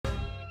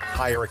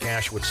Hi, Eric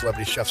Asher with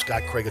celebrity chef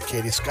Scott Craig of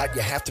Katie's. Scott,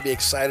 you have to be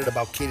excited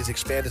about Katie's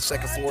expanded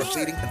second floor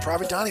seating and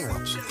private dining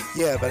rooms.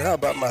 Yeah, but how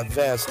about my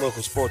vast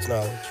local sports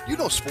knowledge? You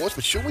know sports,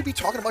 but shouldn't we be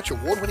talking about your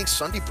award-winning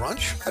Sunday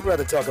brunch? I'd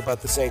rather talk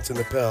about the Saints and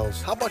the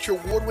Pels. How about your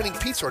award-winning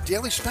pizza or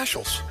daily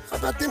specials? How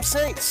about them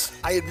Saints?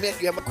 I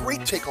admit you have a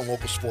great take on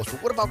local sports,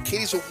 but what about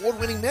Katie's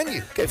award-winning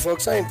menu? Okay,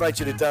 folks, I invite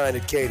you to dine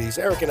at Katie's.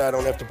 Eric and I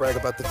don't have to brag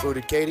about the food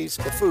at Katie's.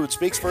 The food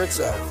speaks for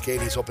itself.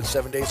 Katie's open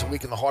 7 days a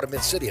week in the heart of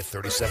Mid-City at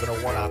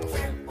 3701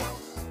 Opperville.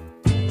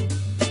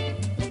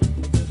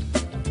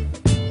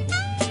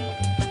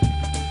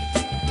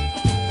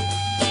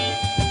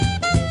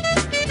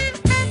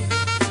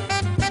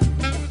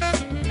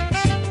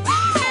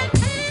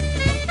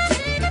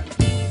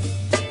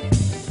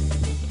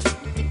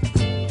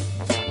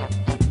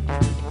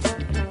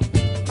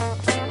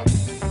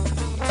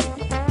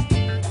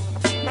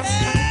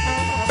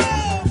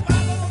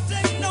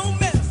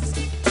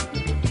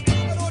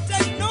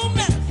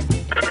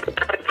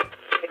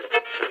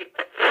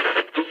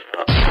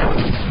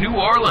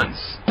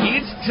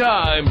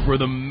 Time for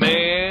the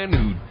man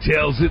who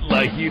tells it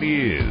like it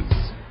is.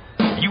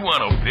 You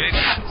want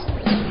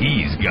opinions?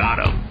 He's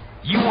got them.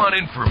 You want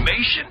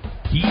information?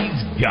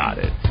 He's got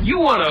it. You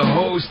want a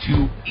host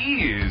who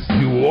is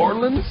New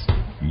Orleans?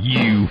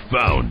 You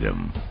found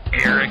him.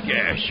 Eric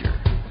Asher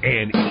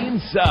and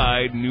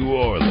Inside New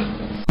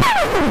Orleans.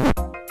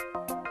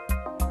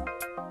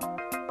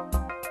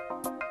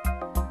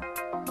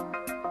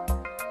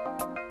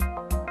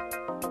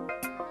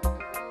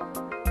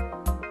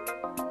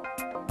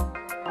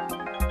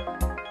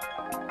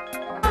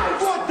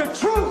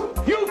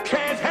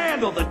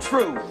 The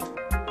truth.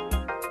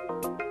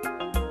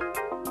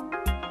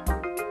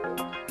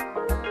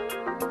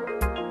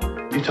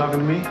 You talking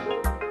to me?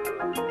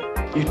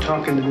 You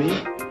talking to me?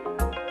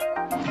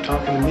 You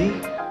talking to me?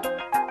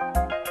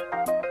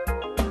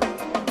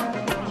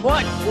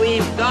 What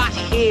we've got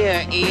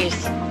here is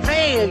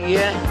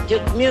failure to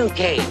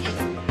communicate.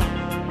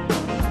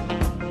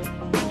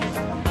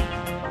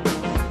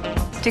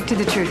 Stick to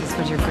the truth is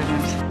what you're good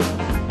at.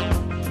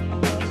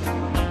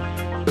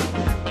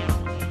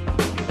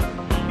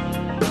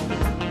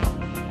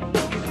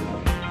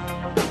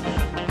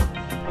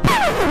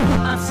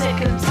 I'm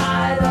sick and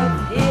tired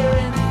of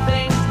hearing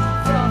things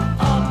from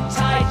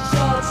uptight,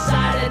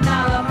 short-sighted,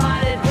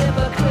 narrow-minded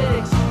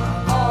hypocrites.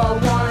 All I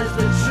want is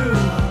the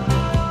truth.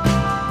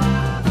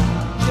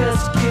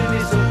 Just give me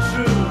some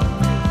truth.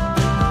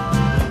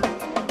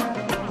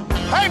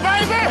 Hey,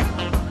 baby!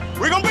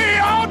 We're gonna be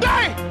here all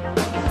day!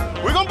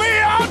 We're gonna be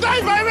here all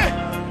day, baby!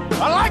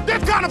 I like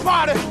this kind of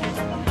party!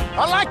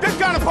 I like this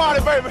kind of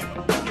party, baby!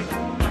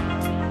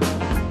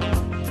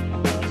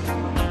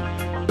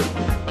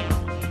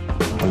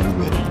 Are you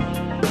ready?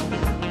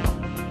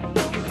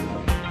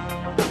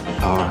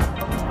 Are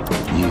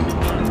you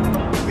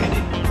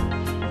ready?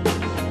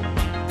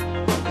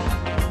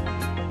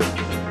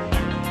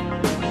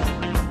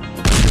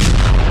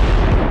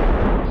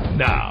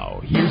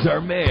 Now, here's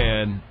our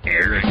man,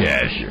 Eric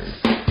Asher.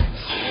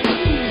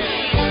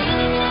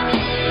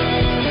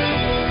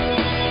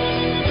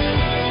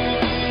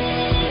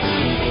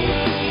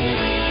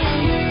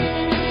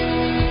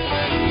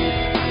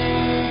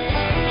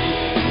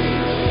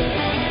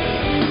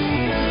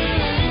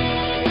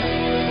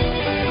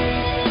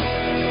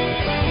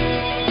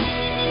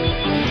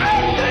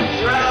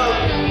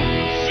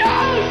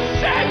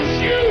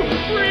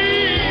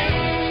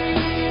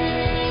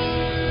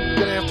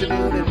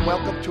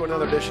 Welcome to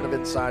another edition of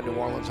Inside New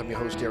Orleans. I'm your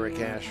host, Eric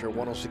Asher,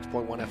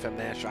 106.1 FM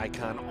Nash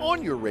Icon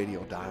on your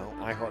radio dial,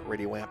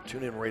 iHeartRadio app,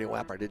 TuneIn Radio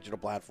app, our digital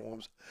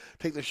platforms.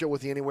 Take the show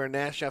with you anywhere,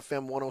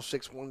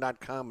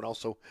 NashFM1061.com, and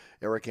also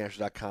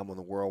ericasher.com on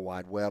the World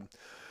Wide Web.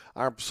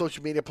 Our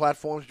social media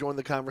platforms, join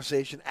the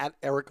conversation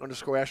at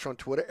Eric_Asher on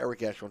Twitter,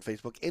 Eric Asher on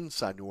Facebook,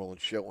 Inside New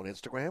Orleans Show on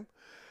Instagram.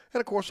 And,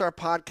 of course, our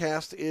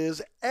podcast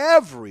is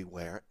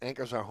everywhere.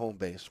 Anchor's our home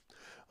base.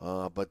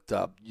 But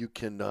you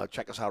can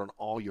check us out on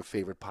all your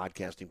favorite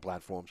podcasting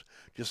platforms.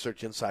 Just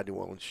search Inside New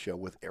Orleans Show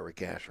with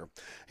Eric Asher.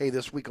 Hey,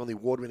 this week on the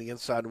award-winning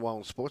Inside New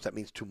Orleans Sports, that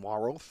means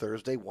tomorrow,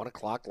 Thursday, 1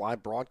 o'clock,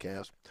 live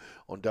broadcast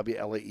on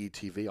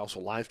WLAE-TV, also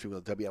live stream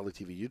on the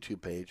WLAE-TV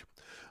YouTube page.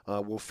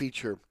 We'll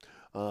feature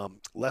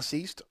Les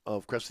East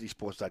of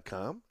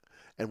CrescentCitySports.com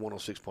and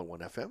 106.1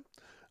 FM.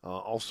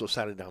 Also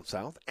Saturday Down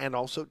South, and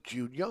also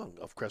Jude Young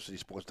of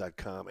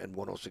CrescentCitySports.com and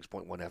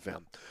 106.1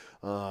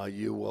 FM.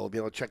 You will be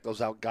able to check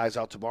those guys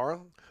out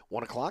tomorrow,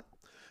 1 o'clock.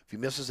 If you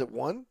miss us at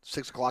 1,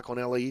 6 o'clock on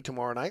LAE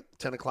tomorrow night,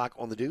 10 o'clock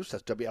on The Deuce,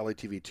 that's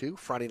WLAE-TV 2.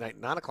 Friday night,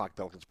 9 o'clock,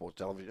 Pelican Sports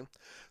Television,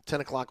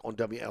 10 o'clock on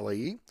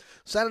WLAE.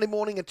 Saturday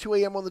morning at 2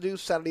 a.m. on The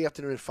Deuce, Saturday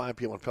afternoon at 5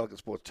 p.m. on Pelican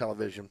Sports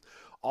Television.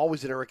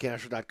 Always at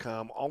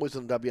ericasher.com, always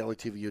on the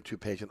WLAE-TV YouTube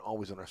page, and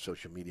always on our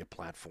social media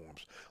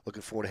platforms.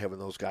 Looking forward to having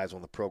those guys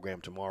on the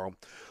program tomorrow.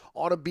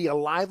 Ought to be a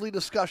lively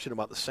discussion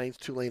about the Saints,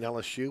 Tulane,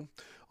 LSU.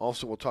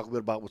 Also, we'll talk a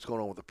bit about what's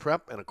going on with the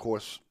prep. And, of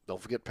course, don't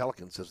forget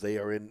Pelicans, as they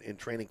are in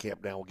training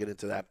camp now. We'll get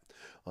into that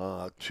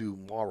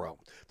tomorrow.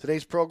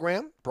 Today's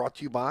program brought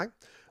to you by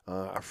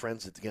our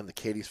friends at, again, the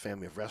Katie's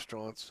family of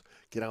restaurants.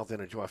 Get out there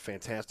and enjoy a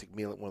fantastic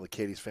meal at one of the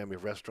Katie's family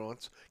of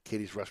restaurants,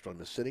 Katie's Restaurant in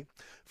the city.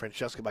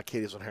 Francesca by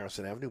Katie's on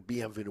Harrison Avenue,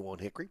 Bienvenue on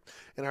Hickory.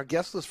 And our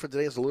guest list for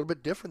today is a little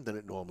bit different than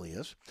it normally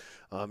is.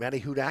 Maddie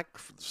Hudak,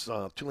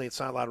 Tulane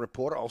sideline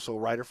reporter, also a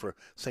writer for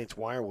Saints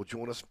Wire, will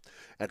join us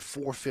at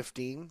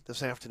 4:15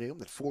 this afternoon.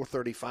 At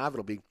 4:35,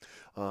 it'll be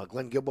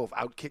Glenn Gilbo of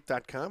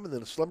Outkick.com, and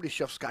then celebrity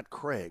chef Scott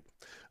Craig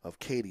of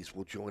Katie's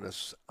will join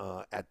us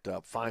at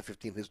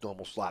 5:15, his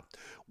normal slot.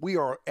 We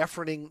are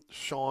efforting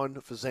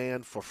Sean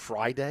Fazan for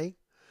Friday.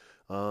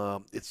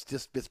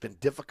 It's been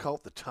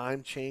difficult, the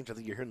time change. I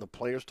think you're hearing the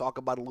players talk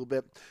about it a little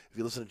bit. If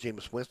you listen to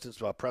Jameis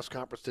Winston's press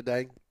conference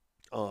today,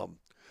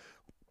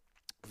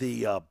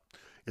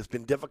 it's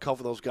been difficult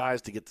for those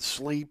guys to get to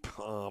sleep.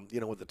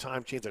 With the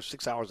time change, they're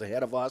 6 hours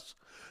ahead of us.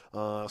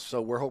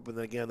 So we're hoping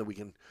that, again, that we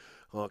can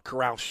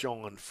corral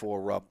Sean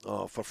for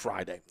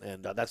Friday,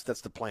 and that's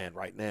the plan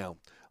right now.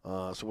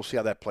 So we'll see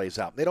how that plays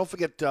out. And don't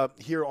forget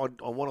here on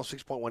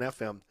 106.1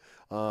 FM.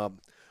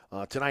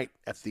 Tonight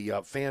at the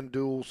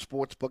FanDuel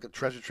Sportsbook at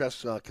Treasure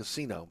Chest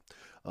Casino,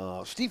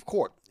 Steve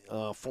Court,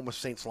 former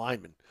Saints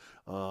lineman,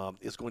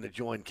 is going to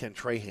join Ken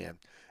Trahan.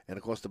 And,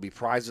 of course, there'll be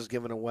prizes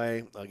given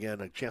away.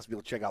 Again, a chance to be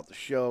able to check out the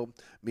show,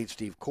 meet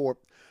Steve Court.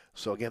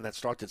 So, again, that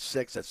starts at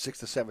 6. At 6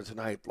 to 7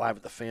 tonight, live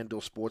at the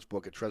FanDuel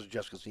Sportsbook at Treasure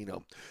Chest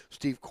Casino.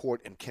 Steve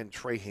Court and Ken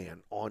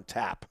Trahan on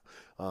tap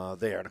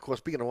there. And, of course,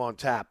 speaking of on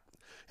tap,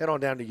 head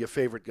on down to your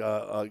favorite,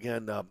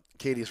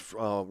 Katie's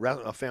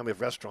family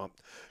of restaurant.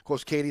 Of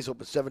course, Katie's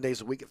open 7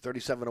 days a week at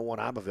 3701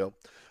 Iberville.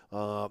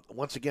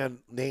 Once again,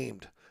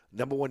 named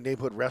 #1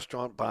 neighborhood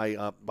restaurant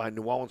by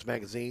New Orleans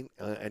Magazine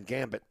and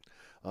Gambit.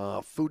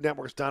 Food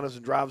Network's Diners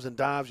and Drives and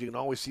Dives. You can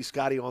always see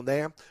Scotty on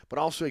there. But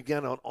also,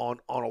 again, on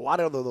a lot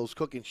of those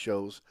cooking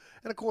shows.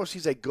 And, of course,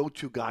 he's a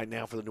go-to guy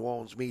now for the New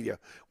Orleans media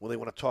when they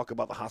want to talk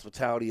about the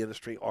hospitality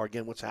industry or,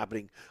 again, what's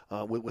happening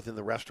within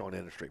the restaurant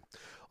industry.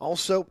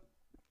 Also,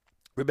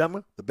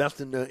 remember, the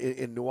best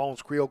in New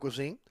Orleans Creole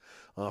cuisine,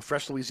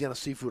 fresh Louisiana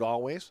seafood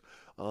always.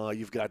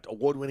 You've got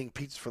award-winning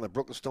pizza from the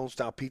Brooklyn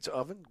Stone-style pizza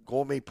oven,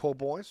 gourmet po'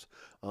 boys,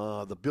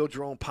 the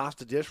build-your-own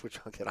pasta dish, which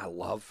again I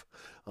love,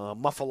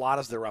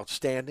 muffaladas, they're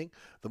outstanding,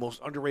 the most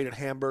underrated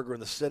hamburger in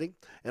the city,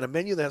 and a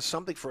menu that has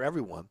something for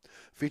everyone,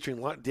 featuring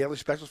daily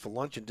specials for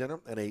lunch and dinner,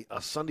 and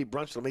a Sunday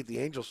brunch that'll make the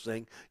angels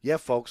sing. Yeah,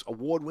 folks,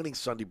 award-winning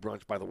Sunday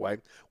brunch, by the way,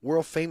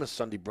 world-famous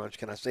Sunday brunch,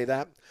 can I say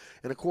that?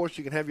 And, of course,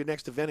 you can have your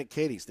next event at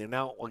Katie's. They're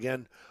now,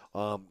 again,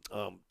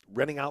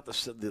 renting out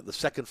the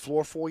second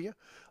floor for you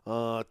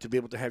to be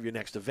able to have your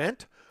next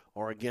event,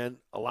 or again,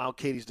 allow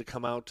Katie's to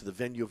come out to the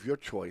venue of your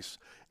choice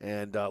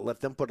and let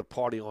them put a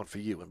party on for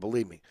you. And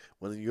believe me,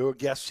 when your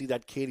guests see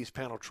that Katie's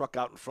panel truck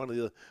out in front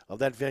of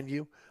that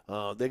venue,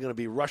 they're going to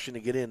be rushing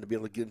to get in to be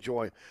able to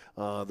enjoy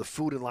the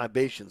food and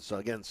libations,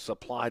 again,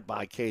 supplied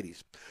by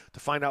Katie's. To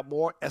find out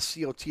more,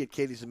 SCOT at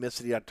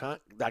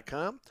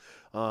katie'sinmidcity.com.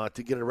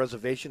 To get a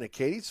reservation at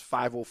Katie's,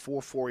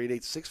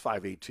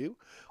 504-488-6582.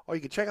 Or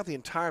you can check out the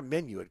entire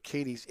menu at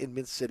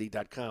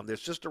katie'sinmidcity.com.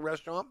 There's just a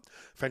restaurant,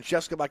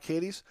 Francesca by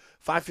Katie's,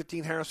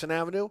 515 Harrison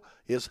Avenue,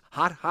 is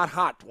hot, hot,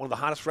 hot. One of the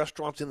hottest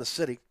restaurants in the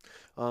city.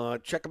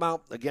 Check them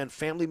out. Again,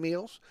 family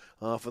meals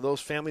for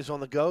those families on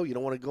the go. You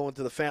don't want to go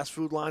into the fast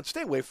food line.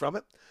 Stay away from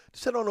it.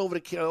 Just head on over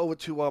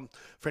to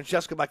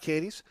Francesca by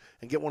Katie's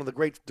and get one of the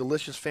great,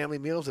 delicious family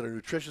meals that are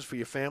nutritious for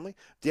your family.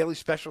 Daily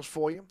specials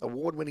for you.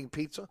 Award-winning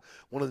pizza.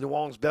 One of the New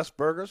Orleans best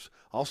burgers.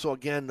 Also,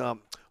 again,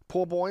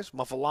 po' boys,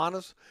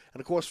 muffaladas,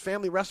 and, of course,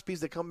 family recipes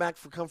that come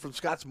from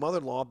Scott's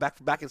mother-in-law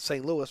back in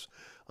St. Louis.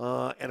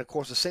 And, of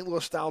course, a St.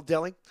 Louis-style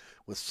deli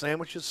with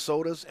sandwiches,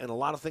 sodas, and a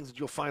lot of things that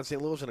you'll find in St.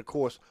 Louis. And, of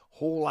course, a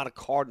whole lot of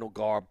Cardinal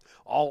garb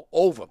all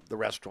over the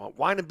restaurant.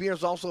 Wine and beer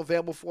is also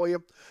available for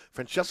you.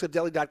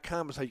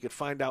 FrancescaDeli.com is how you can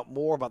find out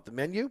more about the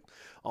menu.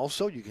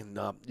 Also, you can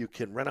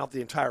rent out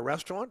the entire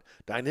restaurant,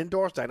 dine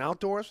indoors, dine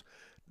outdoors.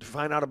 To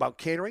find out about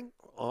catering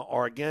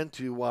or, again,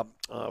 to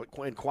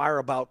inquire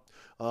about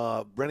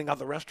renting out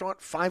the restaurant,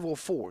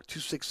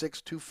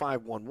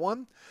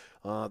 504-266-2511.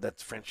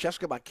 That's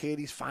Francesca by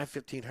Katie's,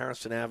 515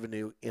 Harrison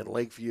Avenue in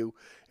Lakeview,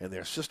 and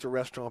their sister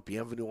restaurant,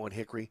 Bienvenue on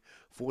Hickory,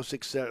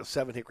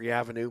 467 Hickory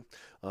Avenue.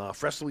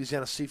 Fresh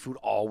Louisiana seafood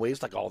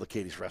always, like all the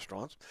Katie's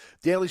restaurants.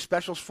 Daily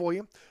specials for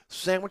you,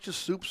 sandwiches,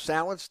 soups,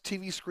 salads,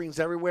 TV screens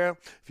everywhere.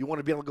 If you want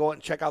to be able to go out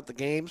and check out the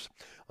games.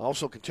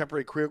 Also,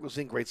 contemporary Creole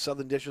cuisine, great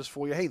southern dishes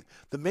for you. Hey,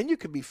 the menu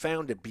can be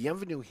found at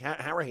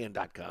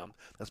bienvenueharahan.com.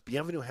 That's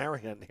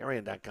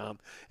bienvenueharahan.com.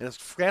 And it's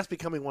fast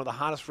becoming one of the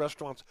hottest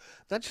restaurants,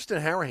 not just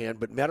in Harahan,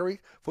 but Metairie.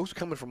 Folks are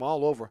coming from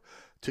all over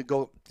to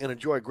go and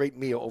enjoy a great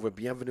meal over at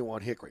Bienvenue on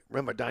Hickory.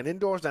 Remember, dine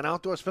indoors, dine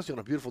outdoors, especially on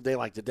a beautiful day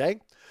like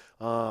today.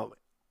 To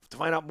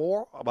find out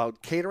more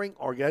about catering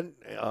or, again,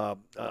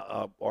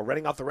 or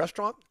renting out the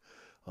restaurant,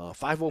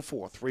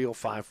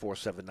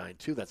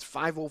 504-305-4792. That's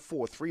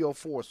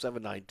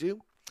 504-304-792.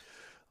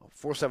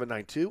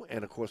 4792,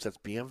 and, of course, that's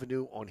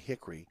Bienvenue on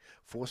Hickory,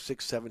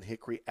 467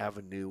 Hickory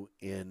Avenue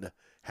in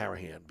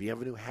Harahan.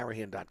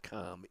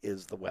 Bienvenueharahan.com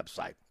is the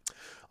website.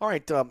 All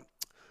right,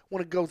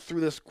 want to go through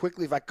this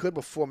quickly if I could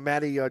before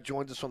Maddie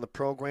joins us on the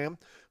program.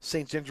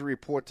 Saints injury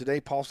report today.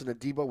 Paulson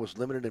Adebo was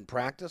limited in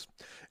practice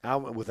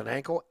with an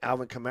ankle.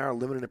 Alvin Kamara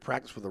limited in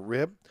practice with a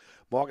rib.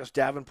 Marcus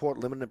Davenport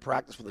limited in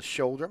practice with a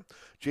shoulder.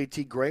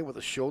 J.T. Gray with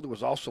a shoulder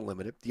was also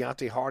limited.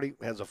 Deontay Hardy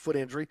has a foot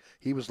injury.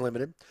 He was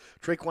limited.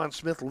 Traquan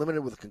Smith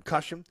limited with a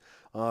concussion.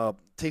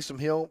 Taysom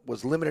Hill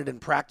was limited in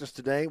practice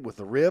today with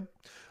a rib.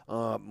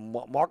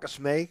 Marcus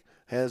May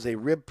has a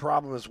rib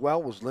problem as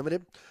well, was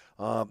limited.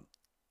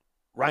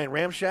 Ryan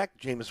Ramczyk,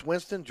 Jameis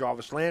Winston,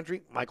 Jarvis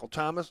Landry, Michael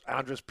Thomas,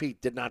 Andres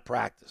Pete did not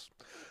practice.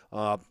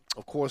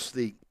 Of course,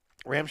 the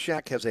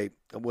Ramczyk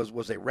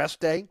was a rest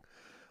day.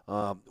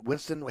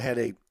 Winston had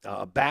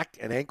a back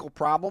and ankle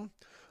problem.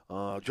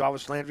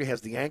 Jarvis Landry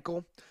has the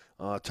ankle.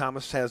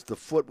 Thomas has the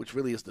foot, which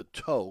really is the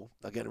toe.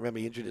 Again, remember,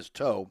 he injured his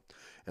toe.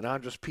 And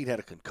Andres Pete had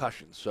a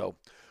concussion. So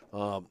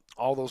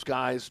all those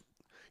guys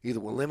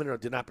either were limited or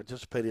did not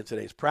participate in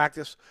today's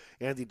practice.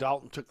 Andy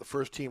Dalton took the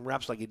first team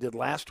reps like he did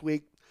last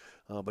week,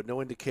 but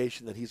no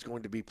indication that he's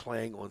going to be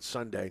playing on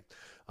Sunday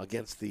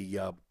against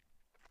the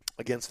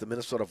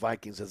Minnesota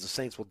Vikings, as the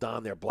Saints will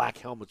don their black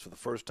helmets for the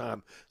first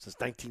time since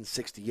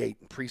 1968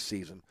 in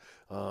preseason,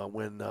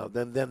 when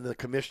then the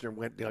commissioner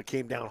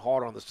came down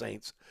hard on the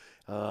Saints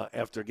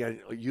after again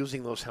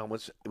using those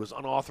helmets. It was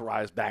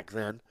unauthorized back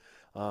then,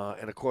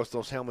 and of course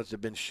those helmets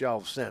have been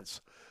shelved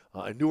since.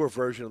 A newer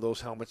version of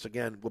those helmets,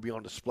 again, will be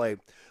on display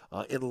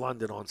in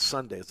London on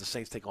Sunday as the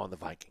Saints take on the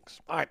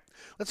Vikings. All right,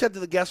 let's head to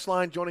the guest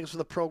line. Joining us for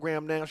the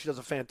program now, she does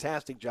a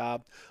fantastic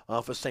job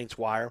for Saints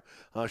Wire.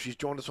 She's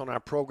joined us on our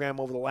program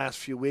over the last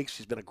few weeks.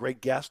 She's been a great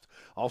guest.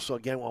 Also,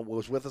 again,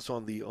 was with us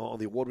on the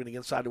award-winning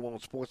Inside New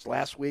Orleans Sports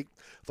last week.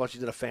 Thought she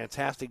did a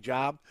fantastic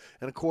job.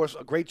 And, of course,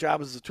 a great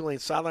job as a Tulane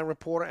sideline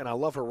reporter, and I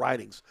love her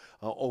writings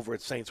over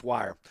at Saints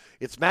Wire.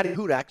 It's Maddie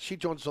Hudak. She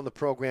joins us on the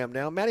program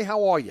now. Maddie,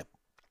 how are you?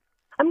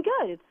 I'm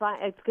good. It's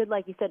fine. It's good,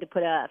 like you said, to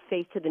put a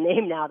face to the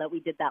name now that we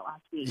did that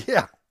last week.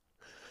 Yeah.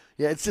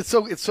 It's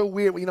so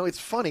weird. It's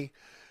funny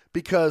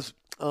because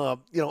I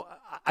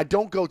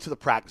don't go to the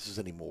practices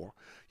anymore.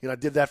 I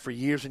did that for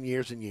years and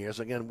years and years.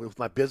 Again, with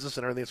my business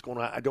and everything that's going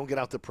on, I don't get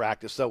out to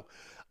practice. So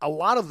a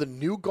lot of the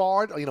new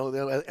guard,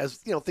 as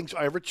things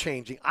are ever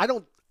changing, I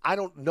don't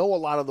know a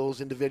lot of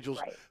those individuals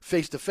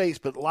face to face,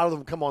 but a lot of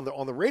them come on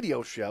the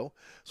radio show.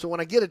 So when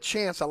I get a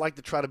chance, I like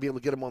to try to be able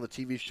to get them on the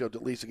TV show to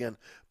at least again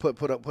put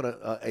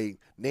a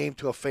name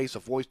to a face, a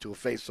voice to a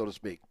face, so to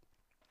speak.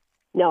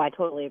 No, I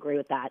totally agree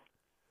with that.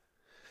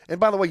 And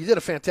by the way, you did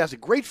a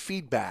great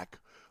feedback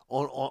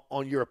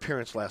on your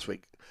appearance last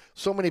week.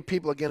 So many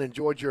people again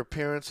enjoyed your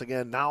appearance,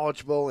 again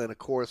knowledgeable, and of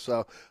course,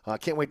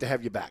 can't wait to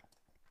have you back.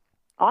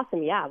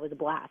 Awesome, yeah, it was a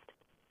blast.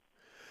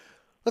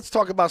 Let's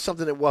talk about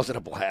something that wasn't a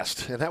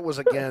blast, and that was,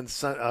 again,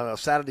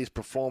 Saturday's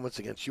performance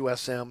against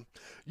USM.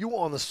 You were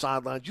on the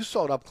sidelines. You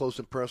saw it up close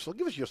and personal.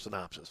 Give us your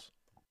synopsis.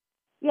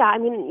 Yeah, I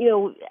mean,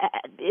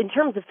 in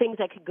terms of things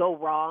that could go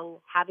wrong,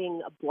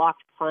 having a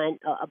blocked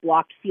punt, a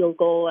blocked field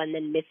goal, and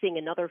then missing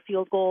another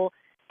field goal,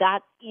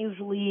 that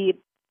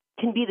usually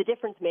can be the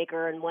difference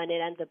maker. And when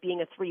it ends up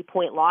being a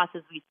 3-point loss,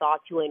 as we saw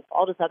Tulane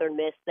fall to Southern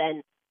Miss,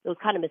 then those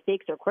kind of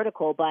mistakes are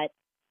critical. But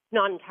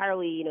not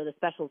entirely, the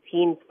special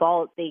teams'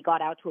 fault. They got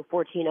out to a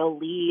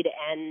 14-0 lead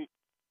and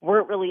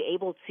weren't really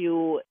able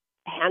to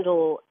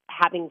handle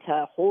having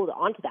to hold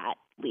on to that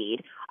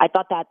lead. I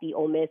thought that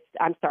Ole Miss,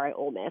 I'm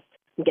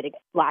getting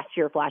last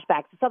year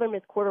flashbacks. The Southern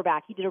Miss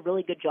quarterback, he did a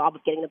really good job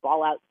of getting the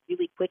ball out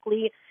really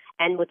quickly,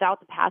 and without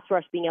the pass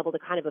rush being able to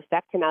kind of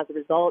affect him as a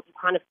result, you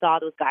kind of saw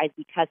those guys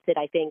be tested,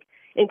 I think,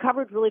 in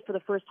coverage really for the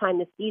first time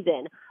this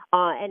season.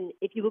 And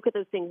if you look at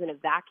those things in a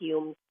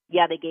vacuum,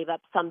 yeah, they gave up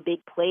some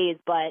big plays,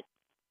 but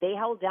they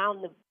held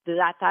down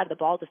that side of the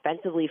ball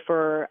defensively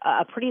for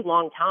a pretty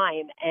long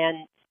time,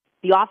 and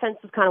the offense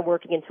was kind of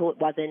working until it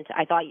wasn't.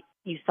 I thought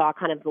you saw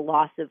kind of the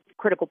loss of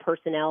critical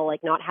personnel,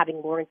 like not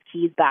having Lawrence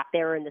Keys back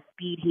there and the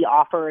speed he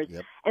offers,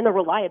 and the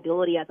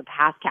reliability as a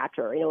pass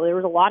catcher. There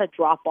was a lot of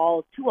drop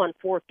balls, 2 on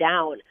 4th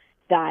down,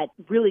 that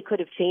really could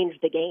have changed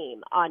the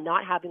game.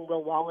 Not having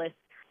Will Wallace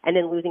and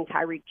then losing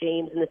Tyreek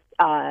James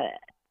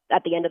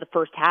at the end of the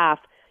first half,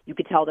 you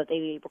could tell that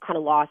they were kind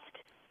of lost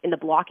in the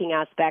blocking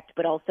aspect,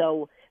 but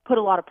also put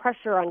a lot of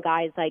pressure on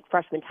guys like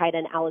freshman tight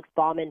end Alex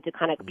Bauman to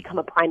kind of become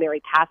a primary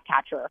pass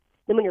catcher.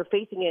 Then when you're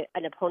facing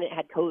an opponent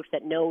head coach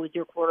that knows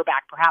your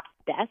quarterback perhaps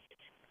best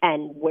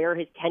and where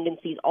his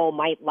tendencies all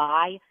might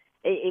lie,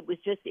 it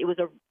was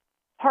a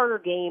harder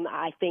game,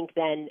 I think,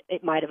 than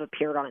it might have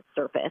appeared on its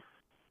surface.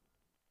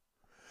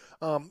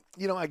 I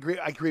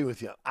agree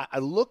with you. I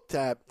looked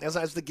at,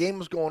 as the game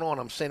was going on,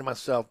 I'm saying to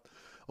myself,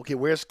 okay,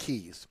 where's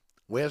Keys?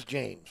 Where's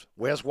James?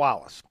 Where's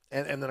Wallace?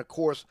 And then, of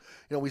course,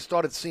 we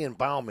started seeing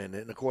Bauman.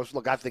 And, of course,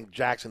 look, I think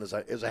Jackson is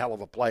a hell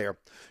of a player.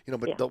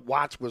 But the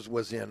Watts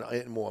was in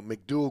more.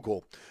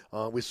 McDougal.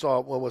 We saw,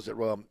 what was it?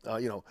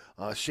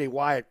 Shea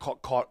Wyatt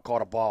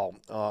caught a ball.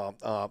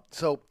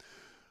 So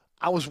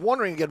I was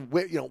wondering, again,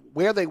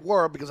 where they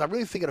were, because I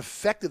really think it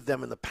affected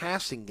them in the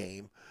passing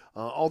game.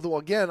 Although,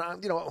 again,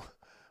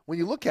 when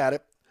you look at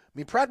it, I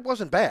mean, Pratt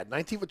wasn't bad.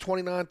 19 for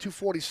 29,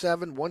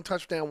 247, 1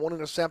 touchdown, 1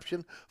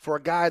 interception for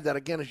a guy that,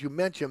 again, as you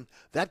mentioned,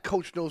 that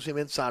coach knows him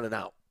inside and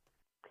out.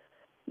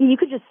 You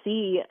could just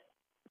see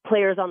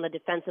players on the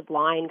defensive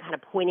line kind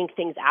of pointing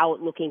things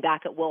out, looking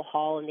back at Will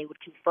Hall, and they would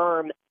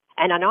confirm.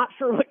 And I'm not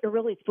sure what you're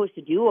really supposed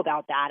to do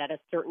about that at a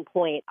certain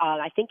point.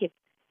 I think if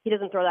he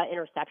doesn't throw that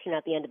interception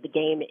at the end of the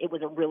game, it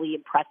was a really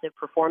impressive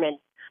performance.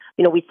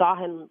 You know, we saw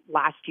him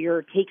last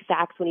year take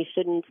sacks when he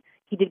shouldn't.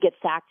 He did get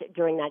sacked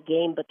during that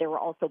game, but there were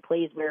also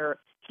plays where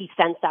he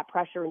sensed that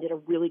pressure and did a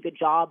really good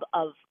job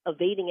of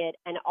evading it.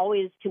 And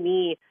always, to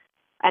me,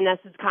 and this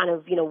is kind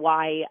of,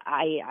 why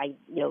I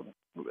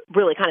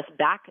really kind of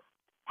back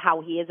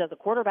how he is as a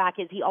quarterback,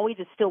 is he always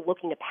is still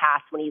looking to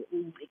pass when he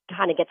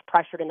kind of gets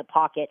pressured in the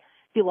pocket.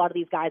 See a lot of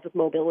these guys with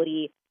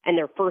mobility, and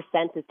their first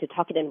sense is to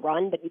tuck it and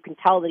run, but you can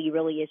tell that he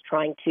really is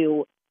trying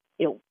to,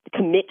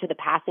 commit to the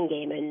passing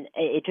game, and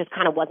it just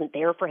kind of wasn't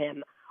there for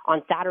him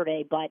on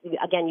Saturday. But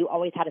again, you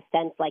always had a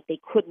sense like they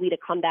could lead a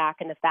comeback,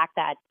 and the fact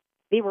that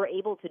they were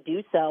able to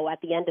do so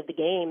at the end of the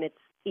game, it's,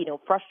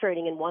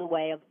 frustrating in one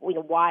way of,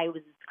 why it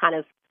was kind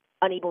of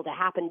unable to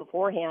happen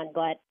beforehand.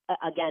 But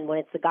again, when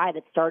it's the guy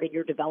that started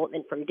your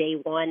development from day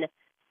one,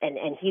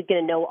 and he's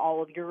going to know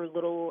all of your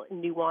little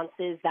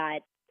nuances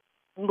that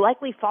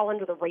likely fall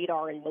under the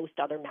radar in most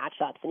other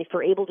matchups. And if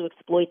you're able to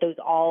exploit those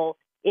all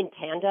in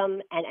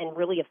tandem and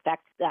really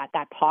affect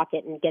that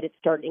pocket and get it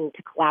starting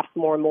to collapse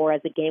more and more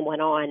as the game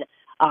went on,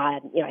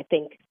 I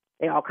think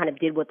they all kind of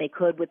did what they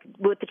could with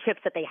the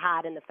chips that they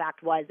had. And the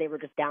fact was they were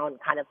just down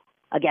kind of,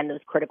 again, those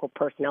critical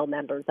personnel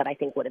members that I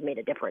think would have made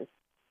a difference.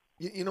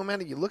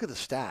 Manny, you look at the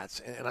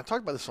stats, and I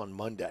talked about this on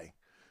Monday.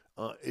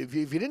 If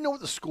you didn't know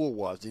what the score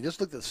was, and you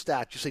just looked at the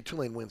stats, you say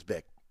Tulane wins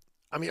big.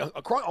 I mean,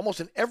 across almost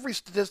in every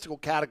statistical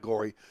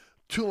category,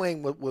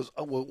 Tulane was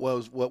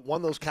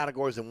won those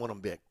categories and won them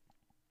big.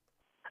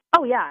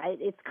 Oh, yeah.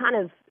 It's kind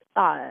of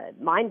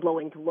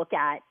mind-blowing to look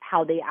at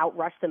how they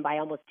outrushed them by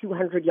almost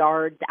 200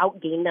 yards,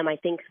 outgained them, I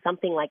think,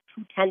 something like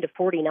 210 to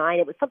 49.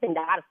 It was something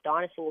that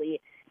astonishingly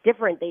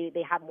different.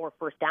 They had more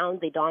first downs.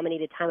 They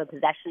dominated time of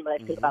possession, but I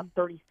think about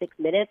 36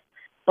 minutes.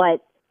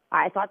 But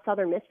I thought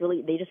Southern Miss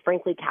really, they just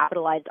frankly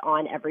capitalized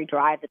on every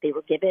drive that they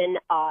were given.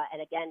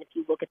 And again, if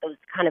you look at those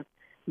kind of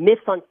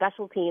missed on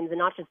special teams, and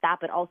not just that,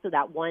 but also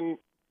that one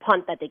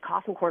punt that they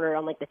Coffin cornered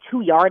on like the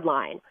 2-yard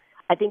line,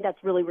 I think that's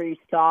really where you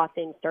saw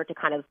things start to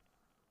kind of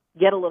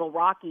get a little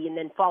rocky, and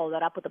then follow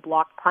that up with a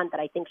blocked punt that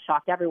I think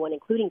shocked everyone,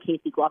 including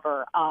Casey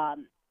Glover.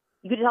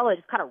 You could tell it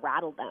just kind of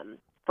rattled them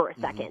for a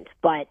second.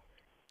 But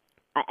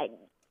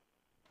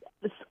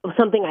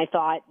something I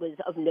thought was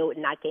of note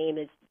in that game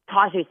is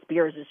Tyjae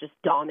Spears is just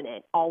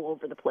dominant all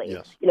over the place.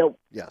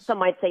 Yes. Some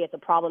might say it's a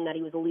problem that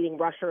he was a leading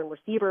rusher and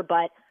receiver,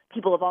 but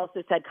people have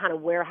also said kind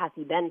of where has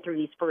he been through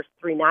these first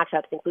 3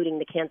 matchups, including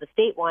the Kansas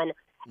State one.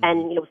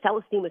 And,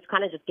 Celestine was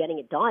kind of just getting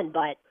it done.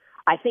 But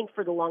I think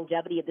for the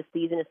longevity of the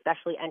season,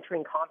 especially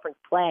entering conference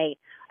play,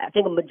 I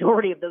think a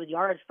majority of those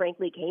yards,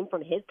 frankly, came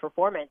from his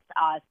performance.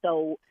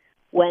 So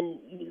when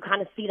you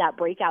kind of see that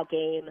breakout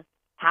game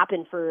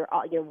happen for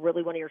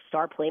really one of your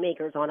star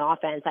playmakers on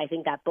offense, I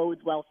think that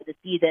bodes well for the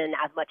season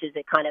as much as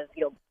it kind of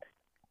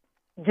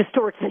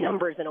distorts the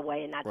numbers in a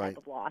way in that type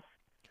of loss.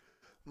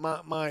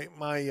 My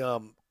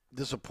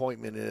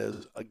disappointment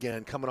is,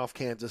 again, coming off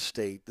Kansas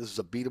State, this is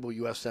a beatable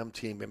USM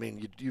team. I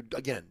mean,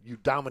 you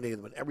dominated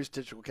them in every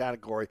statistical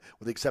category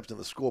with the exception of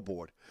the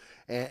scoreboard.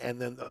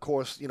 And then, of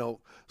course,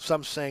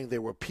 some saying they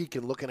were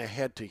peaking, looking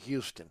ahead to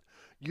Houston.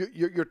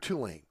 You're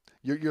Tulane.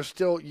 You're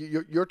still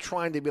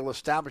trying to be able to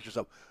establish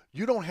yourself.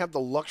 You don't have the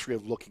luxury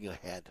of looking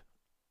ahead.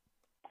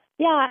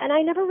 Yeah, and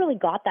I never really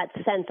got that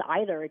sense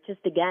either. It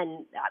just,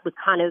 again, was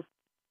kind of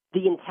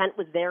the intent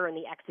was there and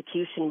the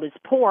execution was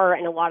poor,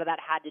 and a lot of that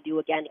had to do,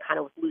 again, kind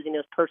of with losing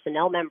those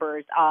personnel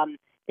members.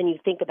 Then you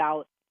think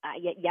about,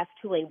 yes,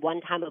 Tulane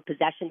one time of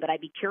possession, but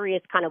I'd be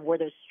curious kind of where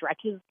those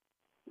stretches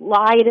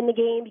lied in the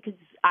game, because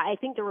I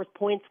think there was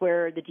points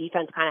where the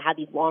defense kind of had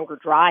these longer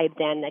drives,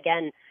 and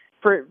again,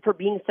 for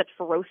being such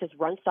ferocious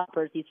run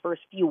stoppers these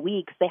first few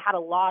weeks, they had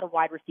a lot of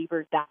wide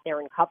receivers back there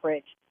in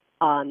coverage.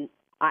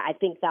 I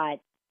think that,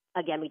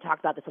 again, we talked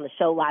about this on the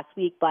show last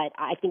week, but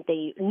I think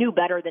they knew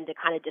better than to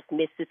kind of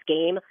dismiss this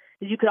game.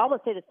 You could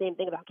almost say the same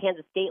thing about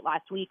Kansas State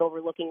last week,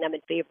 overlooking them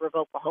in favor of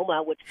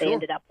Oklahoma, which they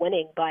ended up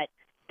winning, but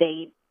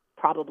they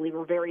probably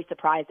were very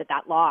surprised at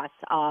that loss.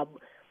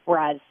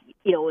 Whereas,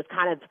 it was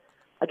kind of,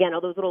 again, all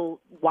those little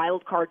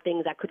wild card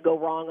things that could go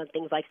wrong on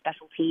things like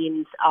special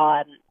teams,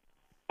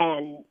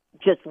 and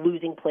just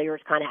losing players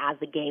kind of as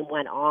the game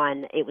went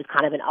on. It was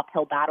kind of an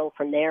uphill battle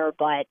from there,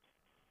 but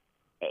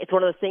it's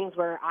one of those things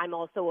where I'm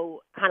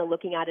also kind of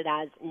looking at it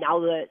as now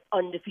the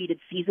undefeated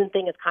season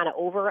thing is kind of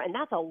over, and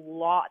that's a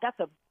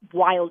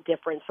wild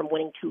difference from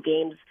winning 2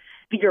 games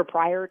the year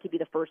prior to be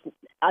the first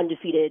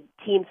undefeated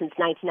team since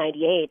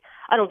 1998.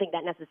 I don't think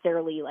that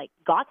necessarily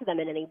got to them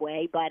in any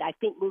way, but I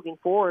think moving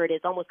forward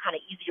it's almost kind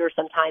of easier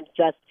sometimes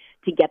just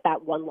to get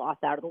that one loss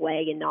out of the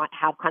way and not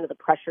have kind of the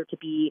pressure to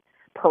be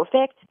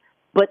perfect.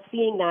 But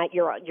seeing that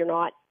you're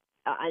not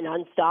an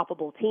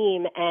unstoppable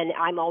team. And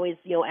I'm always,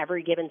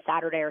 every given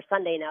Saturday or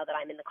Sunday now that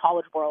I'm in the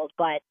college world,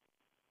 but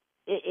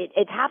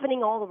it's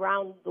happening all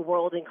around the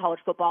world in college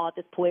football at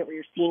this point where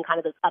you're seeing kind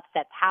of those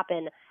upsets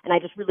happen. And I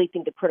just really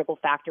think the critical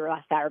factor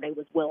last Saturday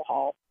was Will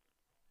Hall.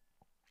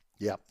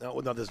 Yeah, no,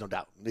 there's no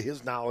doubt.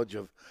 His knowledge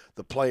of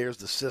the players,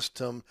 the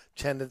system,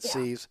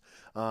 tendencies,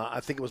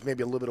 I think it was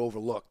maybe a little bit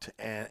overlooked,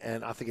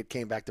 and I think it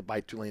came back to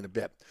bite Tulane a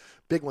bit.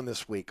 Big one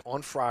this week.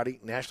 On Friday,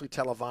 nationally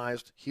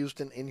televised,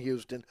 Houston in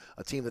Houston,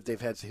 a team that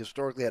they've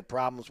historically had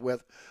problems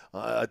with,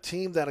 a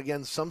team that,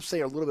 again, some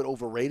say are a little bit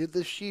overrated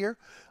this year,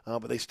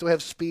 but they still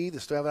have speed, they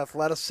still have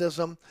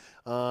athleticism,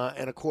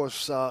 and, of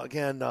course,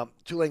 again,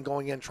 Tulane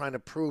going in trying to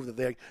prove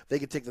that they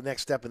can take the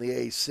next step in the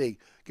AAC.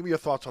 Give me your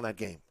thoughts on that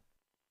game.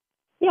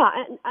 Yeah,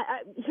 and I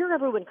hear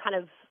everyone kind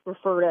of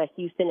refer to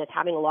Houston as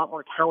having a lot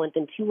more talent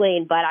than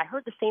Tulane, but I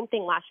heard the same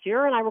thing last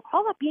year, and I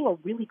recall that being a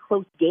really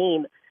close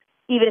game,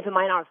 even if it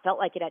might not have felt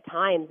like it at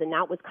times, and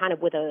that was kind of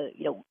with a,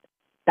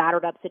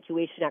 battered up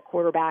situation at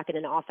quarterback and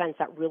an offense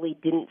that really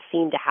didn't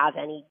seem to have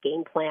any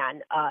game plan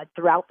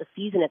throughout the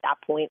season at that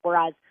point,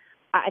 whereas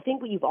I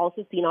think what you've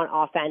also seen on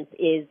offense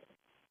is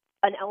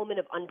an element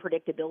of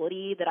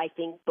unpredictability that I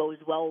think bodes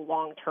well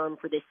long-term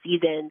for this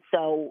season.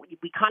 So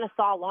we kind of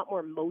saw a lot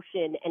more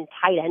motion and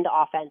tight end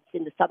offense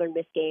in the Southern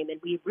Miss game, and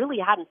we really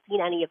hadn't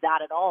seen any of that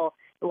at all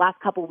the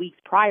last couple of weeks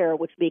prior,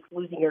 which makes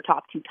losing your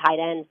top two tight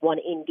ends, one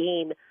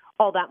in-game,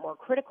 all that more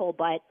critical.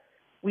 But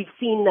we've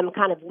seen them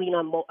kind of lean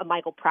on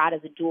Michael Pratt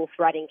as a dual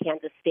threat in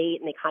Kansas State,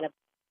 and they kind of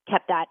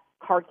kept that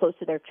card close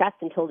to their chest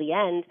until the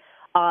end.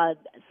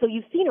 So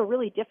you've seen a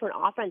really different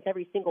offense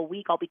every single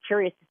week. I'll be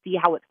curious to see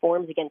how it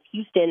forms against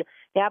Houston.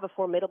 They have a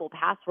formidable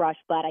pass rush,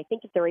 but I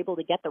think if they're able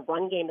to get the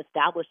run game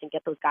established and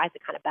get those guys to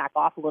kind of back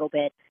off a little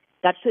bit,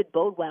 that should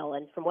bode well.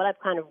 And from what I've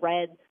kind of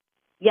read,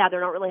 yeah,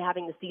 they're not really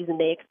having the season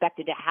they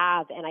expected to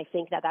have, and I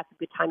think that that's a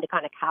good time to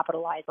kind of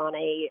capitalize on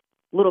a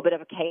little bit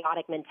of a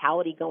chaotic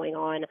mentality going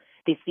on.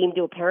 They seem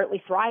to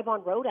apparently thrive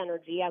on road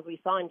energy, as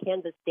we saw in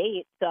Kansas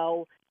State.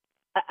 So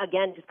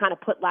again, just kind of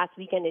put last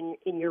weekend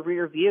in your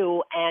rear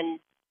view and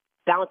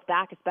bounce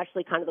back,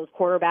 especially kind of those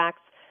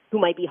quarterbacks who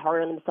might be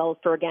hard on themselves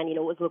for, again, it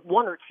was with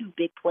one or two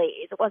big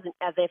plays. It wasn't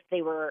as if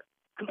they were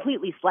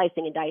completely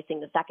slicing and dicing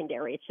the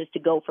secondary. It's just to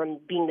go from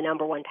being the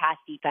number one pass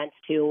defense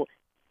to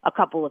a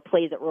couple of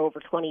plays that were over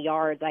 20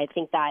 yards. I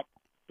think that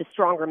the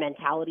stronger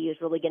mentality is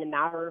really going to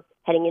matter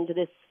heading into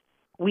this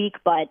week,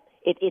 but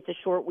it's a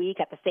short week.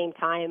 At the same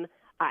time,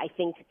 I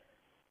think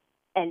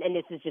and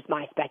this is just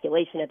my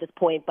speculation at this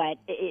point, but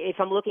if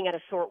I'm looking at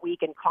a short week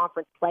in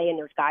conference play and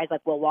there's guys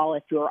like Will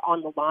Wallace who are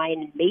on the line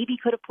and maybe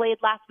could have played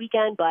last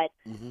weekend, but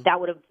that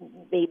would have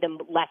made them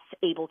less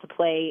able to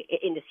play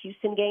in this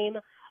Houston game.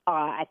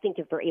 I think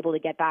if they're able to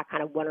get back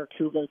kind of one or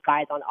two of those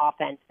guys on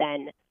offense,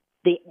 then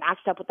they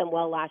matched up with them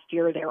well last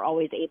year. They're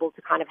always able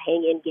to kind of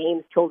hang in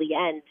games till the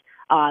end.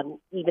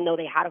 Even though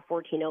they had a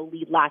 14-0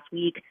 lead last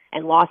week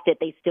and lost it,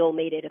 they still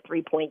made it a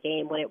 3-point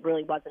game when it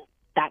really wasn't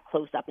that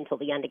close up until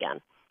the end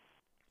again.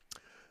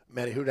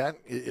 Maddie Hudak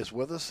is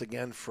with us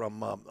again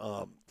from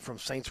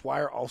Saints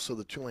Wire, also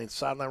the Tulane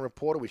sideline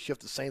reporter. We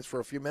shift to Saints for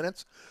a few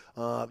minutes.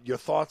 Your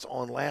thoughts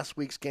on last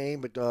week's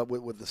game with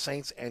the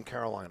Saints and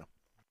Carolina?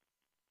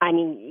 I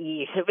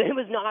mean, it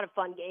was not a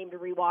fun game to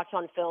rewatch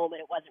on film,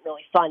 and it wasn't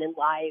really fun in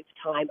live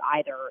time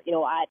either.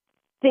 I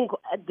think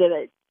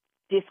the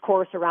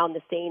discourse around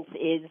the Saints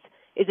is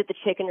it the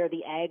chicken or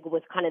the egg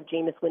with kind of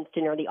Jameis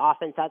Winston or the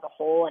offense as a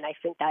whole? And I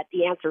think that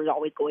the answer is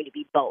always going to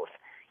be both.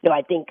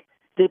 I think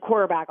the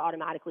quarterback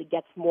automatically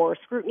gets more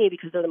scrutiny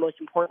because they're the most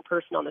important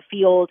person on the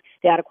field.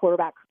 They had a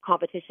quarterback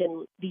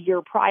competition the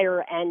year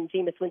prior, and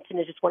Jameis Winston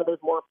is just one of those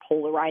more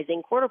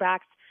polarizing quarterbacks.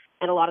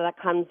 And a lot of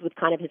that comes with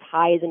kind of his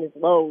highs and his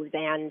lows.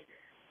 And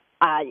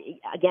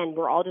again,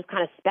 we're all just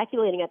kind of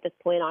speculating at this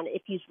point on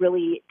if he's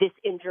really this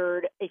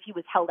injured, if he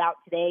was held out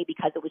today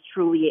because it was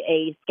truly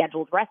a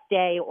scheduled rest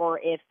day, or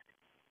if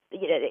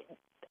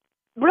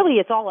really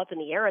it's all up in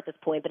the air at this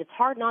point. But it's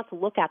hard not to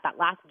look at that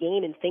last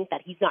game and think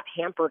that he's not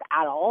hampered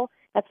at all.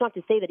 That's not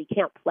to say that he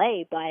can't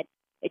play, but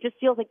it just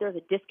feels like there's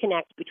a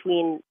disconnect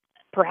between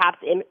perhaps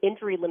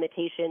injury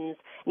limitations,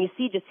 and you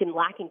see just him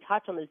lacking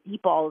touch on those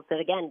deep balls that,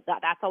 again,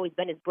 that's always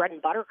been his bread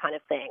and butter kind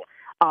of thing.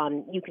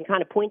 You can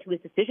kind of point to his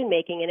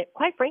decision-making, and it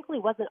quite frankly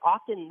wasn't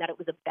often that it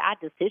was a bad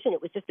decision.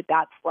 It was just a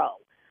bad throw.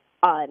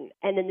 And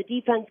then the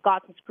defense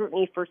got some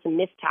scrutiny for some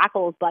missed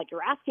tackles, but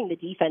you're asking the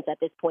defense at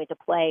this point to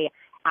play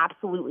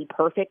absolutely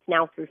perfect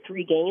now through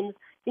 3 games.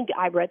 I think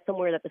I read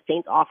somewhere that the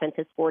Saints offense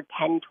has scored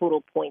 10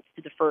 total points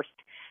through the first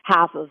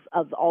half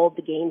of all of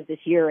the games this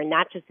year, and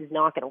that just is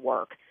not going to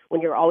work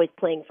when you're always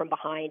playing from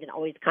behind and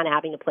always kind of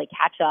having to play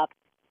catch up.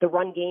 The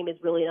run game is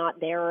really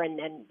not there, and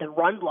then the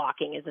run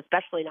blocking is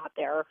especially not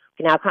there.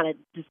 We can have kind of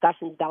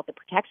discussions about the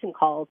protection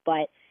calls,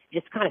 but it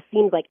just kind of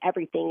seems like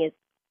everything is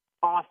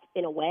off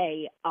in a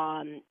way,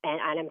 and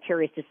I'm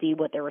curious to see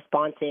what their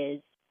response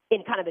is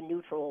in kind of a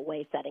neutral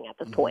way setting at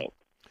this point.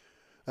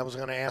 I was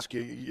going to ask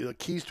you the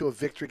keys to a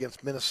victory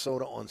against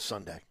Minnesota on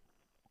Sunday.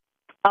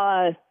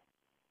 No,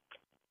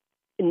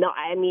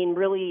 I mean,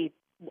 really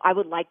I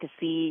would like to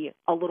see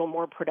a little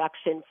more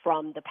production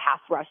from the pass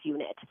rush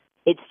unit.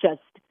 It's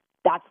just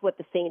that's what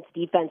the Saints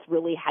defense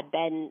really had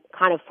been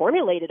kind of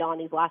formulated on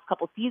these last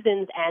couple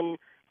seasons. And,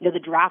 the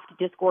draft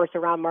discourse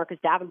around Marcus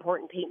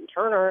Davenport and Peyton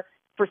Turner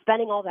for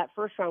spending all that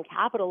first-round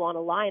capital on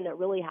a line that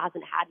really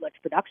hasn't had much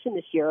production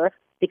this year.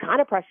 They kind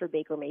of pressured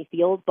Baker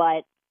Mayfield,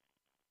 but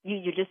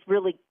you just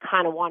really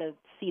kind of want to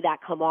see that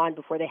come on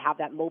before they have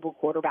that mobile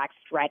quarterback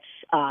stretch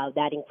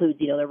that includes,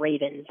 the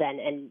Ravens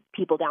and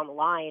people down the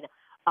line.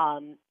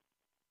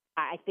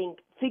 I think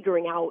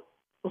figuring out,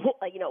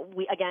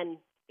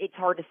 it's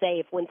hard to say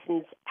if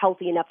Winston's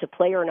healthy enough to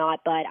play or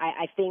not, but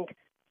I think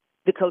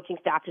the coaching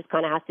staff just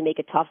kind of has to make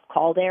a tough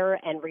call there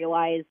and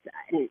realize,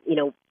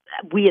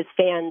 we as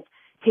fans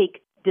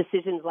take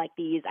decisions like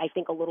these, I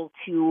think, a little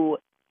too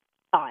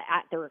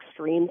at their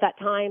extremes at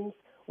times,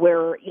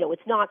 where,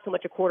 it's not so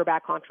much a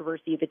quarterback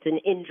controversy if it's an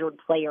injured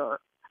player,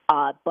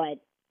 but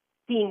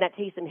seeing that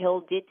Taysom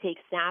Hill did take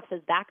snaps as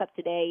backup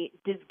today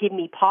does give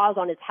me pause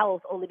on his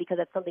health, only because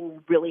that's something we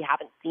really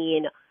haven't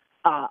seen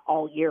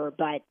all year.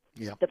 But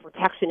the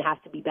protection has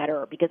to be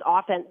better, because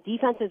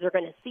defenses are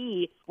going to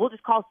see, we'll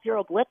just call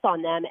zero blitz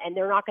on them, and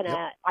they're not going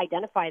to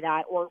identify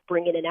that or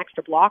bring in an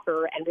extra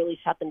blocker and really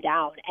shut them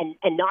down,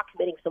 and not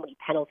committing so many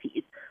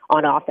penalties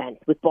on offense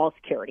with ball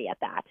security at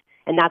that.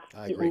 And that's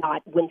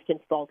not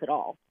Winston's fault at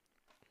all.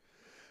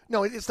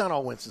 No, it's not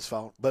all Winston's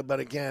fault. But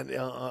again,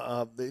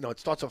 it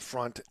starts up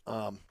front.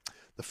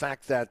 The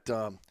fact that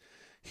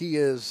he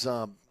is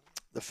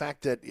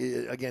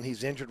again,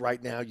 he's injured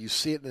right now. You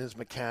see it in his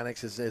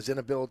mechanics, his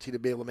inability to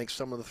be able to make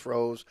some of the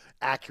throws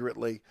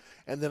accurately.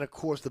 And then, of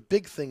course, the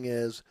big thing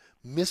is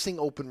missing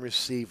open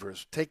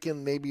receivers,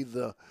 taking maybe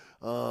the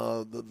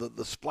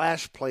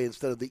splash play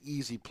instead of the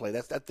easy play.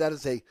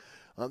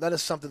 That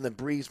is something that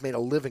Breeze made a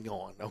living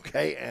on,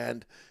 okay?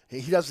 And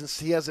he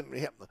hasn't.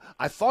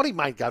 I thought he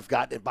might have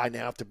gotten it by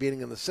now after being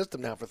in the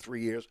system now for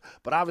 3 years,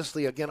 but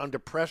obviously, again, under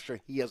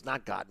pressure, he has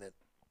not gotten it.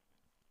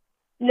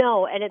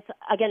 No, and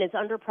it's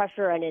under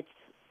pressure, and it's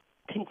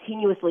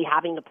continuously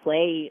having to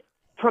play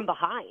from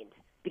behind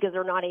because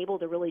they're not able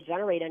to really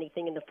generate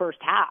anything in the first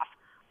half.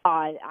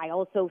 I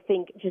also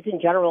think, just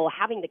in general,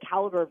 having the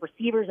caliber of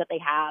receivers that they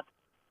have,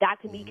 that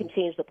to me can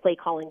change the play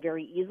calling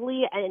very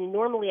easily. And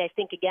normally, I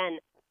think, again,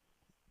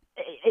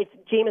 if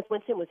Jameis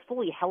Winston was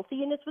fully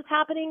healthy and this was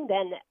happening,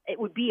 then it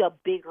would be a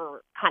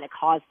bigger kind of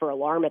cause for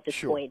alarm at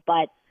this point.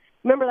 But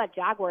remember that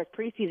Jaguars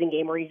preseason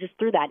game where he just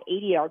threw that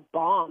 80-yard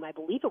bomb, I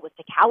believe it was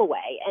to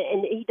Callaway,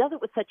 and he does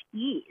it with such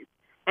ease.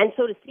 And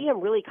so to see him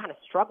really kind of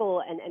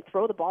struggle and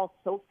throw the ball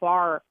so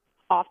far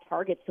off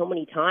target so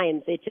many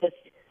times,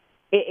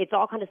 it's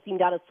all kind of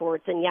seemed out of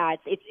sorts. And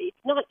it's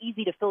not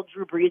easy to fill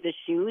Drew Brees'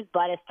 shoes,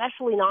 but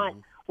especially not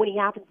when he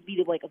happens to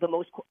be the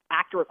most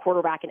accurate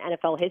quarterback in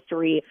NFL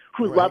history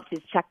who loves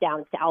his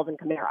checkdowns to Alvin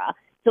Kamara.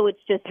 So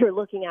it's just, they're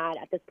looking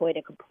at this point,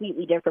 a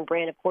completely different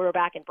brand of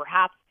quarterback, and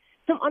perhaps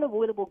some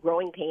unavoidable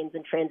growing pains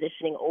in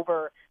transitioning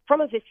over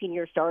from a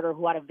 15-year starter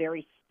who had a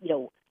very,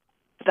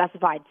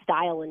 specified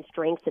style and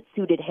strengths that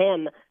suited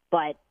him.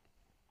 But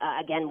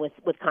again,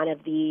 with kind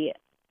of the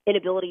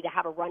inability to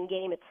have a run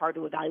game, it's hard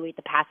to evaluate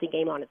the passing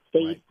game on its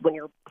face when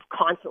you're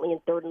constantly in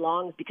third and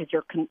longs because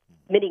you're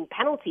committing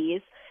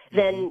penalties.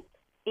 Then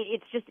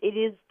it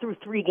is through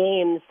 3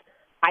 games.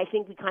 I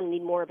think we kind of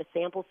need more of a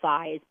sample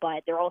size,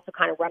 but they're also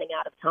kind of running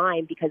out of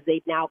time because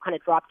they've now kind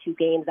of dropped 2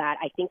 games that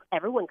I think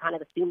everyone kind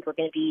of assumed were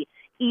going to be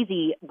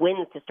easy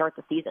wins to start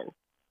the season.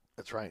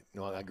 That's right.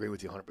 No, I agree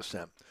with you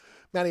 100%.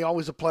 Manny,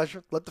 always a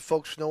pleasure. Let the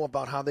folks know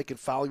about how they can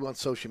follow you on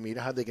social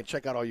media, how they can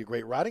check out all your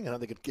great writing, and how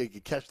they can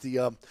catch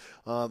the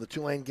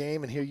Tulane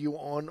game and hear you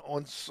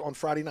on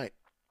Friday night.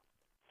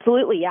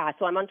 Absolutely, yeah.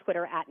 So I'm on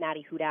Twitter at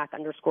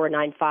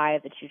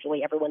 @MattyHudak_95. It's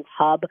usually everyone's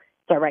hub.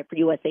 So I write for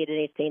USA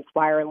Today, Saints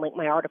Wire, and link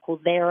my articles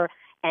there.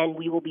 And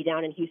we will be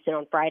down in Houston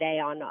on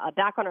Friday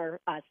back on our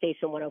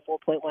station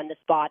 104.1 The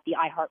Spot. The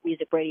iHeart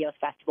Music Radio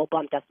Festival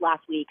bumped us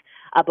last week,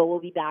 but we'll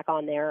be back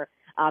on there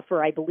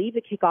for, I believe,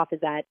 the kickoff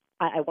is at,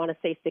 I want to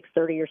say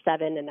 6:30 or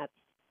 7, and that's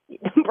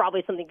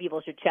probably something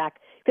people should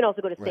check. You can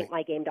also go to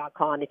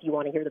stmygame.com if you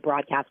want to hear the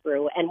broadcast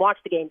through and watch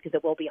the game because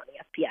it will be on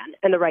ESPN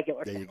and the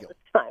regular channel this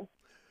time.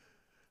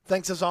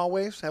 Thanks as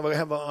always. Have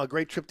a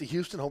great trip to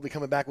Houston. Hopefully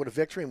coming back with a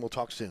victory, and we'll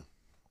talk soon.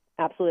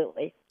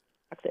 Absolutely.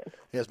 Talk soon.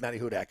 Here's Matty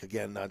Hudak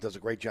again. Does a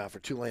great job for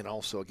Tulane.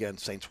 Also, again,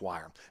 Saints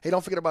Wire. Hey,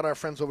 don't forget about our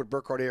friends over at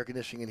Burkhardt Air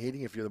Conditioning and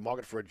Heating. If you're in the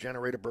market for a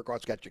generator,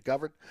 Burkhardt's got you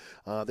covered.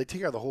 They take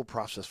care of the whole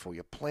process for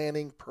you.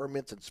 Planning,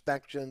 permits,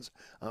 inspections.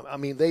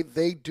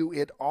 They do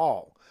it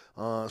all.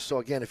 So,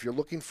 again, if you're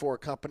looking for a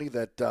company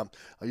that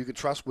you can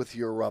trust with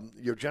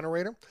your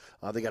generator,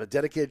 they got a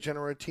dedicated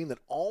generator team that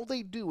all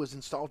they do is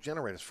install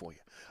generators for you.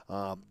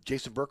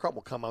 Jason Burkhardt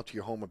will come out to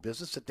your home or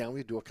business, sit down with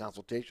you, do a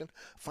consultation,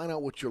 find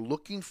out what you're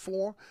looking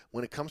for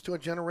when it comes to a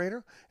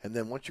generator, and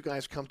then once you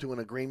guys come to an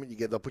agreement,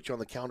 they'll put you on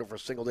the calendar for a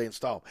single-day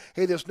install.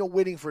 Hey, there's no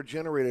waiting for a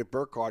generator at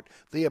Burkhardt.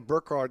 They have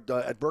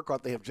at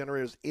Burkhardt, they have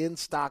generators in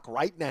stock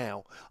right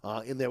now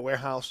in their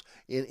warehouse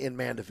in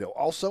Mandeville.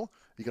 Also,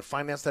 you can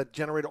finance that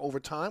generator over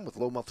time with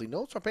low monthly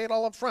notes or pay it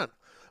all up front.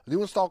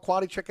 New install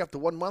quality check after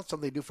 1 month,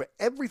 something they do for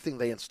everything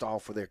they install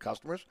for their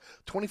customers.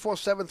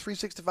 24/7,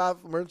 365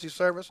 emergency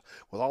service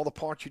with all the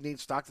parts you need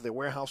stocked at their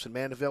warehouse in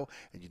Mandeville,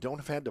 and you don't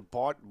have to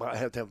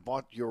have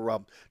bought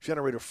your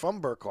generator from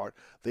Burkhardt.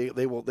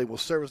 They will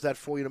service that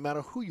for you no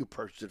matter who you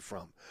purchased it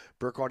from.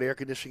 Burkhardt Air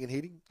Conditioning and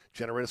Heating,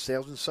 generator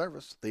sales and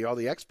service. They are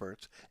the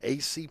experts.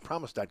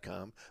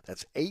 acpromise.com.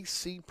 That's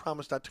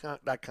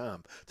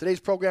acpromise.com. Today's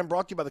program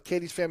brought to you by the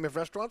Katie's Family of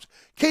Restaurants.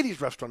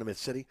 Katie's Restaurant in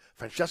Mid-City.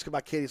 Francesca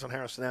by Katie's on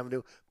Harrison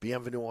Avenue.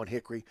 Bienvenue on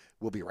Hickory.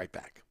 We'll be right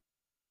back.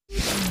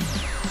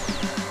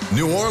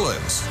 New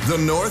Orleans, the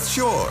North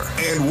Shore,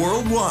 and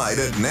worldwide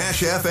at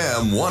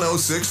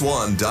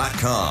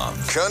NashFM1061.com.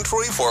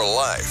 Country for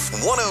Life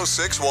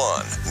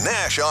 1061,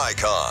 Nash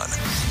Icon.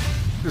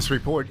 This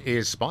report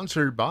is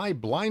sponsored by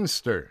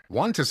Blindster.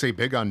 Want to say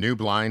big on new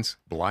blinds?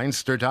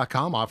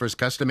 Blindster.com offers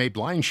custom-made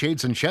blind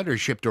shades and shutters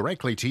shipped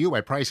directly to you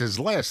at prices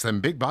less than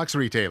big box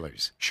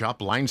retailers. Shop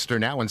Blindster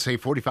now and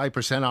save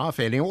 45% off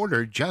any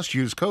order. Just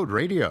use code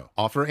RADIO.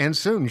 Offer ends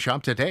soon.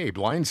 Shop today.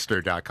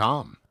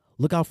 Blindster.com.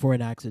 Look out for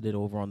an accident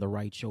over on the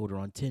right shoulder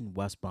on 10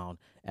 westbound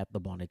at the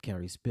Bonnet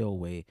Carey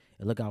Spillway.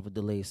 And look out for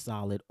delays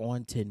solid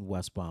on 10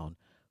 westbound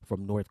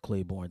from North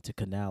Claiborne to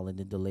Canal, and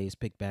then delays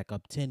pick back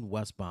up 10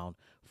 westbound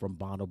from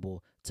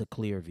Bonneville to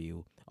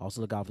Clearview. Also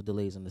look out for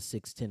delays on the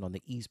 610 on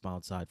the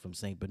eastbound side from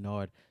St.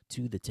 Bernard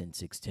to the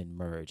 10610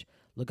 merge.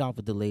 Look out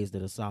for delays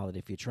that are solid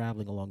if you're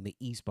traveling along the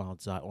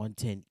eastbound side on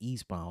 10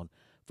 eastbound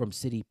from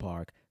City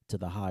Park to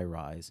the high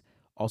rise.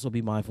 Also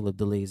be mindful of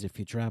delays if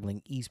you're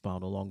traveling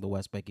eastbound along the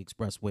Westbeck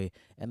Expressway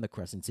and the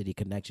Crescent City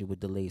connection, with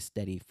delays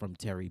steady from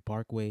Terry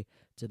Parkway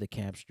to the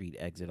Camp Street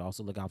exit.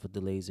 Also look out for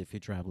delays if you're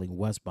traveling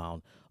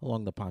westbound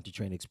along the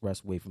Pontchartrain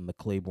Expressway from the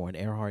Claiborne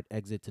Earhart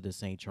exit to the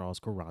St. Charles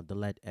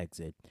Carondelet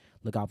exit.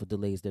 Look out for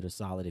delays that are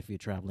solid if you're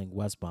traveling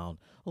westbound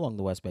along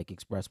the Westbeck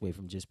Expressway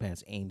from just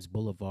past Ames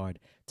Boulevard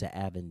to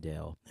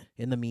Avondale.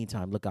 In the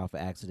meantime, look out for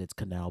accidents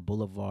Canal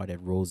Boulevard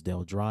at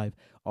Rosedale Drive,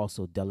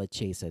 also Della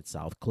Chase at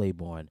South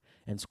Claiborne,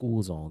 and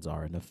school zones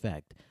are in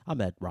effect.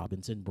 I'm Ed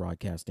Robinson,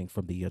 broadcasting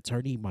from the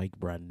Attorney Mike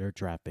Brandner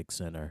Traffic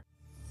Center.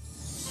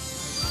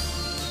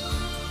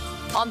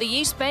 On the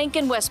East Bank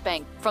and West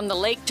Bank, from the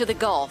lake to the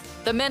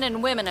Gulf, the men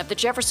and women of the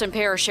Jefferson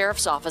Parish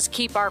Sheriff's Office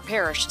keep our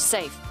parish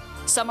safe.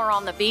 Some are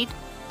on the beat,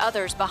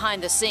 others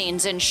behind the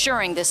scenes,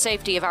 ensuring the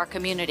safety of our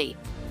community.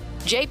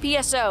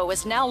 JPSO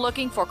is now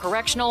looking for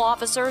correctional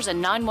officers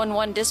and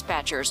 911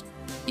 dispatchers.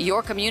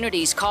 Your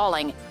community's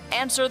calling.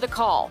 Answer the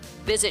call.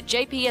 Visit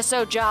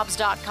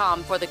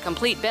jpsojobs.com for the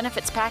complete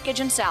benefits package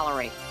and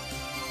salary.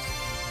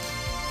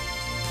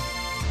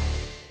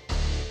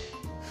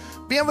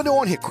 Bienvenue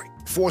on Hickory,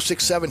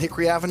 467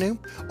 Hickory Avenue.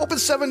 Open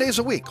 7 days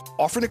a week,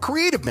 offering a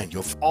creative menu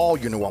of all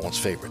your New Orleans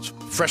favorites.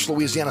 Fresh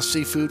Louisiana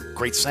seafood,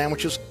 great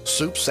sandwiches,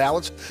 soups,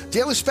 salads,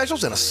 daily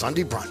specials, and a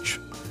Sunday brunch.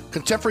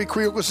 Contemporary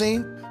Creole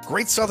cuisine,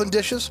 great Southern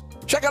dishes.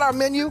 Check out our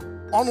menu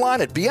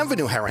online at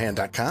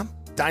bienvenueharahan.com.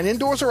 Dine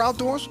indoors or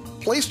outdoors.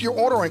 Place your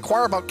order or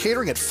inquire about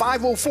catering at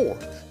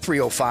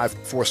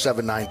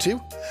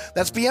 504-305-4792.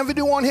 That's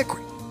Bienvenue on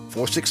Hickory,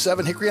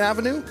 467 Hickory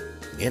Avenue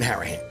in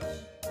Harahan.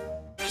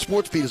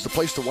 SportsBeat is the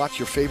place to watch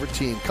your favorite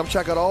team. Come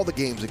check out all the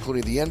games,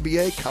 including the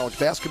NBA, college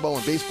basketball,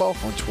 and baseball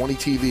on 20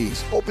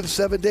 TVs. Open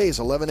 7 days,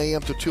 11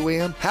 a.m. to 2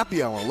 a.m.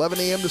 Happy hour, 11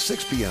 a.m. to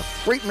 6 p.m.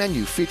 Great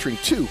menu featuring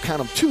two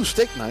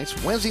steak nights.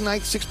 Wednesday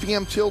night, 6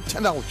 p.m. till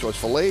 $10 choice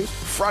fillets.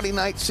 Friday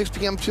night, 6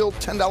 p.m. till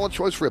 $10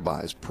 choice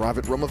ribeyes.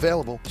 Private room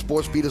available.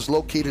 SportsBeat is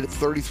located at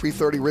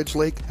 3330 Ridge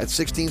Lake at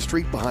 16th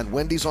Street behind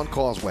Wendy's on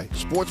Causeway.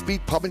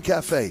 SportsBeat Pub and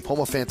Cafe, home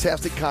of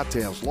fantastic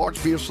cocktails,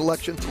 large beer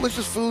selection,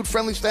 delicious food,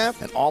 friendly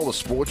staff, and all the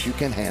sports you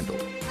can handle.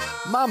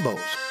 Mambo's,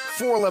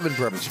 411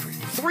 Bourbon Street.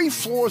 3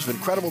 floors of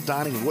incredible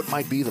dining in what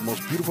might be the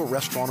most beautiful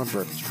restaurant on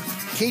Bourbon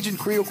Street. Cajun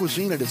Creole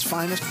cuisine at its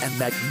finest and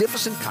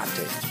magnificent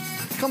cocktails.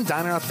 Come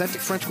dine in our authentic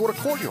French Quarter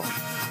courtyard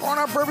or on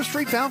our Bourbon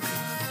Street balcony.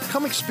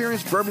 Come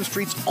experience Bourbon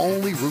Street's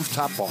only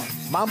rooftop bar.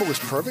 Mambo is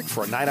perfect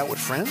for a night out with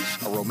friends,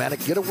 a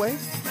romantic getaway,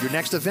 your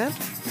next event,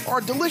 or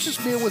a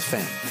delicious meal with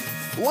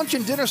family. Lunch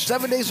and dinner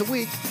 7 days a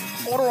week.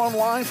 Order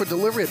online for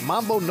delivery at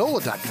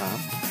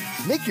mambonola.com.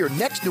 Make your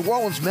next New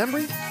Orleans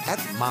memory at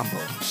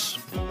Mambo's.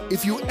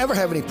 If you ever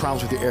have any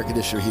problems with your air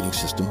conditioner heating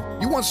system,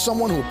 you want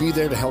someone who will be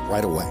there to help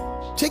right away.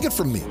 Take it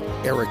from me,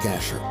 Eric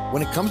Asher.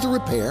 When it comes to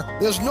repair,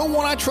 there's no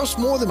one I trust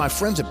more than my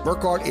friends at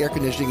Burkhardt Air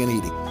Conditioning and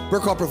Heating.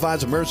 Burkhardt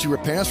provides emergency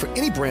repairs for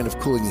any brand of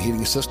cooling and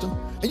heating system,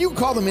 and you can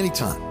call them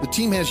anytime. The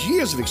team has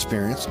years of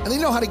experience, and they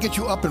know how to get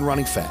you up and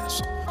running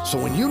fast. So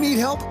when you need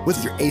help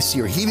with your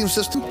AC or heating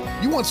system,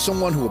 you want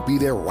someone who will be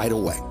there right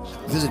away.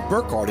 Visit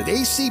Burkhardt at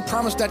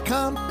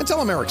acpromise.com and tell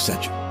them Eric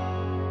sent you.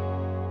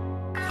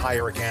 Hi,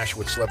 Eric Asher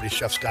with celebrity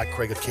chef Scott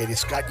Craig of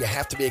Katie's. Scott, you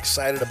have to be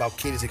excited about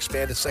Katie's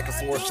expanded second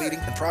floor seating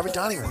and private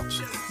dining rooms.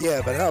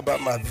 Yeah, but how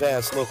about my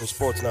vast local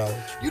sports knowledge?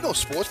 You know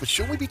sports, but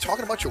shouldn't we be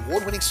talking about your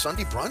award-winning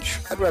Sunday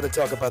brunch? I'd rather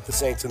talk about the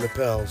Saints and the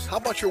Pels. How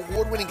about your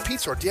award-winning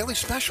pizza or daily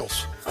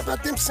specials? How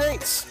about them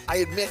Saints? I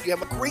admit you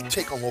have a great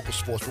take on local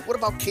sports, but what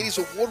about Katie's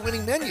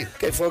award-winning menu?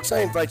 Okay, folks, I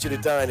invite you to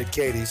dine at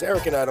Katie's.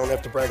 Eric and I don't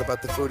have to brag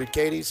about the food at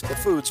Katie's. The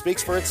food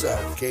speaks for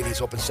itself.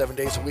 Katie's open 7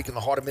 days a week in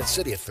the heart of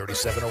Mid-City at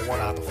 3701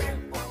 Iberville.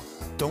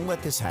 Don't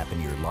let this happen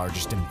to your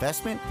largest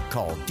investment.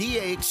 Call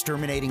DA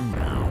Exterminating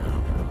now.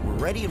 We're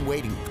ready and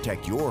waiting to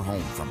protect your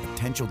home from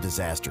potential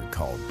disaster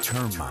called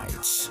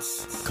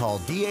termites. Call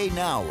DA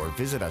now or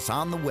visit us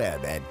on the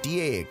web at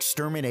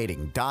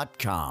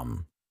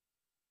daexterminating.com.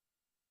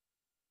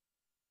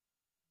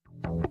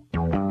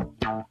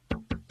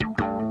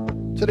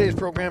 Today's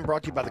program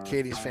brought to you by the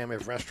Katie's family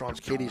of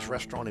restaurants. Katie's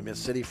Restaurant in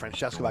Mid-City,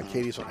 Francesca by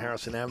Katie's on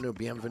Harrison Avenue,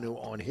 Bienvenue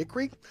on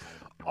Hickory.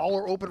 All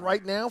are open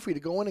right now for you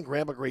to go in and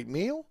grab a great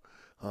meal.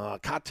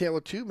 Cocktail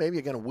or two, maybe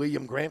again a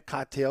William Grant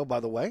cocktail, by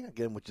the way,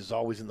 again, which is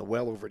always in the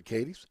well over at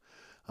Katie's.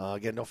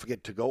 Again, don't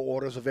forget to-go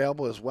orders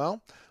available as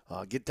well.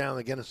 Get down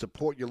again and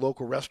support your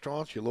local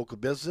restaurants, your local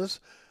business.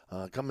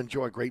 Come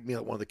enjoy a great meal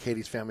at one of the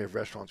Katie's family of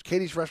restaurants.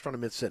 Katie's Restaurant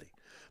in Mid-City,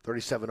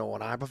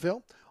 3701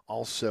 Iberville.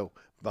 Also,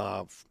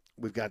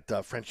 we've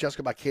got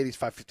Francesca by Katie's,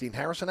 515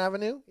 Harrison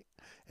Avenue,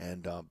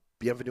 and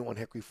Bienvenue on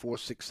Hickory,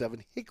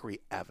 467 Hickory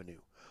Avenue.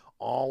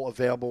 All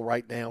available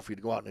right now for you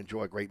to go out and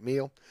enjoy a great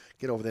meal.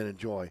 Get over there and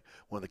enjoy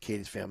one of the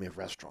Katie's family of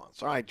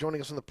restaurants. All right,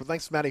 joining us on the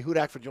thanks to Matty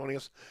Hudak for joining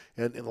us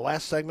in the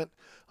last segment.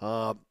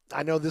 I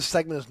know this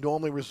segment is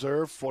normally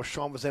reserved for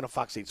Sean Vazana,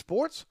 Fox 8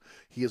 Sports.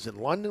 He is in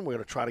London. We're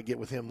going to try to get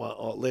with him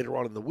later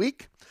on in the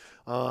week.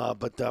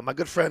 But my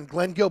good friend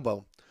Glenn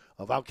Gilbo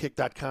of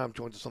Outkick.com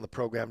joins us on the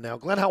program now.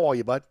 Glenn, how are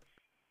you, bud?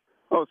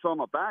 Oh, so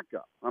I'm a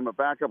backup. I'm a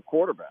backup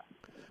quarterback.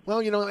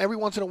 Well, you know, every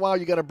once in a while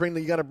you got to bring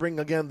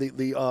again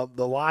the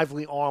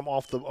lively arm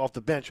off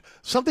the bench.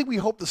 Something we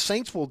hope the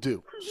Saints will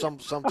do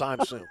sometime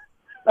soon.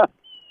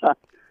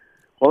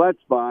 Well, that's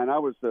fine. I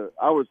was the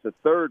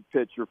third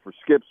pitcher for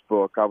Skip's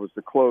book. I was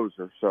the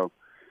closer. So,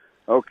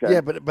 okay. Yeah,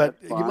 but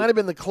you might have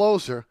been the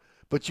closer,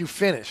 but you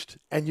finished,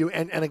 and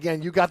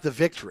again you got the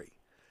victory.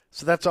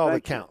 So that's all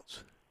that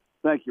counts.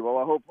 Thank you. Well,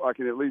 I hope I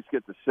can at least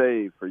get the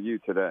save for you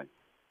today.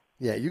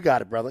 Yeah, you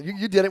got it, brother.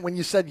 You did it when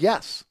you said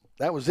yes.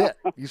 That was it.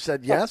 You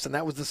said yes, and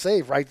that was the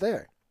save right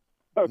there.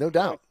 No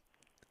doubt.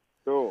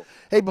 Cool.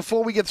 Hey,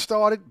 before we get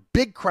started,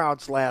 big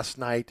crowds last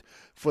night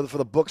for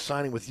the book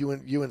signing with you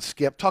and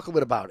Skip. Talk a little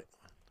bit about it.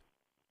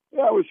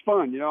 Yeah, it was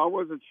fun. You know, I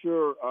wasn't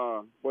sure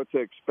what to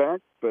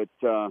expect, but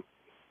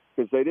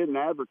because they didn't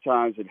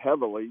advertise it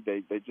heavily,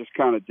 they just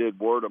kind of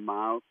did word of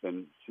mouth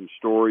and some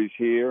stories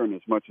here, and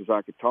as much as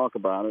I could talk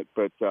about it.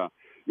 But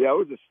yeah, it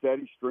was a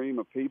steady stream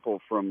of people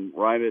from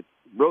really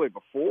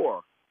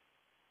before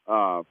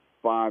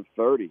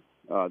 5:30.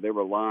 They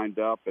were lined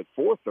up at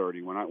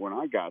 4:30 when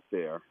I got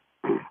there.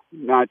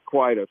 Not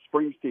quite a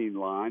Springsteen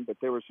line, but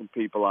there were some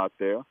people out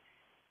there.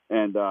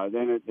 And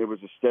then it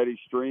was a steady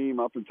stream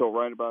up until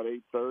right about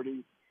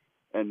 8:30,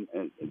 and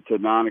to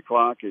 9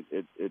 o'clock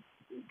it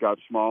got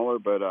smaller.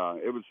 But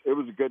it was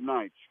a good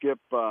night. Skip,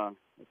 I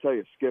tell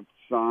you, Skip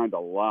signed a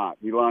lot.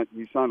 He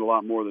signed a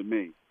lot more than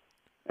me,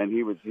 and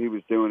he was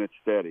doing it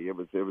steady. It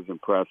was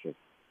impressive.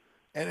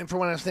 And from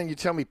what I understand, you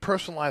tell me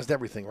personalized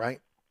everything, right?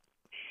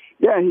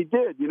 Yeah, he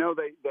did. You know,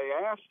 they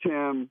asked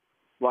him,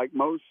 like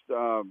most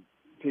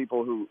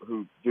people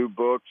who do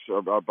books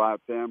about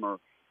them, or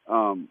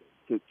to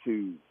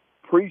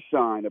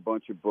pre-sign a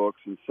bunch of books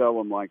and sell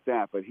them like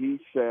that. But he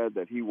said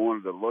that he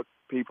wanted to look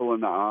people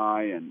in the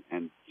eye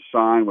and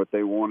sign what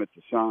they wanted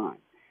to sign,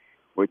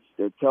 which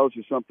it tells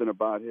you something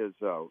about his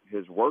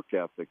work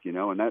ethic, you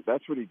know, and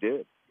that's what he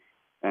did.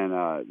 And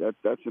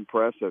that's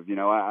impressive. You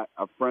know, a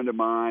friend of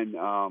mine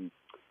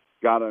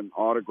got an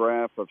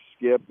autograph of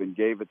Skip and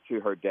gave it to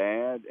her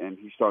dad, and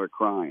he started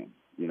crying,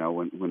 you know,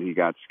 when he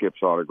got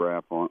Skip's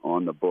autograph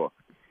on the book.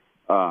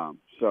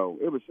 So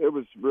it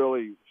was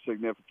really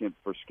significant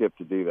for Skip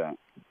to do that.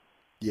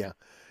 Yeah.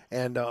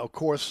 And, of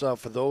course,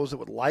 for those that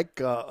would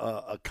like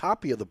a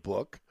copy of the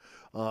book,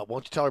 why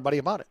don't you tell everybody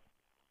about it?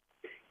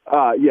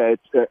 Yeah,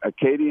 it's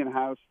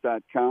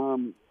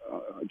Acadianhouse.com,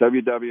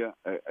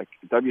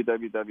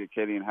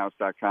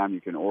 www.acadianhouse.com.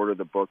 You can order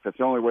the book. That's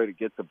the only way to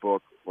get the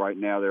book right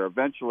now. They're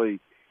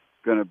eventually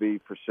going to be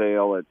for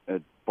sale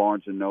at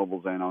Barnes &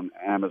 Nobles and on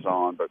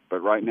Amazon, but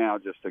right now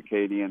just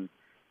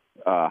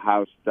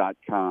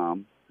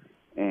Acadianhouse.com.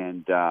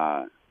 And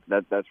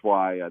that's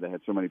why they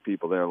had so many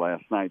people there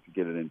last night to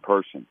get it in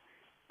person.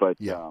 But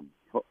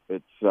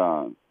it's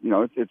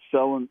it's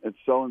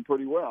selling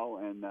pretty well,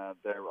 and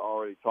they're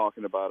already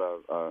talking about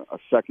a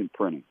second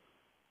printing.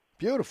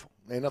 Beautiful.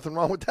 Ain't nothing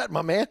wrong with that,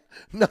 my man.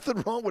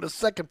 Nothing wrong with a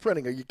second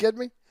printing. Are you kidding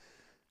me?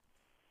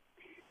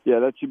 Yeah,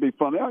 that should be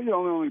fun. You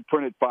only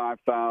printed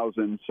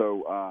 5,000,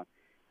 so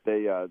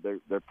they're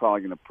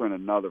probably going to print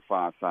another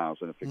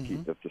 5,000 if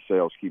the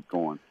sales keep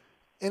going.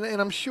 And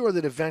I'm sure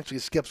that eventually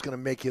Skip's going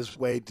to make his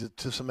way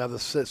to some other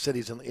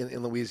cities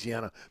in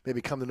Louisiana.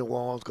 Maybe come to New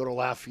Orleans, go to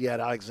Lafayette,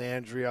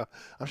 Alexandria.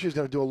 I'm sure he's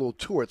going to do a little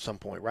tour at some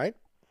point, right?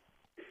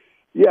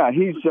 Yeah,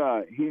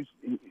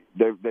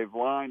 they've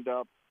lined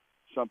up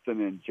something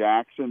in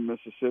Jackson,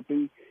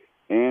 Mississippi,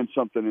 and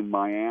something in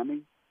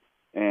Miami,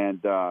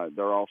 and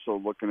they're also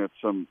looking at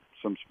some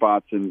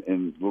spots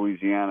in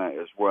Louisiana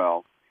as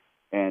well.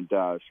 And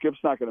Skip's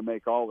not going to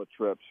make all the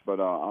trips, but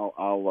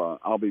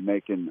I'll be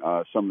making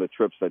some of the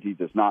trips that he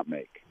does not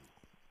make.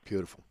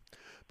 Beautiful.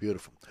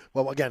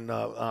 Well, again,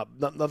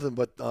 nothing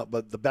but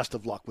the best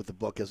of luck with the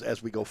book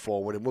as we go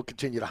forward, and we'll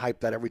continue to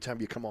hype that every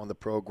time you come on the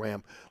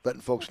program,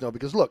 letting folks know.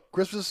 Because look,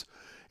 Christmas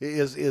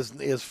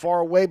is far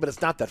away, but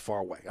it's not that far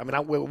away. I mean,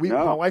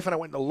 my wife and I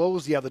went to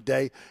Lowe's the other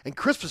day, and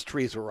Christmas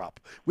trees are up.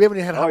 We haven't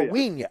even had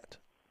Halloween yet.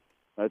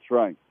 That's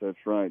right.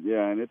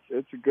 Yeah, and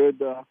it's a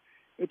good.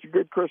 It's a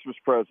good Christmas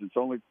present. It's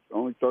only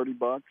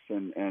 $30,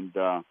 and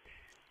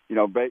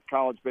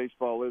college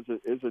baseball is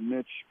a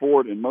niche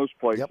sport in most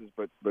places,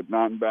 but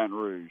not in Baton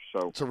Rouge.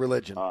 So it's a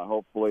religion.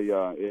 Hopefully,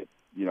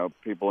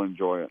 people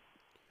enjoy it.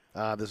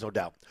 There's no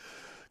doubt.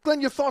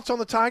 Glenn, your thoughts on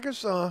the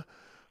Tigers?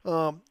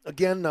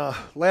 Again,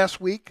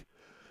 last week,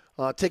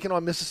 taking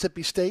on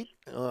Mississippi State,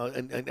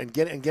 and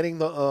getting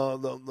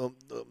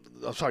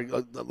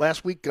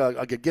last week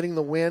getting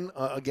the win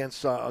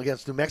against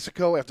New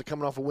Mexico after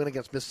coming off a win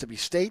against Mississippi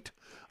State.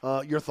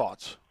 Your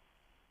thoughts?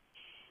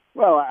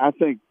 Well, I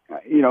think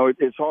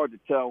it's hard to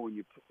tell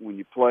when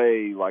you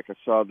play like a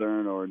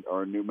Southern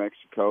or New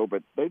Mexico,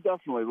 but they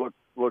definitely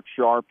look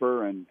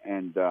sharper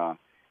and are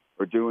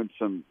doing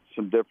some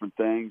different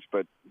things.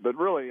 But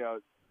really,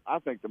 I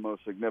think the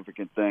most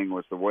significant thing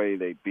was the way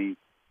they beat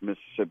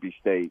Mississippi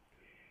State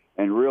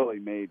and really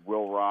made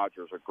Will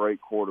Rogers, a great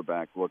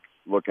quarterback,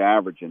 look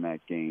average in that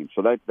game.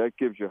 So that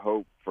gives you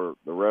hope for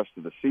the rest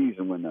of the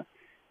season when the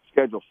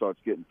schedule starts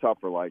getting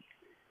tougher, like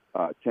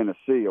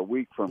Tennessee a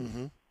week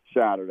from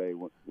Saturday,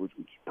 which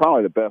is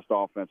probably the best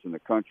offense in the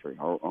country,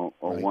 or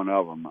right. One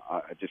of them.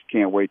 I just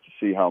can't wait to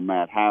see how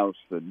Matt House,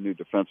 the new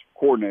defensive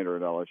coordinator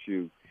at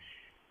LSU,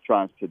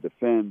 tries to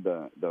defend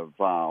the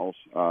Vols.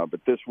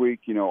 But this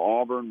week,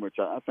 Auburn, which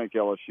I think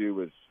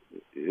LSU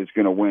is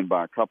going to win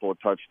by a couple of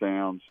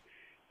touchdowns.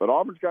 But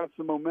Auburn's got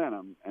some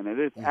momentum, and it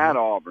is at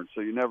Auburn,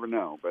 so you never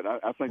know. But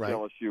I think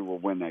LSU will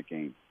win that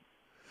game.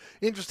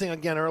 Interesting,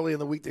 again, early in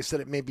the week they said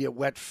it may be a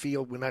wet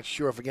field. We're not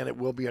sure if, again, it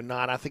will be or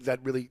not. I think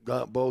that really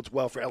bodes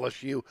well for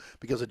LSU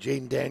because of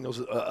Jaden Daniels'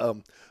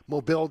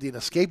 mobility and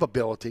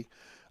escapability.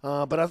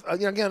 But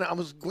I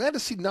was glad to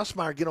see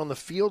Nussmeier get on the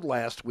field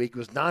last week. He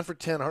was 9 for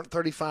 10,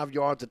 135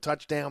 yards, a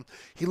touchdown.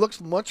 He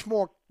looks much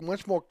more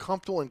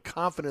comfortable and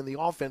confident in the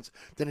offense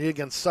than he did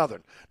against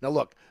Southern. Now,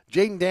 look,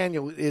 Jaden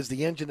Daniels is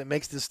the engine that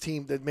makes this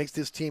team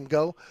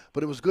go.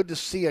 But it was good to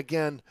see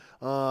again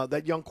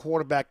that young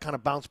quarterback kind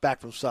of bounce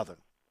back from Southern.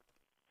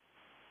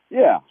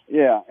 Yeah,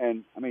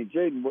 and I mean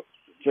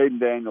Jaden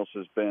Daniels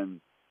has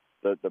been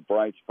the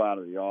bright spot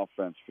of the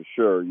offense for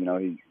sure.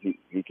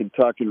 He can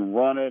tuck and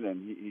run it,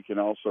 and he can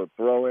also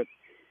throw it,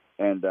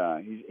 and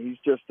he's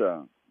just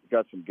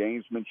got some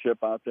gamesmanship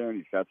out there, and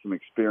he's got some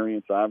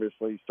experience.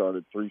 Obviously, he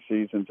started 3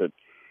 seasons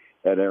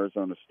at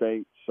Arizona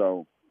State,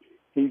 so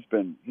he's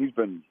been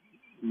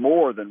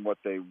more than what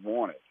they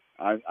wanted,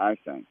 I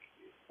think.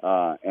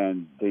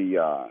 And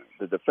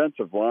the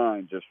defensive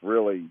line just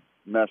really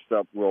messed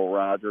up Will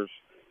Rogers,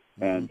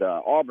 and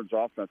Auburn's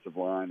offensive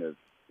line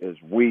is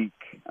weak.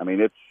 I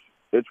mean,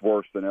 it's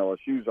worse than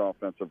LSU's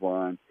offensive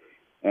line,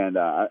 and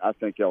I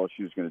think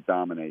LSU is going to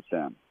dominate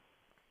them.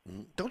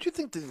 Don't you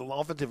think the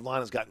offensive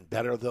line has gotten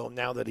better though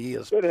now that he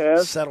is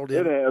settled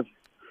It in? has.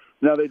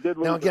 Now they did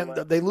lose. Now again,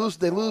 they lose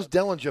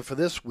Dellinger for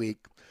this week,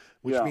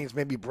 which means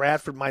maybe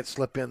Bradford might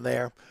slip in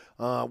there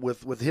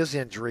with his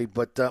injury.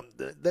 But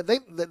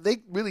they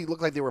really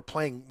looked like they were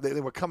playing.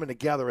 They were coming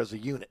together as a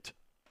unit.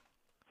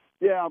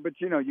 Yeah, but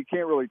you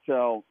can't really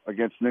tell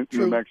against New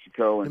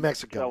Mexico. And New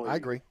Mexico, Kelly, I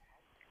agree.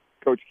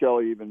 Coach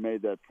Kelly even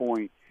made that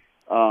point.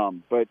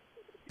 But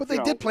they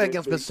did play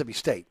against Mississippi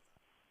State.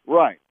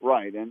 Right,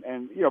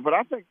 and but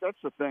I think that's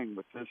the thing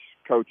with this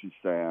coaching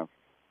staff.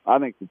 I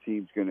think the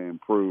team's going to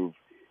improve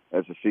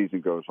as the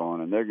season goes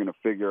on, and they're going to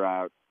figure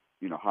out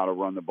how to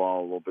run the ball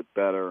a little bit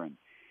better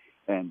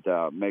and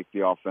make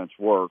the offense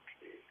work,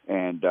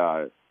 and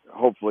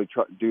hopefully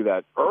do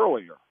that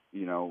earlier.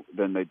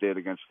 Than they did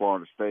against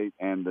Florida State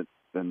and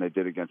than they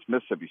did against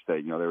Mississippi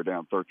State. They were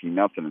down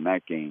 13-0 in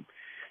that game.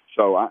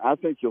 So I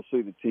think you'll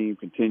see the team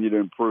continue to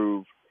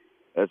improve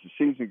as the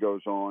season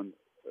goes on.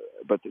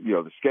 But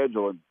the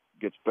schedule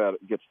gets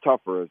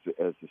tougher as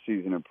the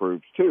season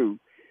improves too.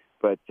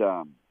 But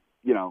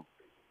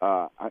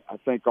I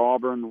think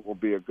Auburn will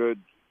be a good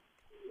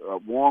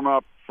warm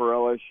up for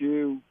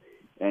LSU.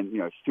 And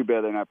it's too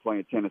bad they're not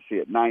playing Tennessee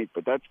at night.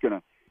 But that's going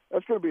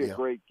to be a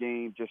great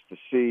game just to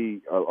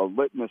see a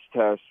litmus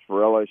test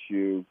for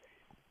LSU.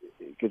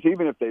 Because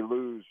even if they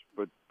lose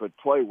but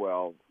play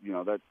well,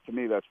 that to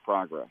me that's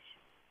progress.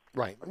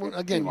 Right. Well,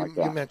 again,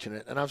 you mentioned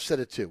it, and I've said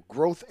it too.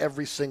 Growth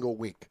every single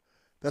week.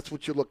 That's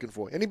what you're looking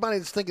for. Anybody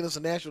that's thinking it's a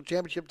national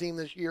championship team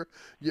this year,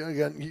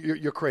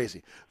 you're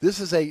crazy. This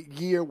is a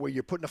year where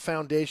you're putting a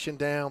foundation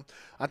down.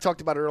 I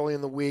talked about it early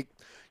in the week.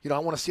 I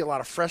want to see a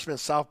lot of freshmen and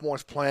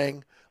sophomores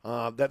playing.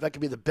 That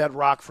could be the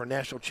bedrock for a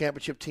national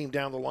championship team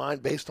down the line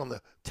based on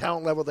the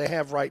talent level they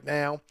have right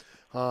now.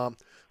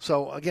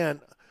 So, again,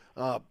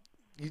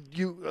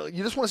 you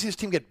just want to see this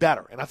team get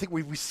better, and I think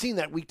we've seen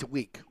that week to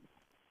week.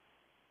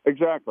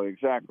 Exactly.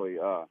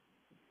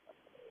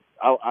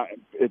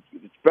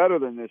 It's better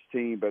than this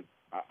team, but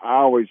I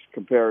always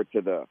compare it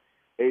to the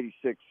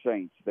 '86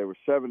 Saints. They were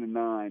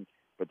 7-9,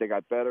 but they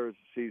got better as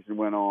the season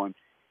went on,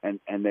 and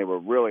they were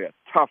really a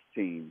tough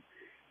team,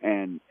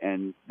 and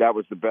that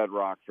was the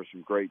bedrock for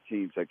some great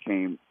teams that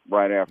came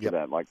right after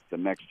that, like the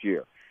next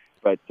year.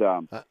 But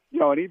and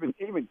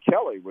even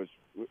Kelly was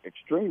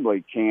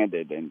extremely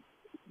candid and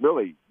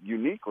really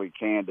uniquely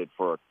candid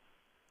for a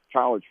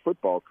college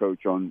football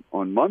coach on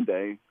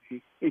Monday.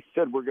 He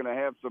said we're going to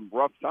have some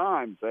rough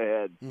times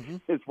ahead,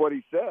 is what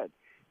he said.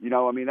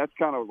 That's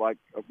kind of like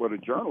what a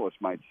journalist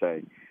might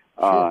say.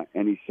 Sure.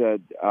 And he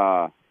said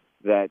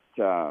that,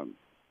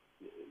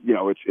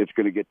 it's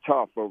going to get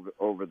tough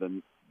over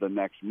the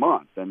next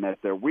month, and that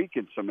they're weak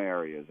in some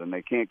areas and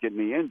they can't get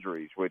any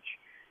injuries, which,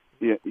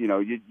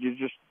 you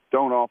just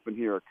don't often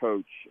hear a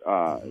coach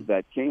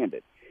that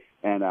candid.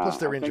 And plus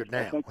they're injured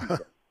now.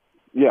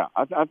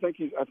 I think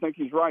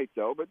he's right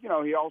though. But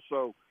he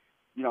also,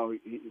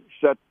 he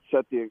set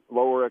the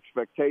lower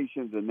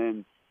expectations, and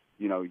then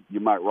you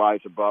might rise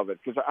above it,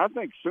 because I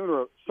think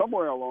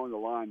somewhere along the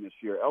line this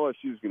year,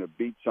 LSU is going to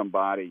beat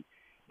somebody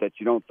that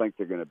you don't think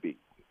they're going to beat.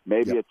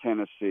 Maybe a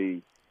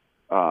Tennessee,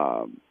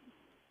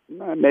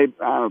 maybe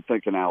I don't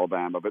think in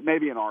Alabama, but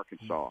maybe in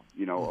Arkansas,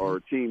 or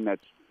a team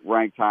that's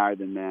ranked higher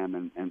than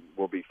them and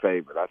will be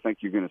favored. I think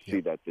you're going to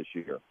see that this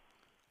year.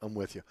 I'm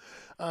with you.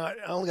 I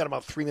only got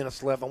about 3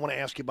 minutes left. I want to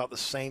ask you about the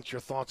Saints, your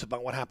thoughts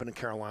about what happened in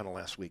Carolina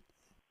last week.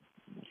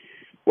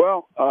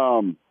 Well,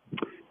 I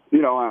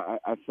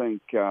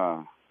think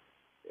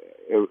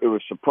it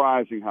was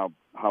surprising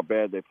how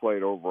bad they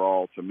played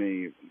overall to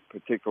me,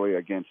 particularly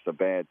against a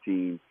bad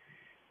team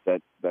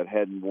that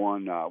hadn't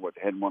won a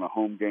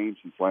home game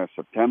since last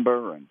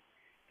September, and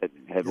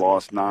had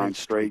lost 9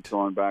 straight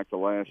going back to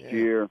last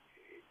year.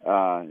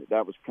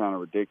 That was kind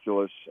of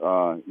ridiculous.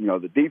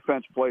 The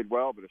defense played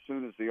well, but as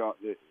soon as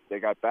they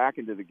got back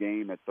into the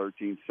game at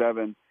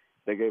 13-7,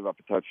 they gave up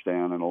a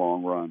touchdown in a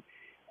long run.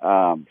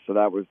 So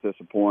that was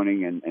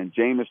disappointing. And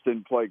Jameis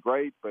didn't play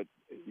great, but,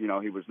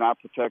 he was not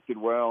protected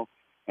well,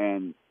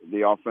 and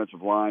the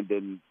offensive line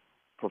didn't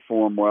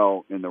perform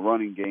well in the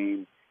running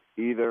game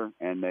either,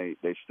 and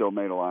they still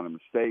made a lot of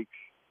mistakes.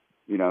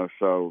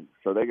 So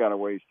they got a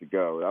ways to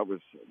go.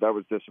 That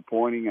was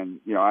disappointing, and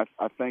I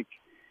think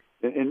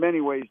in many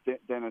ways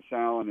Dennis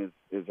Allen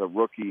is a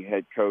rookie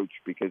head coach,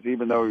 because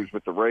even though he was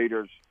with the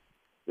Raiders,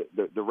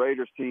 the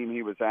Raiders team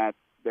he was at,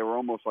 they were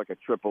almost like a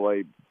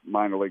AAA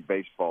minor league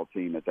baseball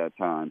team at that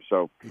time.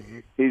 So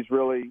he's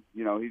really,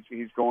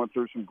 he's going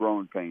through some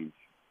growing pains.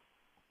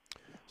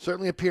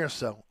 Certainly appears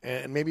so,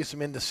 and maybe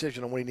some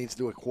indecision on what he needs to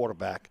do at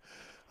quarterback.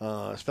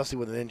 Especially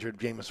with an injured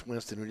Jameis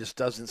Winston, who just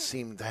doesn't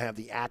seem to have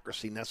the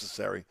accuracy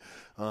necessary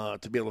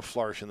to be able to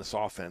flourish in this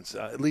offense,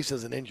 at least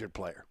as an injured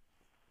player.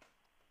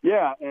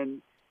 Yeah,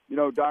 and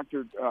talked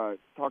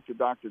to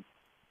Dr.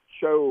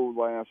 Cho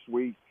last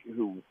week,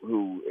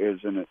 who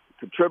is a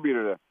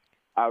contributor to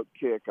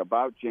Outkick,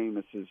 about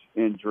Jameis's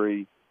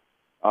injury,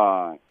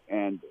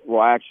 and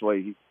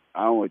actually,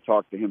 I only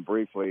talked to him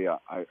briefly.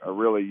 I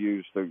really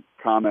used the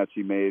comments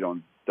he made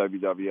on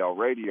WWL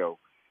radio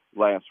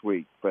last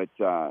week, but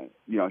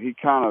he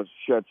kind of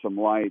shed some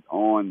light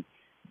on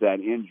that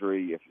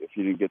injury. If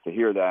you didn't get to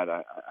hear that,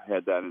 I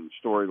had that in the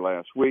story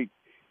last week.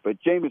 But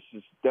Jameis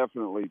is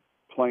definitely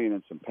playing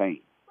in some pain,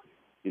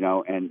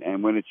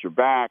 and when it's your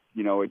back,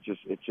 it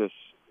just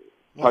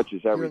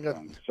touches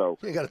everything. So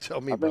you got to tell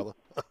me, brother.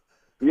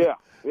 Yeah,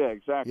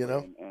 exactly.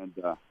 And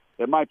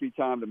it might be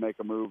time to make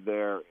a move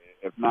there.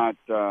 If not,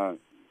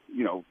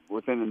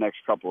 within the next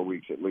couple of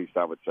weeks at least,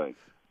 I would say.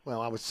 Well,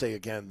 I would say,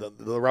 again,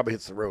 the rubber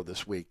hits the road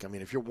this week. I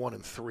mean, if you're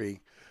 1-3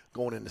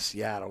 going into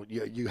Seattle,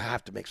 you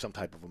have to make some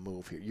type of a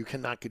move here. You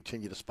cannot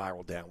continue to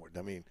spiral downward.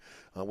 I mean,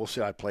 we'll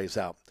see how it plays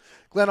out.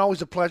 Glenn,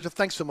 always a pleasure.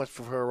 Thanks so much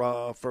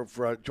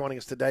for joining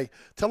us today.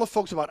 Tell the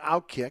folks about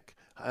Outkick,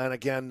 and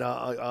again,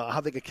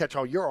 how they can catch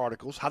all your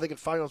articles, how they can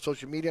find you on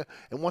social media,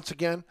 and once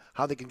again,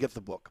 how they can get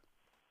the book.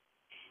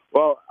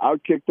 Well,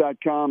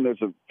 Outkick.com,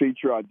 there's a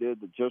feature I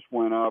did that just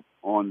went up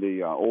on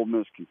the Ole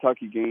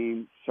Miss-Kentucky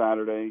game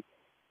Saturday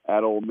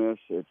at Ole Miss.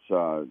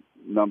 It's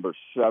number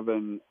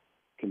 7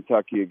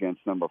 Kentucky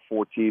against number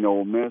 14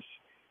 Ole Miss.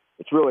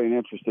 It's really an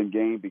interesting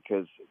game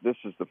because this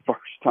is the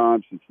first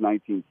time since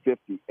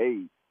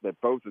 1958 that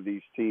both of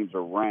these teams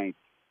are ranked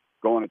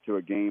going into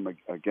a game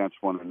against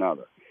one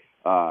another.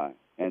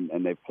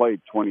 And they've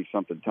played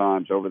 20-something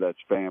times over that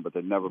span, but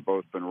they've never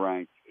both been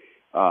ranked.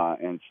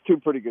 And it's two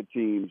pretty good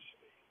teams.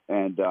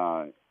 And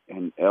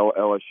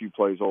LSU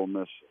plays Ole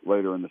Miss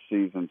later in the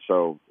season.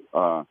 So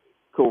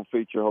cool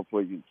feature.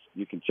 Hopefully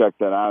you can check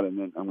that out. And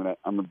then I'm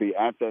gonna be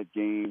at that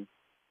game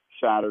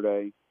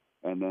Saturday,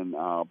 and then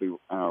I'll be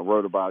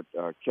wrote about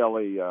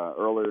Kelly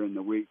earlier in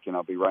the week, and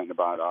I'll be writing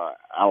about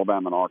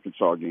Alabama and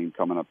Arkansas game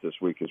coming up this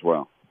week as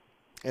well.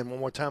 And one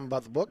more time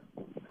about the book.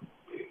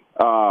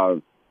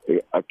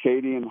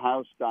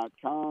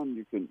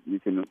 AcadianHouse.com. You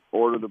can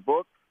order the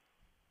book.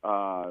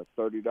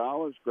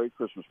 $30. Great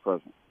Christmas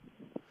present.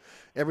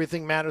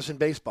 Everything Matters in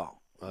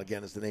Baseball.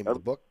 Again, is the name of the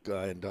book,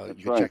 and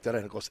you can check that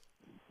out. Of course,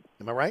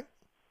 am I right?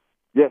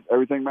 Yes,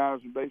 Everything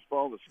Matters in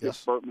Baseball. The Skip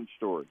Bertman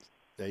story.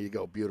 There you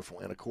go. Beautiful.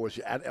 And, of course,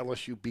 you're at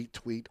LSU Beat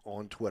Tweet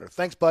on Twitter.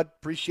 Thanks, bud.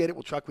 Appreciate it.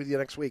 We'll talk with you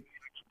next week.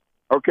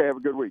 Okay, have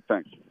a good week.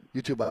 Thanks.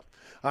 You too, bud.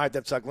 All right,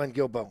 that's Glenn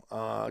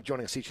Guilbeau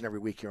joining us each and every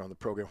week here on the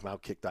program from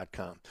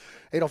Outkick.com.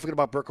 Hey, don't forget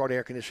about Burkhardt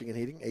Air Conditioning and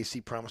Heating,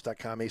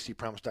 acpromise.com,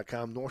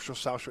 acpromise.com, North Shore,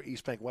 South Shore,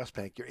 East Bank, West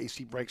Bank. Your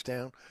AC breaks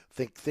down,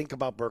 think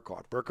about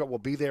Burkhardt. Burkhardt will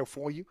be there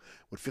for you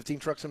with 15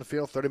 trucks in the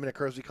field, 30-minute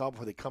courtesy call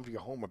before they come to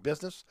your home or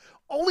business,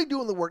 only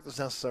doing the work that's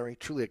necessary,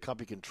 truly a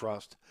company you can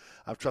trust.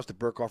 I've trusted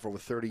Burkhardt for over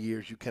 30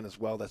 years. You can as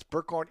well. That's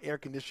Burkhardt Air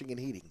Conditioning and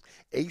Heating,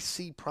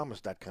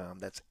 acpromise.com.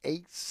 That's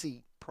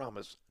acpromise.com.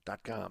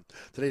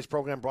 Today's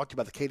program brought to you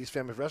by the Katie's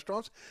Family of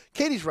Restaurants.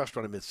 Katie's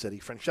Restaurant in Mid-City.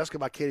 Francesca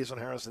by Katie's on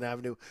Harrison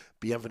Avenue.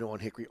 Bienvenue on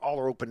Hickory. All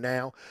are open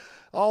now.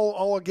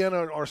 All again,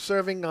 are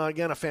serving,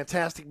 again, a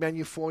fantastic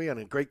menu for you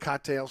and great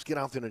cocktails. Get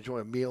out there and enjoy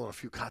a meal and a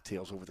few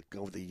cocktails over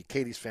the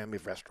Katie's Family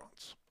of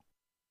Restaurants.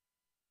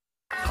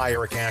 Hi,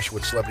 Eric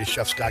Ashwood, celebrity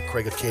chef Scott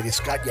Craig of Katie's.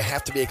 Scott, you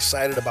have to be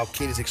excited about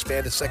Katie's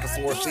expanded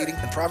second-floor seating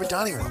and private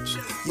dining rooms.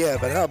 Yeah,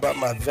 but how about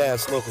my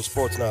vast local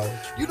sports knowledge?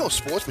 You know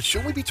sports, but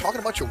shouldn't we be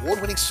talking about your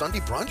award-winning Sunday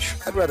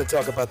brunch? I'd rather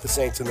talk about the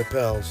Saints and the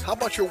Pels. How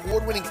about your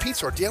award-winning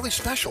pizza or daily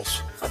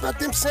specials? How about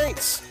them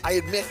Saints? I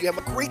admit you have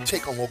a great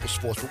take on local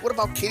sports, but what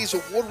about Katie's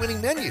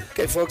award-winning menu?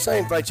 Okay, folks, I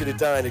invite you to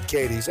dine at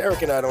Katie's.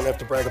 Eric and I don't have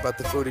to brag about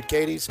the food at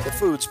Katie's. The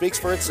food speaks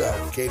for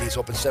itself. Katie's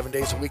open 7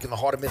 days a week in the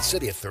heart of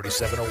Mid-City at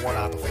 3701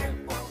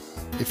 Opperville.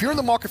 If you're in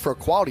the market for a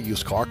quality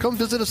used car, come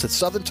visit us at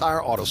Southern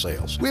Tire Auto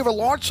Sales. We have a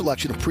large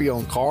selection of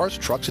pre-owned cars,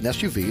 trucks, and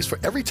SUVs for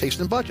every taste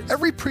and budget.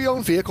 Every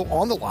pre-owned vehicle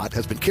on the lot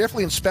has been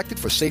carefully inspected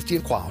for safety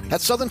and quality.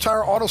 At Southern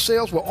Tire Auto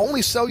Sales, we'll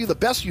only sell you the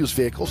best used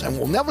vehicles and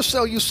we'll never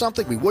sell you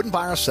something we wouldn't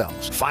buy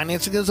ourselves.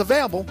 Financing is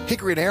available.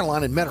 Hickory and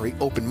Airline in Metairie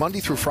open Monday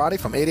through Friday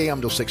from 8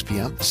 a.m. till 6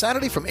 p.m.,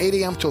 Saturday from 8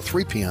 a.m. till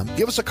 3 p.m.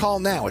 Give us a call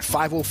now at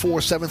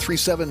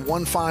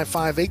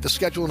 504-737-1558 to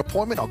schedule an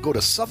appointment or go to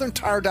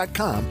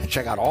southerntire.com and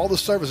check out all the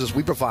services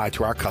we provide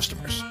to our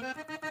customers.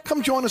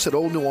 Come join us at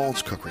Old New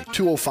Orleans Cookery,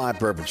 205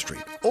 Bourbon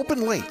Street.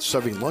 Open late,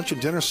 serving lunch and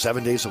dinner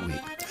 7 days a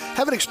week.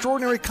 Have an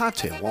extraordinary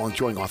cocktail while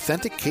enjoying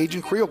authentic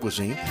Cajun Creole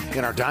cuisine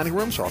in our dining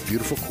rooms or our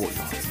beautiful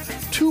courtyard.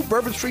 2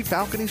 Bourbon Street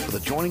balconies with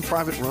adjoining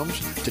private rooms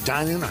to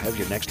dine in or have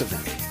your next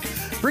event.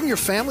 Bring your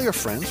family or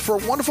friends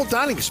for a wonderful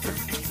dining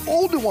experience.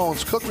 Old New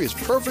Orleans Cookery is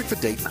perfect for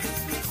date night.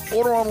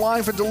 Order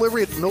online for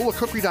delivery at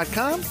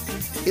nolacookery.com.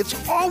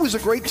 It's always a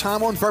great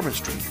time on Bourbon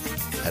Street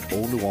at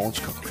Old New Orleans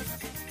Cookery.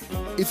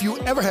 If you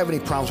ever have any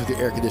problems with your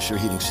air conditioner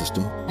heating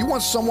system, you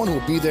want someone who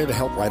will be there to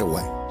help right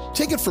away.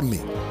 Take it from me,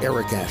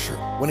 Eric Asher.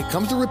 When it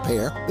comes to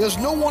repair, there's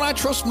no one I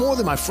trust more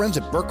than my friends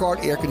at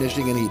Burkhardt Air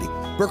Conditioning and Heating.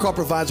 Burkhardt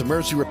provides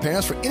emergency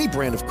repairs for any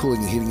brand of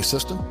cooling and heating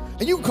system,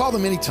 and you can call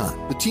them anytime.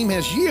 The team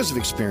has years of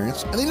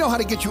experience, and they know how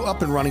to get you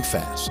up and running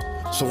fast.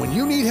 So when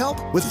you need help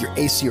with your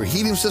AC or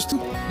heating system,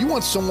 you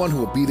want someone who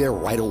will be there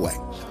right away.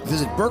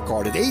 Visit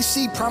Burkhardt at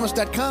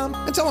acpromise.com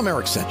and tell them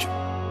Eric sent you.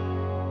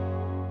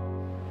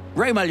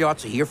 Ray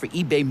Magliozzi here for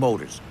eBay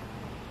Motors.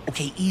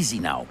 Okay, easy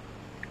now.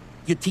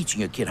 You're teaching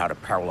your kid how to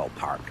parallel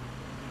park.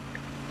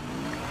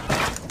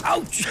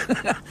 Ouch!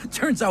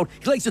 Turns out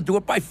he likes to do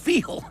it by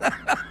feel.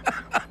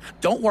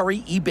 Don't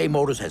worry, eBay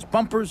Motors has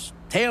bumpers,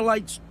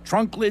 taillights,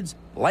 trunk lids,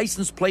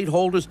 license plate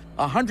holders,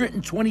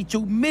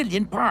 122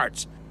 million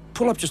parts.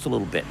 Pull up just a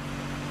little bit.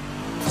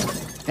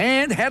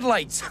 And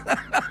headlights.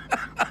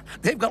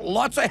 They've got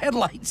lots of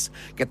headlights.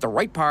 Get the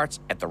right parts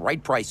at the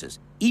right prices.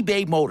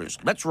 eBay Motors.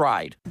 Let's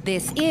ride.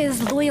 This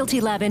is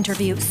Loyalty Lab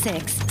Interview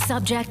 6.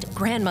 Subject,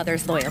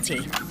 grandmother's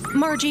loyalty.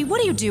 Margie,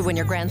 what do you do when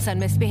your grandson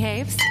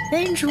misbehaves?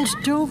 Angels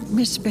don't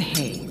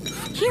misbehave.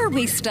 Here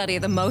we study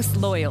the most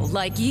loyal,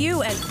 like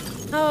you and...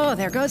 Oh,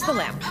 there goes the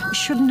lamp.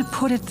 Shouldn't have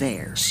put it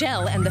there.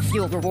 Shell and the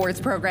Fuel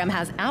Rewards program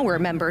has our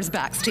members'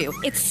 backs, too.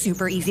 It's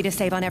super easy to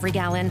save on every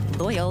gallon.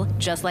 Loyal,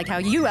 just like how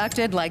you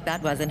acted like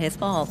that wasn't his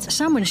fault.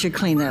 Someone should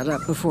clean that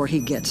up before he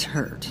gets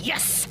hurt.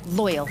 Yes!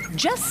 Loyal,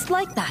 just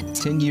like that.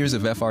 10 years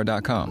of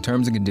FR.com.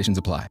 Terms and conditions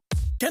apply.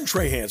 Ken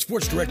Trahan,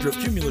 sports director of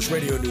Cumulus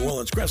Radio New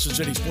Orleans,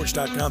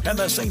 CrescentCitySports.com, and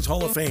the Saints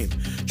Hall of Fame.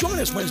 Join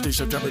us Wednesday,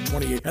 September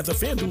 28th at the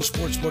FanDuel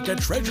Sportsbook at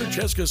Treasure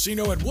Chest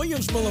Casino at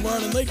Williams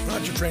Boulevard and Lake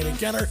Pontchartrain in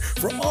Kenner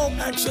for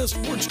all-access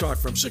sports talk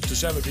from 6 to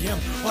 7 p.m.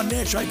 on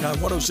Nash Icon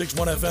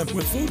 106.1 FM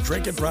with food,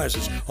 drink, and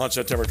prizes. On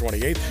September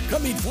 28th,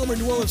 come meet former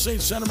New Orleans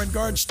Saints centerman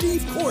guard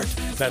Steve Court.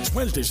 That's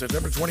Wednesday,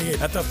 September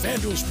 28th at the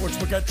FanDuel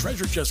Sportsbook at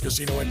Treasure Chest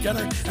Casino in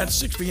Kenner at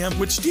 6 p.m.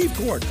 with Steve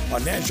Court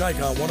on Nash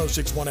Icon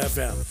 106.1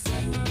 FM.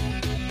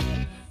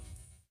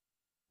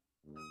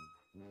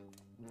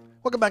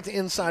 Welcome back to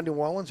Inside New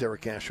Orleans.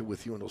 Eric Asher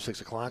with you until 6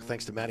 o'clock.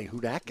 Thanks to Matty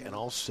Hudak and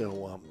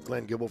also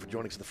Glenn Gilbo for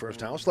joining us in the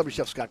first hour. Celebrity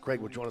Chef Scott Craig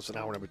will join us in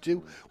hour number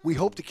 2. We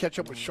hope to catch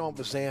up with Sean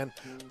Vazan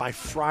by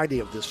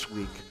Friday of this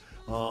week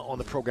on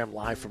the program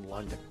live from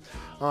London.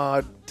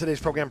 Today's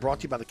program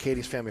brought to you by the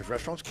Katie's Family of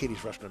Restaurants,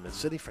 Katie's Restaurant in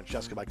Mid-City,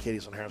 Francesca by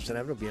Katie's on Harrison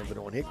Avenue,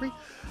 Bienvenu and Hickory.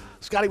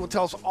 Scotty will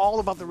tell us all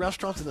about the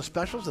restaurants and the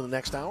specials in the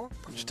next hour.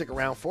 Stick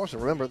around for us.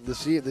 And remember,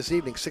 this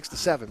evening, 6 to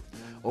 7,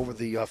 over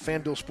the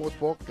FanDuel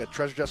Sportsbook at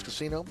Treasure Chest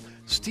Casino,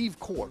 Steve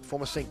Court,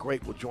 former St.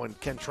 Great, will join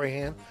Ken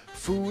Trahan.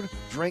 Food,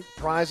 drink,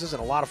 prizes,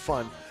 and a lot of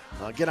fun.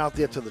 Get out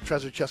there to the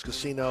Treasure Chest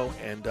Casino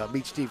and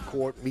meet Steve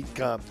Court, meet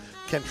Ken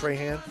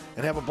Trahan,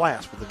 and have a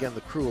blast with, again,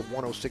 the crew of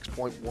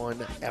 106.1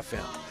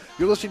 FM.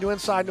 You're listening to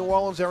Inside New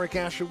Orleans. Eric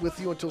Asher with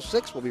you until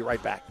 6. We'll be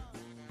right back.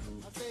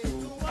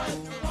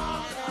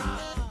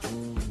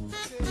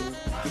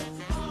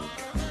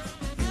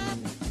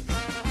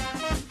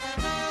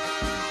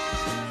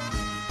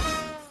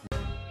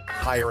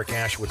 Hi, Eric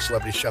Asher with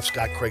Celebrity Chef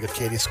Scott Craig of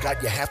Katie's.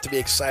 Scott, you have to be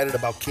excited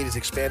about Katie's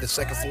expanded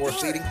second floor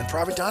seating and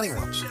private dining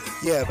rooms.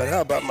 Yeah, but how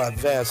about my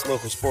vast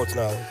local sports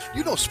knowledge?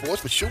 You know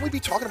sports, but shouldn't we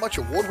be talking about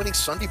your award-winning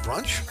Sunday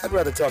brunch? I'd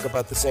rather talk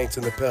about the Saints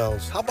and the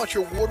Pels. How about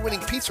your award-winning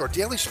pizza or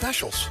daily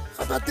specials?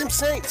 How about them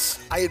Saints?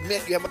 I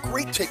admit you have a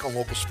great take on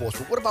local sports,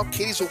 but what about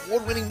Katie's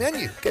award-winning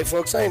menu? Okay,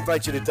 folks, I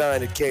invite you to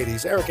dine at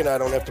Katie's. Eric and I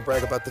don't have to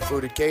brag about the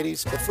food at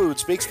Katie's. The food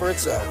speaks for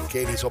itself.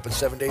 Katie's open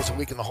 7 days a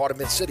week in the heart of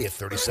Mid-City at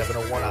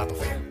 3701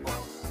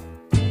 Opperville.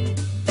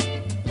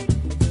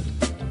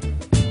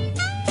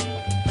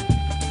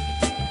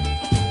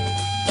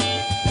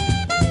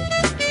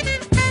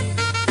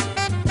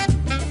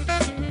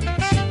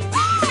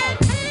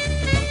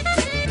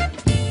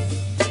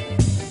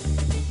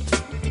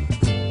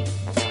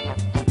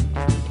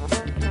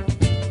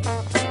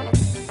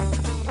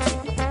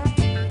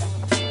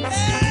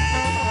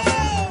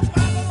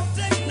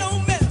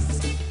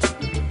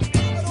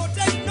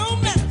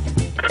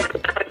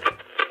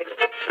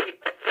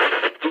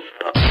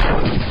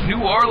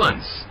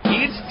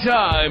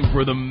 Time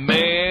for the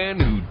man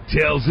who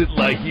tells it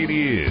like it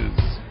is.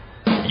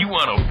 You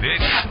want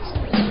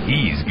opinions?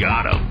 He's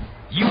got them.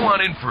 You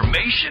want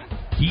information?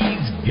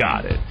 He's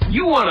got it.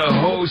 You want a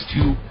host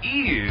who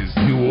is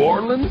New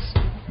Orleans?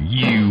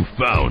 You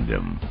found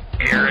him.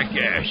 Eric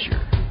Asher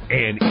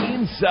and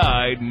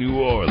Inside New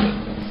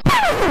Orleans.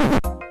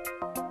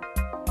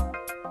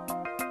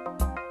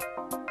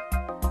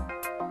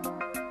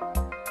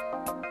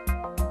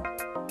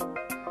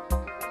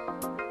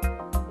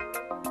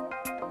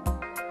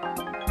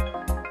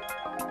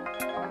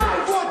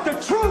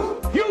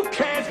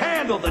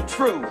 The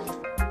truth.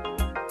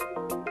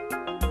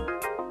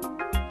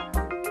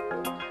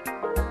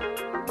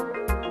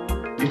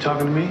 You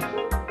talking to me?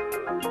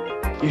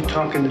 You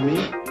talking to me?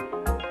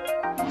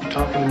 You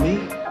talking to me?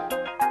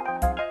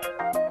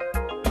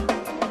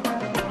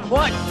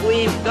 What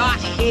we've got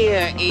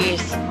here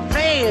is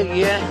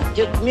failure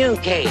to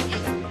communicate.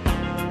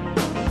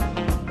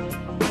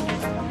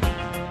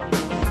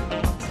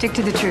 Stick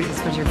to the truth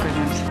is what you're good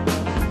at.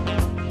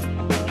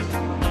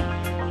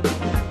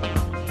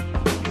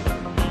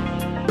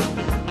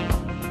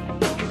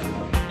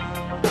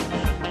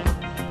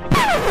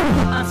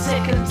 I'm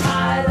sick and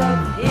tired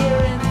of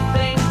hearing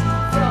things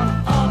from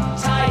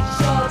uptight,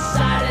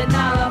 short-sighted,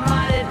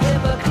 narrow-minded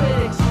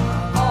hypocrites.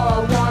 All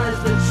I want is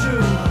the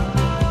truth.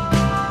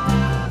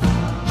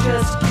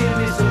 Just give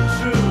me some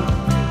truth.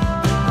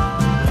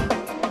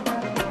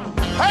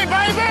 Hey,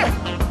 baby!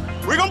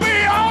 We're gonna be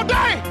here all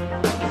day!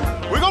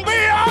 We're gonna be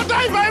here all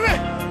day, baby!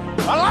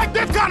 I like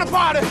this kind of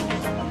party!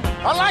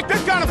 I like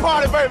this kind of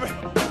party, baby!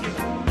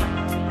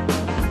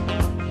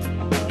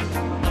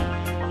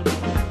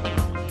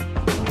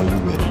 Are you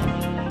ready?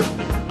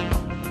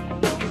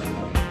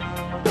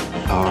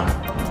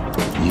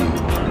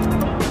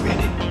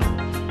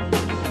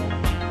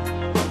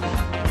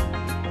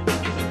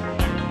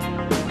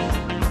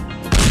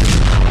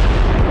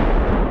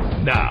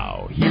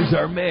 Now, here's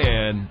our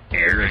man,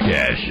 Eric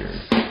Asher.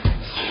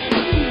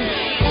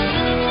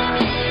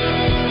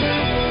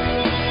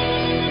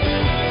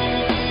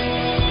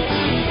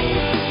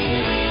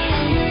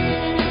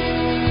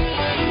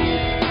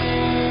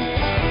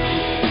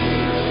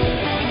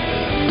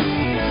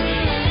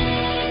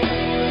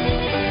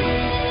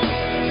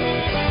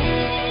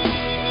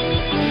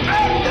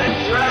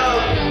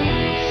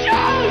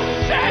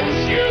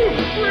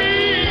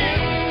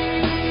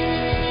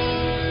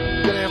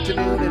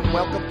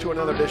 Welcome to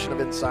another edition of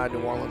Inside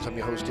New Orleans. I'm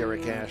your host,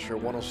 Eric Asher,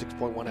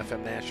 106.1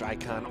 FM Nash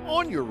Icon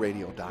on your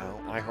radio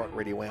dial, iHeart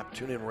Radio app,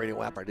 TuneIn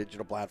Radio app, our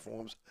digital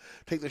platforms.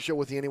 Take the show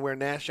with you anywhere,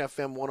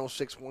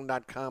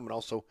 NashFM1061.com, and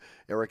also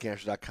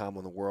ericasher.com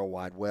on the World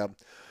Wide Web.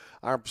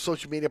 Our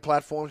social media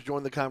platforms,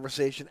 join the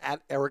conversation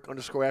at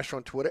Eric_Asher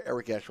on Twitter,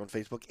 Eric Asher on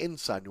Facebook,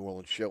 Inside New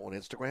Orleans Show on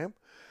Instagram.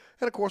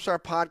 And, of course, our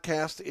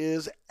podcast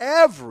is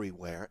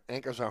everywhere.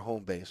 Anchor's our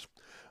home base.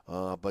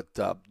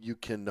 But you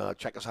can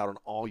check us out on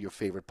all your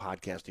favorite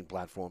podcasting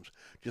platforms.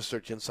 Just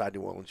search Inside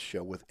New Orleans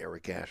Show with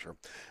Eric Asher.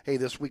 Hey,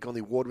 this week on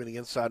the award-winning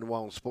Inside New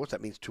Orleans Sports,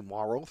 that means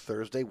tomorrow,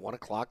 Thursday, 1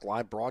 o'clock,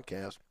 live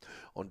broadcast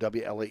on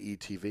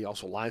WLAE-TV,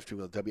 also live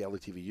stream on the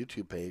WLAE-TV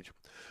YouTube page.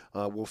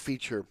 We'll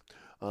feature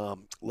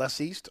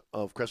Les East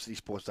of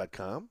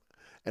CrescentCitySports.com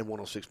and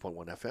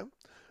 106.1 FM.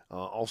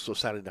 Also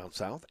Saturday Down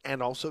South,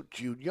 and also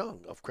Jude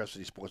Young of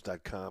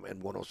CrescentCitySports.com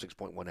and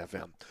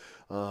 106.1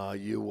 FM.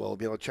 You will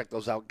be able to check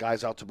those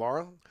guys out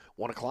tomorrow,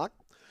 1 o'clock.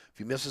 If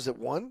you miss us at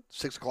 1,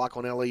 6 o'clock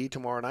on LAE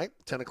tomorrow night,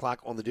 10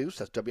 o'clock on The Deuce,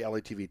 that's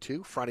WLAE-TV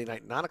 2. Friday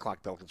night, 9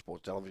 o'clock, Pelican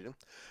Sports Television,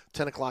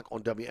 10 o'clock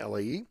on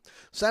WLAE.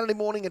 Saturday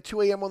morning at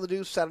 2 a.m. on The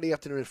Deuce, Saturday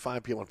afternoon at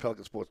 5 p.m. on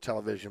Pelican Sports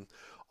Television.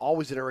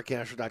 Always at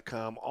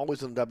ericasher.com,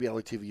 always on the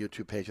WLAE-TV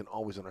YouTube page, and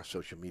always on our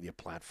social media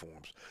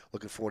platforms.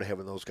 Looking forward to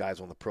having those guys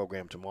on the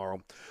program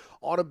tomorrow.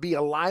 Ought to be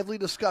a lively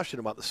discussion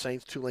about the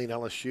Saints, Tulane,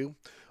 LSU.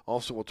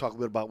 Also, we'll talk a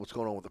bit about what's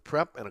going on with the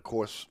prep. And, of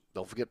course,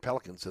 don't forget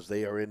Pelicans, as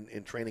they are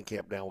in training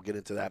camp now. We'll get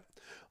into that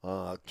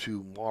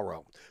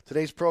tomorrow.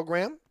 Today's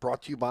program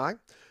brought to you by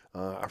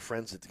our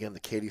friends at, again, the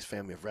Katie's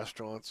Family of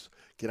Restaurants.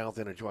 Get out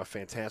there and enjoy a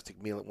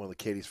fantastic meal at one of the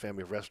Katie's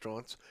Family of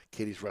Restaurants,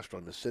 Katie's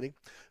Restaurant in the city.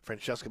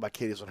 Francesca by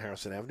Katie's on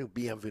Harrison Avenue,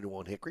 BM Vino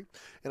on Hickory.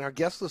 And our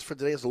guest list for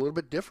today is a little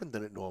bit different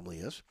than it normally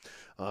is.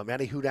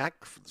 Maddie Hudak,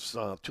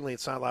 Tulane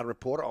Sideline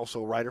reporter,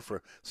 also a writer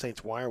for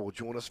Saints Wire, will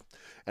join us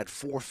at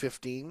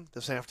 4:15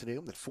 this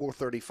afternoon. At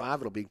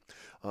 4:35, it'll be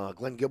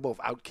Glenn Gilbo of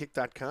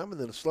Outkick.com.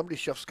 And then the celebrity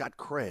chef Scott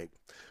Craig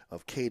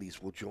of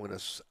Katie's will join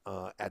us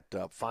at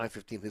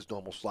 5:15, his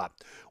normal slot.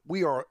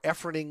 We are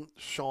efforting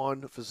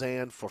Sean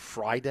Fazan for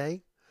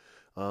Friday.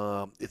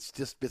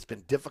 It's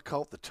been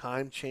difficult. The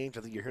time change.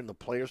 I think you're hearing the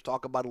players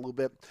talk about it a little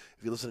bit.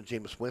 If you listen to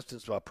Jameis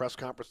Winston's press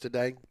conference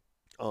today,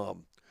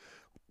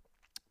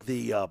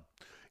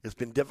 it's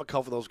been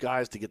difficult for those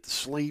guys to get to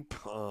sleep.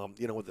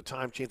 With the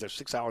time change, they're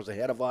 6 hours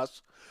ahead of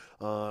us.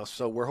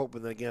 So we're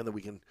hoping that, again, that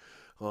we can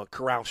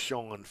corral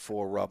Sean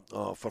for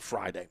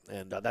Friday,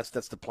 and that's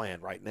the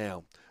plan right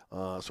now.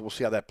 So we'll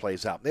see how that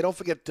plays out. They don't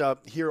forget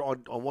here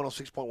on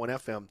 106.1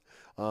 FM.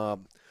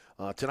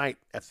 Tonight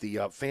at the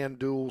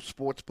FanDuel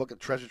Sportsbook at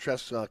Treasure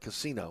Chest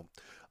Casino,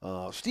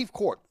 Steve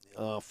Court,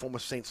 former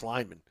Saints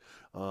lineman,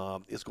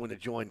 is going to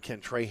join Ken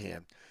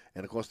Trahan.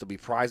 And, of course, there'll be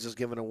prizes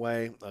given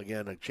away.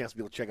 Again, a chance to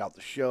be able to check out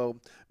the show,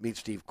 meet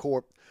Steve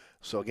Court.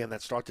 So, again,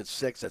 that starts at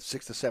 6. At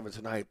 6 to 7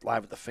 tonight,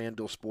 live at the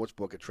FanDuel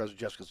Sportsbook at Treasure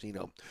Chest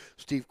Casino.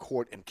 Steve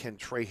Court and Ken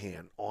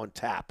Trahan on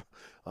tap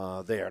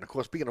there. And, of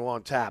course, speaking of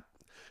on tap,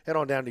 head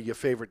on down to your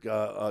favorite,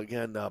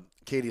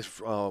 Katie's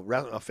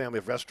Family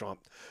of Restaurant.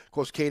 Of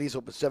course, Katie's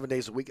open 7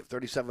 days a week at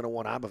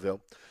 3701 Iberville.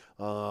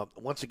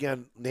 Once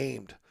again,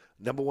 named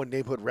 #1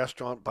 neighborhood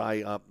restaurant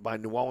by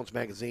New Orleans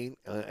Magazine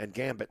and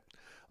Gambit.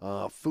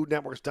 Food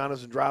Network's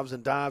Diners and Drives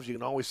and Dives. You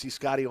can always see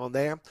Scotty on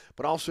there.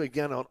 But also,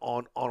 again,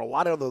 on a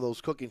lot of those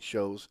cooking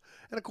shows.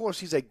 And, of course,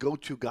 he's a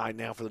go-to guy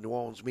now for the New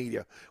Orleans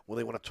media when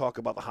they want to talk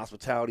about the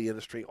hospitality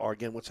industry or,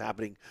 again, what's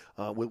happening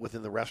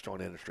within the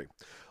restaurant industry.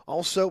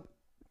 Also,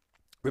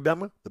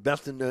 remember, the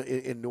best in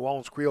New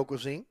Orleans Creole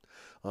cuisine,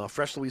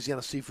 fresh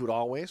Louisiana seafood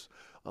always.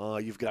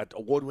 You've got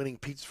award-winning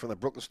pizzas from the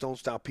Brooklyn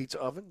Stone-style pizza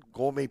oven,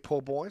 gourmet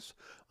po' boys,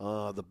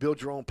 the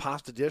build-your-own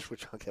pasta dish,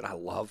 which, again, I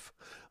love,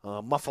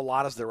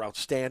 muffaladas, they're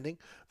outstanding,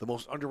 the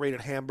most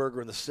underrated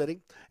hamburger in the city,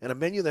 and a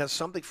menu that has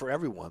something for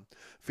everyone,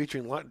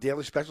 featuring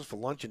daily specials for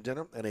lunch and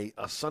dinner, and a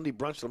Sunday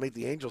brunch that'll make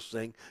the angels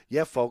sing.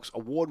 Yeah, folks,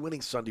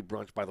 award-winning Sunday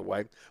brunch, by the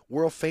way,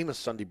 world-famous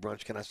Sunday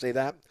brunch, can I say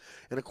that?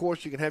 And, of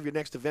course, you can have your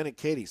next event at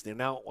Katie's. They're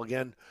now,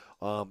 again,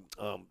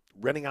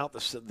 renting out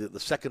the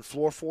second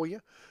floor for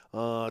you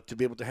to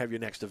be able to have your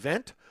next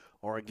event,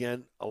 or,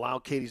 again, allow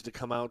Katie's to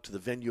come out to the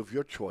venue of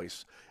your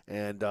choice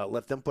and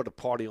let them put a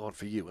party on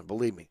for you. And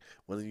believe me,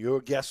 when your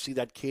guests see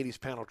that Katie's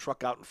panel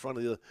truck out in front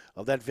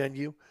of that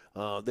venue,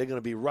 they're going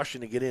to be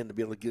rushing to get in to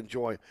be able to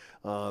enjoy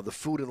the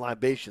food and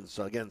libations,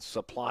 again,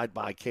 supplied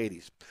by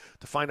Katie's.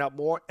 To find out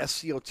more,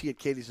 SCOT at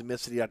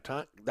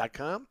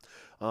katie'sinmidcity.com.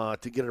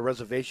 To get a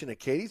reservation at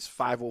Katie's,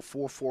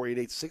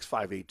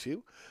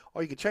 504-488-6582.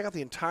 Or you can check out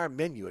the entire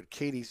menu at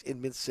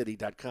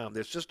katie'sinmidcity.com.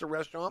 There's Sister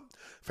Restaurant,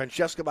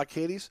 Francesca by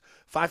Katie's,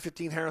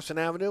 515 Harrison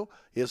Avenue,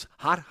 is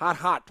hot, hot,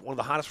 hot. One of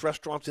the hottest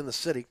restaurants in the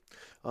city.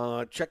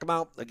 Check them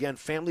out. Again,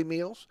 family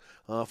meals.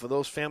 For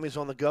those families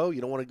on the go, you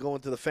don't want to go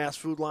into the fast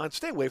food line,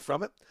 stay away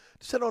from it.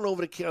 Just head on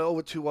over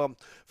to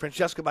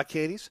Francesca by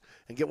Katie's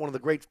and get one of the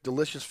great,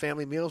 delicious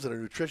family meals that are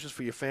nutritious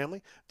for your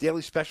family.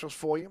 Daily specials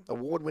for you.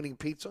 Award-winning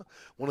pizza.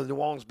 One of the New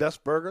Orleans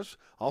best burgers.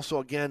 Also,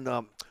 again,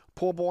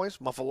 po' boys,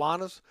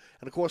 muffaladas,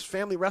 and, of course,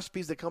 family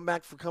recipes that come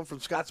from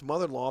Scott's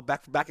mother-in-law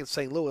back in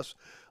St. Louis.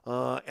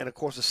 And, of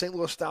course, the St.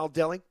 Louis-style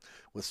deli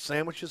with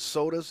sandwiches,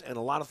 sodas, and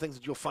a lot of things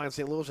that you'll find in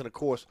St. Louis. And, of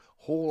course,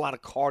 a whole lot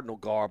of Cardinal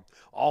garb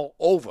all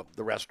over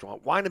the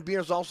restaurant. Wine and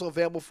beer is also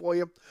available for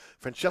you.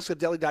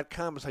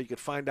 FrancescaDeli.com is how you can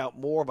find out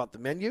more about the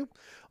menu.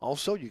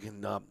 Also, you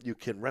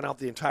can rent out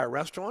the entire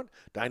restaurant,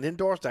 dine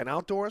indoors, dine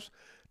outdoors,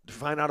 to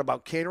find out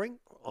about catering,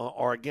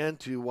 or, again,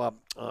 to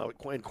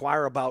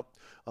inquire about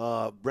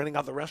Renting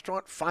out the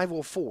restaurant,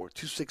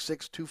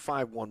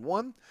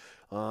 504-266-2511.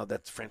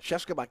 That's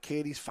Francesca by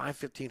Katie's,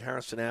 515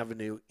 Harrison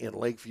Avenue in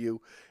Lakeview,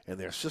 and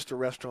their sister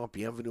restaurant,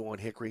 Bienvenue on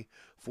Hickory,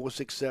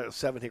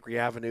 467 Hickory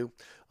Avenue.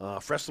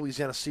 Fresh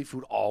Louisiana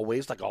seafood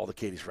always, like all the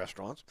Katie's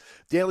restaurants.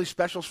 Daily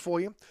specials for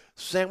you,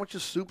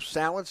 sandwiches, soups,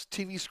 salads,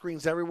 TV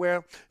screens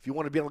everywhere. If you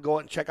want to be able to go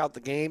out and check out the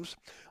games.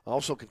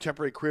 Also,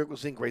 contemporary Creole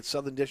cuisine, great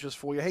southern dishes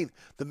for you. Hey,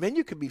 the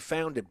menu can be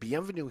found at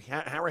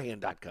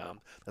bienvenueharahan.com.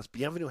 That's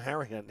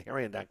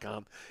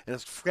bienvenueharahan.com. And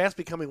it's fast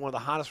becoming one of the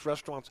hottest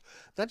restaurants,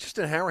 not just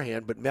in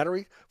Harahan, but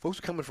Metairie. Folks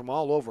are coming from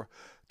all over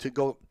to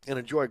go and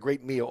enjoy a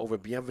great meal over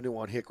at Bienvenue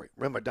on Hickory.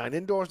 Remember, dine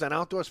indoors, dine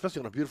outdoors, especially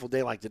on a beautiful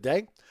day like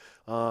today.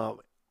 To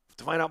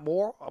find out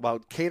more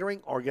about catering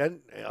or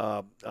renting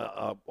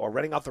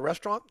out the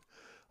restaurant,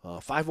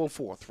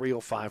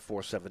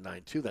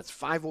 504-305-4792. That's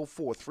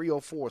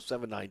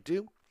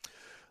 504-304-792.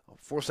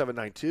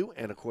 4792,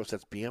 and of course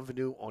that's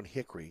Bienvenue on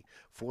Hickory,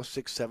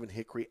 467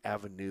 Hickory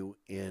Avenue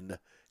in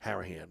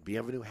Harahan.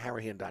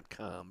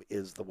 Bienvenueharahan.com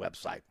is the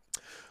website.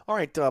 All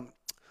right, I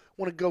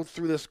want to go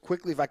through this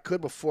quickly if I could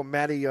before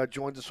Maddie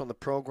joins us on the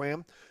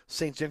program.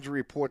 Saints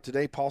injury report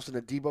today.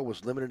 Paulson Adebo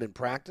was limited in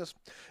practice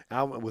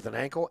with an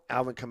ankle.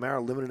 Alvin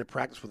Kamara limited in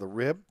practice with a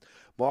rib.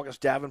 Marcus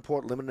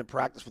Davenport limited in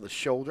practice with a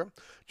shoulder.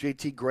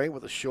 J.T. Gray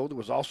with a shoulder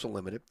was also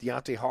limited.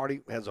 Deontay Hardy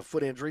has a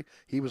foot injury.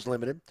 He was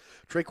limited.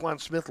 Traquan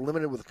Smith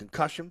limited with a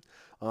concussion.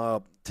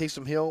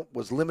 Taysom Hill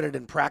was limited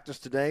in practice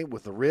today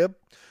with a rib.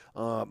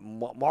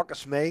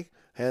 Marcus May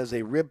has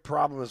a rib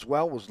problem as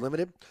well, was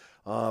limited.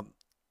 Ryan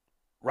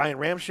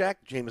Ramczyk,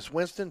 Jameis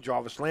Winston,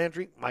 Jarvis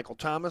Landry, Michael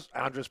Thomas,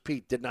 Andres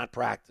Pete did not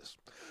practice.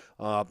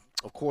 Of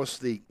course,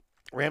 the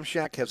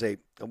Ramczyk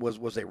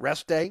was a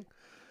rest day.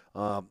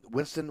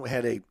 Winston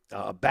had a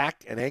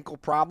back and ankle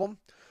problem.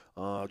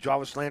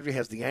 Jarvis Landry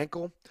has the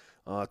ankle.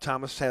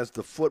 Thomas has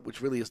the foot,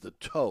 which really is the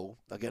toe.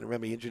 Again,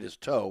 remember, he injured his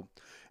toe.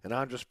 And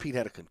Andres Pete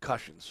had a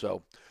concussion.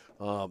 So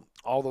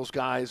all those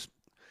guys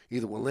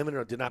either were limited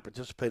or did not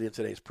participate in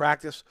today's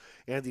practice.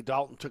 Andy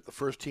Dalton took the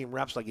first team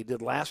reps like he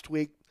did last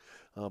week,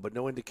 but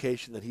no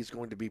indication that he's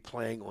going to be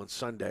playing on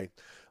Sunday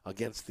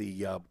against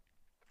the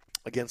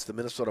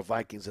Minnesota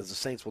Vikings, as the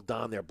Saints will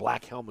don their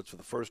black helmets for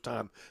the first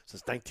time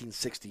since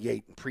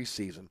 1968 in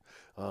preseason.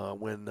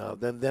 When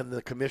then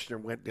the commissioner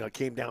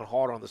came down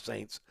hard on the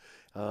Saints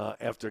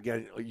after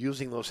again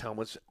using those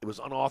helmets. It was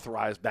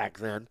unauthorized back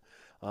then,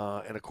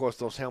 and of course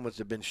those helmets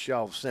have been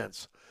shelved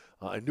since.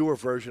 A newer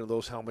version of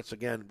those helmets,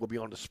 again, will be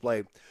on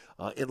display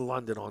in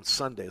London on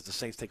Sunday as the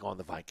Saints take on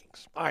the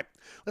Vikings. All right,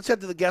 let's head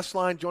to the guest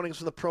line. Joining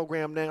us on the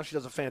program now, she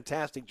does a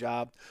fantastic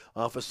job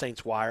for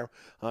Saints Wire.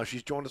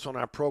 She's joined us on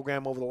our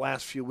program over the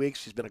last few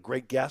weeks. She's been a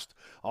great guest.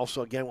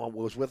 Also, again,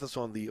 was with us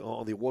on the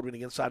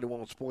award-winning Inside New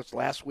Orleans Sports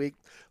last week.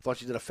 Thought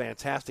she did a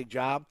fantastic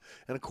job.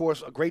 And, of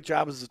course, a great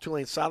job as a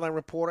Tulane sideline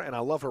reporter, and I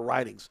love her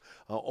writings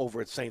over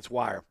at Saints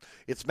Wire.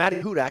 It's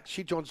Maddie Hudak.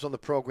 She joins us on the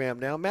program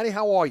now. Maddie,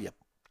 how are you?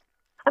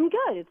 I'm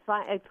good. It's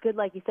fine. It's good,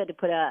 like you said, to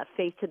put a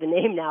face to the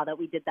name now that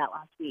we did that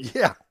last week.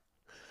 Yeah.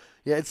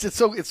 It's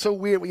so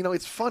weird.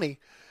 It's funny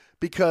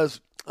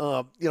because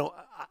I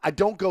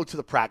don't go to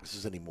the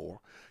practices anymore.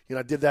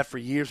 I did that for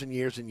years and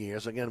years and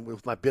years. Again,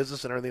 with my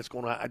business and everything that's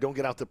going on, I don't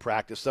get out to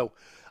practice. So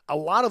a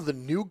lot of the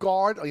new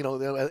guard,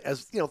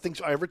 as things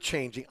are ever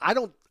changing, I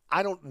don't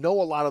know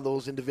a lot of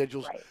those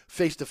individuals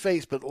face to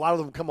face, but a lot of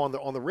them come on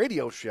the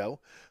radio show.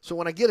 So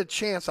when I get a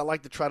chance, I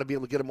like to try to be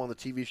able to get them on the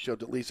TV show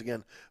to at least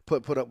again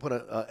put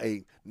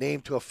a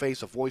name to a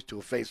face, a voice to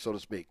a face, so to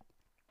speak.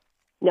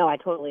 No, I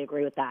totally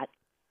agree with that.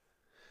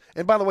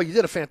 And by the way, you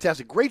did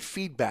a great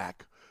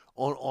feedback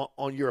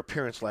on your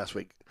appearance last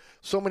week.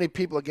 So many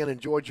people again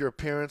enjoyed your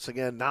appearance,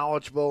 again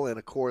knowledgeable, and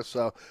of course,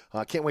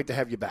 can't wait to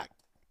have you back.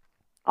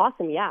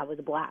 Awesome, yeah, it was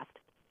a blast.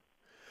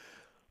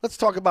 Let's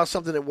talk about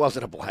something that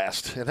wasn't a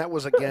blast, and that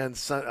was, again,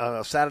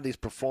 Saturday's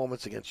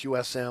performance against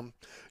USM.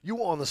 You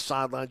were on the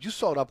sidelines. You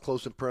saw it up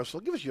close and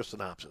personal. Give us your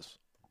synopsis.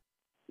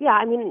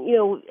 Yeah,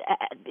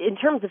 in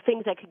terms of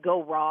things that could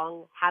go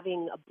wrong,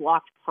 having a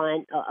blocked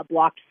punt, a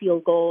blocked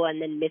field goal,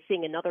 and then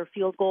missing another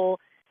field goal,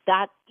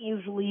 that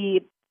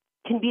usually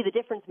can be the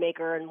difference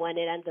maker. And when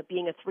it ends up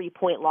being a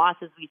 3-point loss,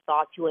 as we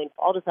saw Tulane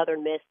fall to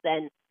Southern Miss,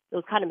 then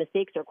those kind of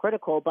mistakes are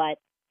critical. But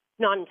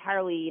not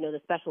entirely, the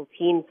special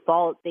teams'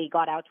 fault. They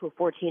got out to a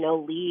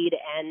 14-0 lead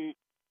and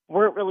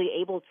weren't really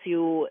able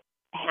to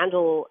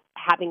handle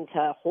having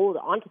to hold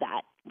on to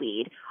that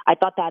lead. I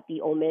thought that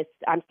Ole Miss,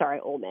 I'm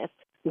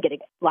getting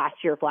last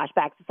year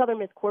flashbacks. The Southern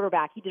Miss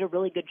quarterback, he did a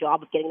really good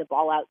job of getting the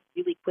ball out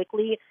really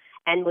quickly,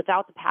 and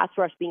without the pass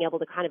rush being able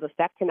to kind of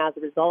affect him as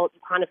a result, you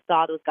kind of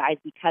saw those guys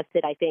be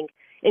tested, I think,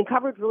 in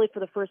coverage really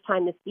for the first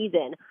time this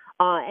season.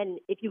 And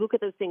if you look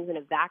at those things in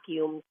a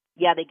vacuum,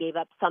 yeah, they gave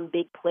up some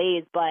big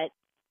plays, but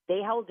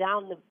they held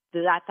down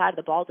that side of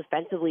the ball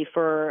defensively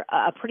for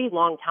a pretty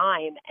long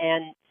time,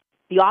 and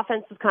the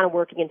offense was kind of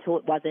working until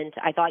it wasn't.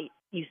 I thought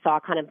you saw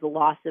kind of the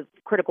loss of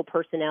critical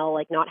personnel,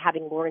 like not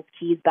having Lawrence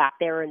Keys back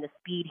there and the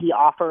speed he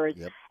offers,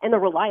 and the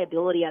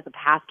reliability as a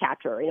pass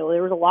catcher.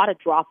 There was a lot of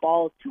drop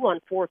balls, 2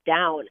 on 4th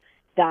down,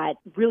 that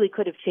really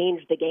could have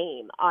changed the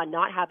game.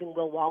 Not having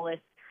Will Wallace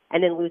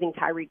and then losing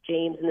Tyreek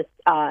James in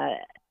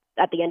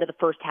at the end of the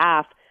first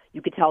half,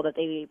 you could tell that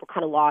they were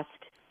kind of lost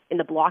in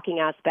the blocking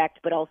aspect,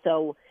 but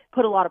also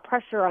put a lot of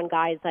pressure on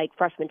guys like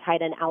freshman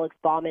tight end Alex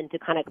Bauman to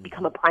kind of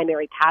become a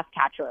primary pass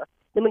catcher.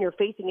 Then when you're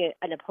facing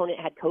an opponent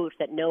head coach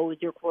that knows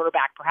your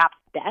quarterback perhaps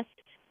best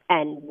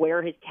and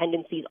where his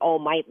tendencies all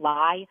might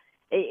lie,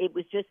 it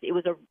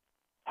was a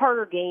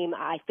harder game,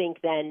 I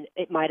think, than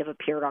it might have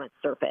appeared on its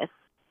surface.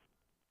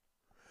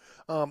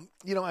 I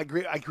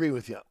agree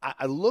with you.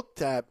 I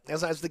looked at,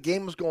 as the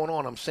game was going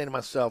on, I'm saying to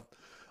myself,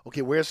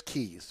 okay, where's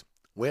Keys?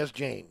 Where's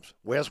James?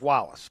 Where's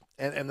Wallace?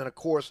 And then, of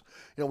course,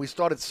 we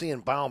started seeing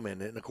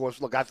Bauman. And, of course,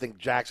 look, I think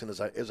Jackson is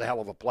a hell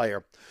of a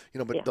player.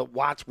 But the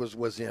Watts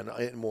was in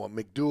more.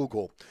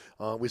 McDougal.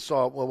 We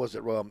saw, what was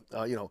it?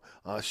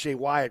 Shea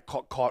Wyatt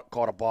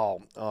caught a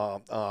ball.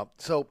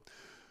 So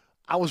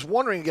I was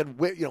wondering, again,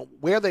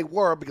 where they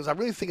were, because I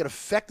really think it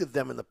affected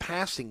them in the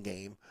passing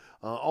game.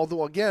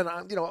 Although, again,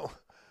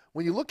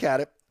 when you look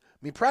at it,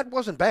 Pratt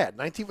wasn't bad.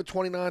 19 for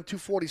 29,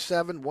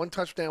 247, 1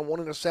 touchdown, 1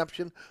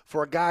 interception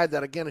for a guy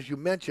that, again, as you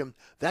mentioned,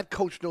 that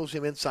coach knows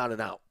him inside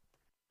and out.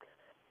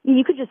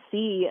 You could just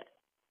see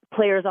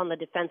players on the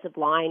defensive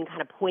line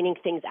kind of pointing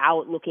things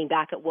out, looking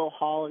back at Will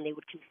Hall, and they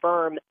would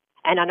confirm.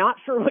 And I'm not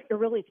sure what you're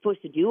really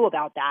supposed to do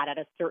about that at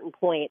a certain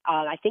point.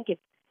 I think if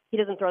he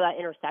doesn't throw that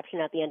interception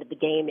at the end of the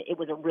game, it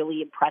was a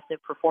really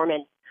impressive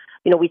performance.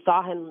 We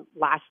saw him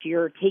last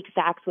year take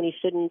sacks when he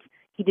shouldn't.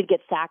 He did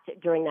get sacked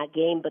during that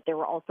game, but there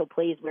were also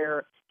plays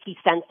where he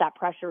sensed that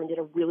pressure and did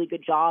a really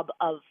good job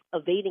of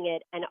evading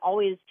it. And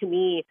always, to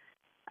me,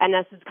 and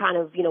this is kind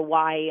of,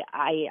 why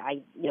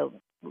I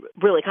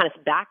really kind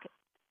of back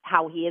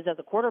how he is as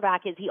a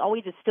quarterback, is he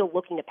always is still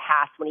looking to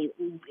pass when he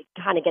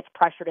kind of gets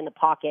pressured in the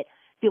pocket.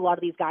 See a lot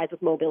of these guys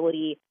with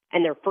mobility,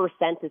 and their first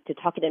sense is to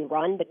tuck it and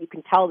run, but you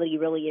can tell that he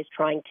really is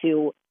trying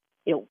to,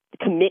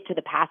 commit to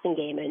the passing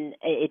game, and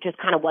it just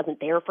kind of wasn't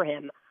there for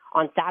him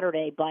on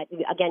Saturday. But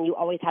again, you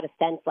always had a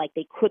sense like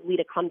they could lead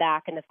a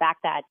comeback, and the fact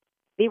that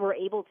they were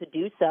able to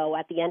do so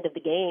at the end of the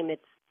game,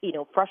 it's,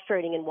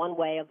 frustrating in one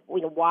way of,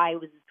 why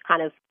it was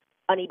kind of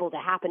unable to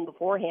happen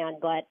beforehand.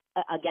 But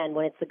again,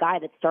 when it's the guy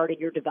that started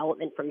your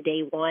development from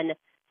day one,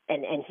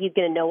 and he's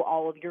going to know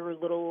all of your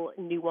little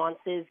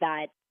nuances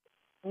that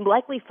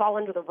likely fall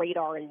under the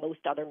radar in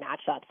most other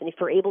matchups. And if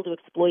you're able to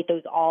exploit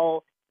those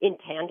all in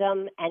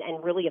tandem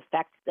and really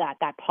affect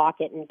that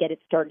pocket and get it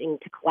starting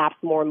to collapse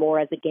more and more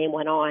as the game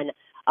went on,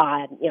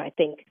 I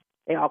think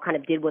they all kind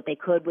of did what they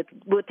could with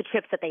the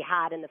chips that they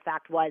had. And the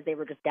fact was they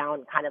were just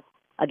down kind of,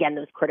 again,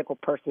 those critical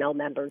personnel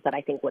members that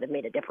I think would have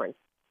made a difference.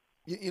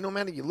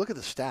 Manny, you look at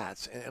the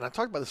stats, and I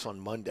talked about this on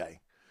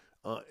Monday.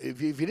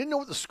 If you didn't know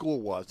what the score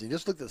was, and you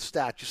just looked at the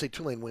stats, you say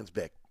Tulane wins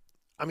big.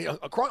 I mean,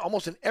 across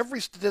almost in every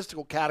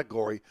statistical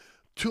category,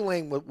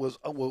 Tulane was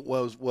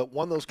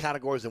one of those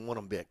categories and won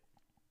them big.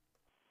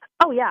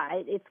 Oh, yeah.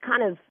 It's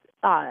kind of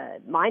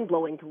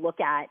mind-blowing to look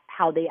at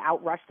how they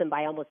outrushed them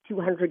by almost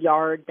 200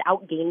 yards,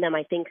 outgained them,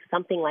 I think,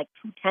 something like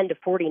 210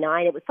 to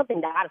 49. It was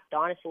something that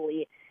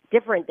astonishingly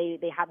different.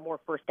 They had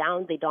more first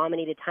downs. They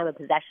dominated time of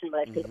possession,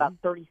 but I think about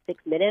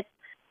 36 minutes.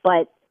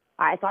 But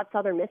I thought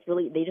Southern Miss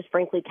they just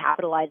frankly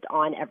capitalized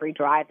on every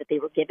drive that they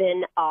were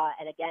given.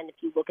 And again, if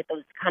you look at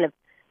those kind of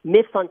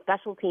myths on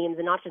special teams,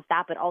 and not just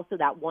that, but also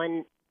that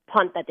one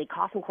punt that they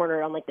coffin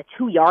cornered on like the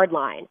 2-yard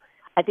line,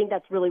 I think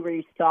that's really where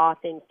you saw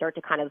things start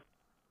to kind of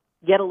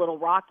get a little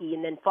rocky,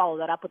 and then follow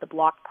that up with a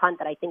blocked punt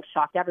that I think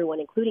shocked everyone,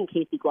 including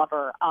Casey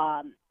Glover.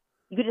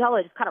 You could tell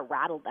it just kind of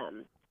rattled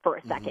them for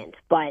a second.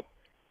 But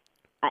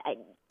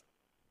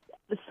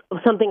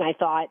something I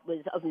thought was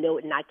of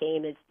note in that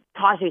game is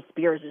Tajay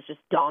Spears is just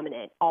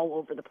dominant all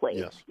over the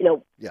place.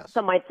 Yes.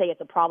 Some might say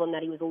it's a problem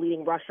that he was a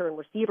leading rusher and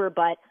receiver,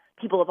 but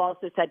people have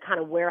also said kind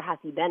of where has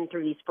he been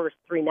through these first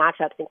 3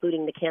 matchups,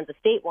 including the Kansas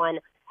State one.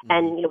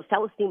 And,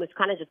 Celestine was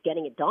kind of just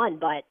getting it done.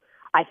 But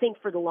I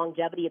think for the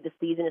longevity of the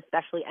season,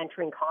 especially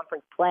entering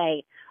conference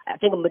play, I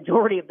think a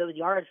majority of those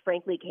yards,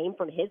 frankly, came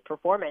from his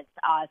performance.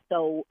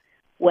 So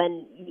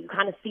when you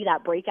kind of see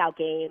that breakout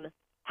game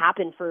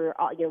happen for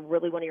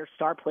really one of your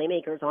star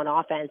playmakers on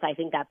offense, I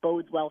think that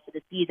bodes well for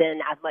the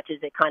season as much as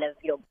it kind of,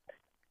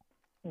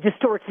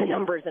 distorts the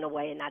numbers in a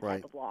way in that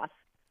type of loss.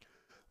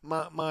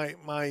 My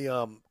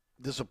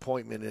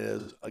disappointment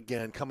is,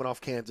 again, coming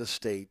off Kansas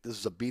State, this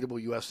is a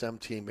beatable USM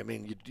team. I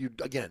mean,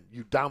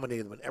 you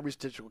dominated them in every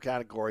statistical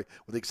category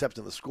with the exception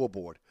of the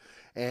scoreboard.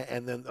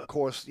 And then, of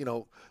course,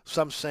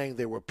 some saying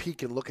they were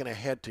peaking, looking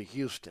ahead to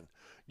Houston.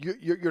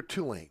 You're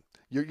Tulane.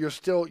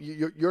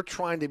 You're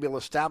trying to be able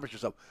to establish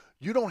yourself.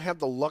 You don't have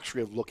the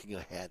luxury of looking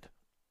ahead.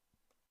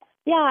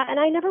 Yeah, and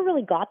I never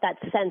really got that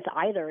sense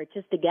either. It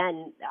just,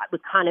 again, was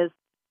kind of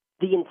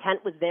the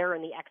intent was there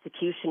and the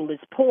execution was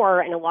poor,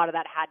 and a lot of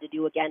that had to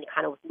do, again,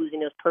 kind of with losing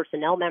those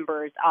personnel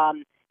members.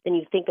 Then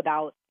you think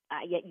about,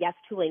 yes,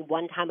 Tulane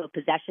one time of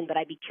possession, but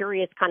I'd be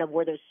curious kind of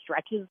where those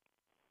stretches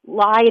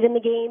lied in the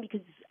game,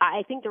 because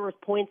I think there was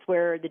points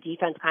where the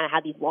defense kind of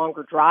had these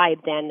longer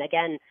drives, and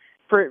again,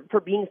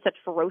 for being such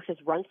ferocious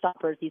run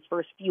stoppers these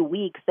first few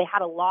weeks. They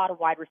had a lot of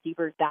wide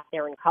receivers back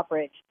there in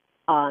coverage.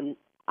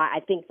 I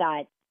think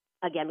that,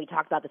 again, we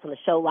talked about this on the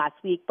show last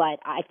week, but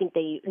I think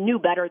they knew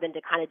better than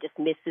to kind of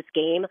dismiss this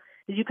game.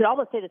 You could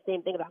almost say the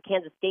same thing about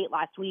Kansas State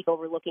last week,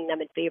 overlooking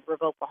them in favor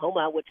of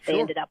Oklahoma, which they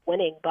ended up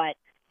winning, but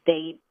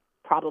they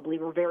probably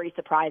were very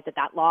surprised at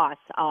that loss.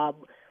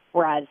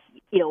 Whereas,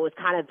 it was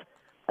kind of,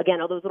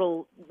 again, all those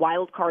little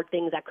wild card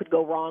things that could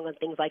go wrong on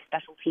things like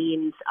special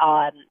teams,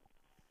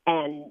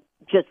 and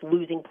just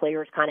losing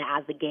players kind of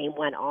as the game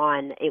went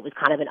on. It was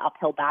kind of an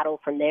uphill battle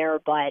from there,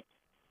 but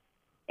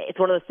it's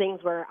one of those things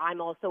where I'm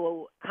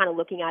also kind of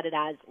looking at it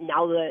as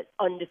now the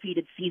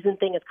undefeated season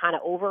thing is kind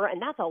of over,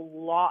 and that's a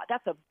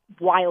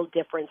wild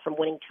difference from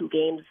winning 2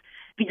 games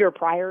the year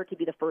prior to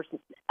be the first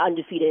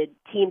undefeated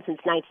team since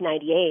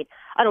 1998.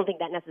 I don't think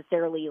that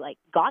necessarily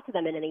got to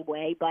them in any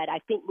way, but I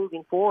think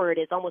moving forward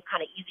it's almost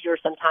kind of easier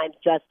sometimes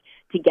just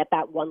to get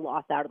that one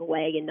loss out of the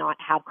way and not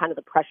have kind of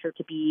the pressure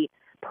to be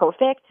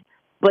perfect.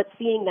 But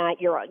seeing that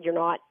you're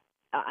not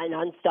an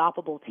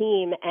unstoppable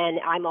team, and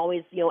I'm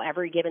always,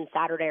 every given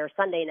Saturday or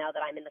Sunday now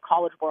that I'm in the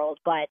college world,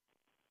 but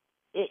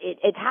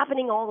it's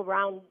happening all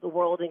around the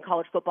world in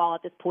college football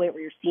at this point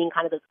where you're seeing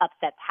kind of those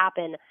upsets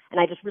happen, and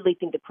I just really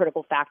think the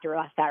critical factor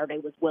last Saturday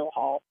was Will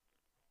Hall.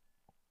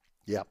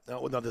 Yeah,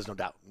 no, there's no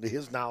doubt.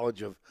 His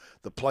knowledge of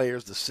the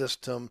players, the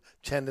system,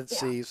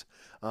 tendencies,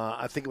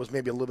 I think it was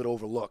maybe a little bit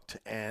overlooked,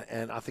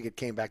 and I think it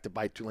came back to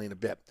bite Tulane a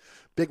bit.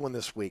 Big one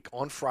this week.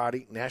 On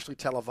Friday, nationally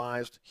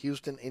televised,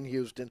 Houston,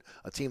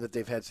 a team that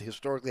they've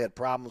historically had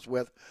problems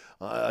with,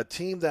 a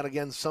team that,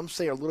 again, some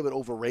say are a little bit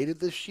overrated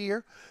this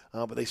year,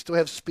 but they still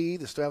have speed,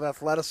 they still have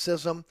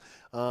athleticism,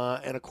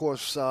 and, of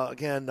course,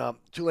 again,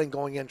 Tulane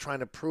going in trying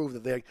to prove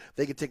that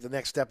they can take the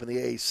next step in the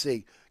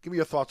AAC. Give me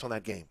your thoughts on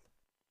that game.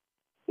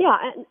 Yeah,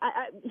 and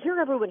I hear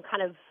everyone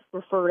kind of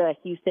refer to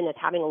Houston as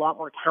having a lot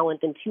more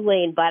talent than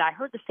Tulane, but I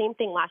heard the same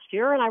thing last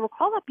year, and I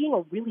recall that being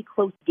a really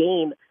close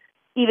game,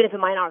 even if it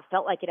might not have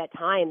felt like it at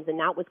times, and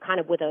that was kind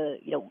of with a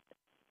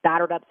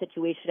battered up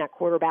situation at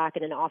quarterback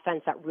and an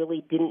offense that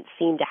really didn't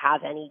seem to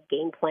have any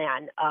game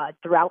plan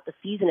throughout the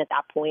season at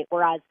that point,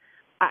 whereas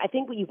I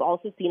think what you've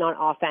also seen on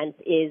offense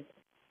is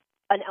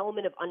an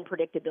element of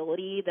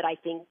unpredictability that I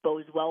think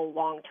bodes well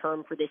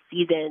long-term for this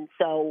season.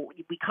 So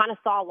we kind of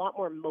saw a lot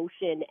more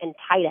motion and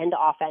tight end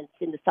offense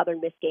in the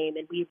Southern Miss game,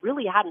 and we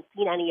really hadn't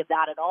seen any of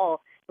that at all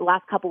the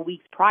last couple of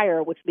weeks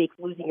prior, which makes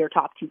losing your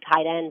top 2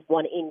 tight ends,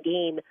 one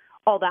in-game,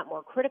 all that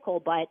more critical.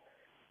 But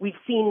we've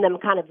seen them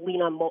kind of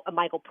lean on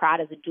Michael Pratt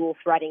as a dual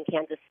threat in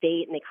Kansas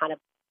State, and they kind of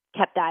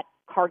kept that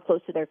card close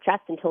to their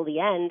chest until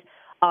the end.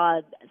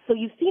 So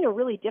you've seen a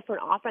really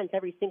different offense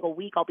every single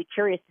week. I'll be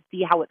curious to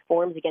see how it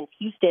forms against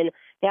Houston.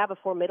 They have a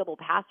formidable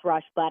pass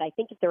rush, but I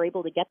think if they're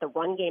able to get the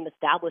run game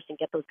established and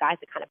get those guys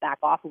to kind of back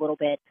off a little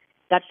bit,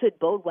 that should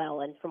bode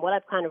well. And from what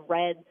I've kind of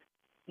read,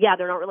 yeah,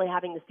 they're not really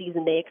having the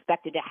season they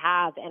expected to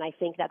have, and I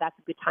think that that's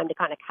a good time to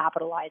kind of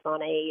capitalize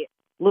on a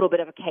little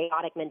bit of a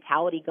chaotic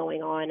mentality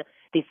going on.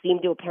 They seem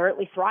to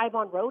apparently thrive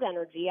on road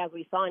energy, as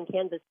we saw in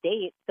Kansas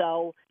State.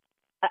 So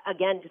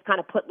again, just kind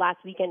of put last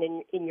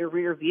weekend in your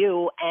rear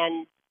view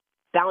and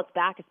bounce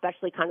back,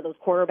 especially kind of those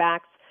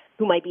quarterbacks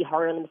who might be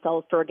hard on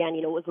themselves for, again,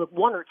 it was with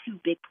 1 or 2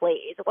 big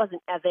plays. It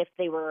wasn't as if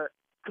they were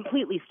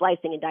completely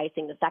slicing and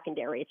dicing the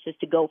secondary. It's just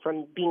to go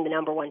from being the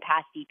number 1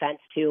 pass defense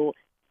to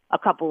a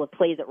couple of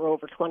plays that were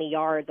over 20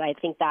 yards. I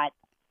think that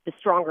the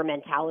stronger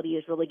mentality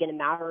is really going to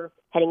matter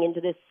heading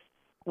into this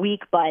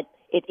week, but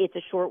it's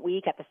a short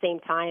week. At the same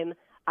time,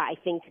 I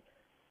think,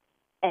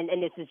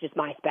 and this is just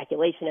my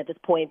speculation at this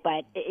point,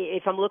 but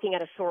if I'm looking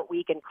at a short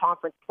week in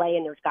conference play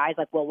and there's guys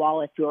like Will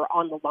Wallace who are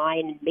on the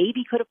line and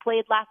maybe could have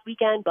played last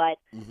weekend, but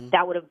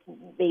that would have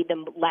made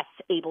them less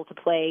able to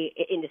play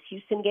in this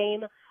Houston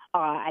game.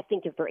 I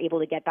think if they're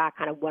able to get back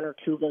kind of 1 or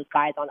 2 of those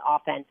guys on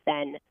offense,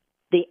 then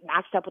they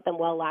matched up with them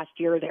well last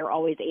year. They're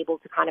always able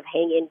to kind of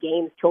hang in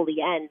games till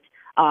the end.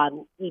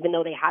 Even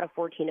though they had a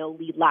 14-0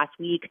 lead last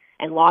week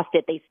and lost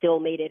it, they still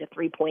made it a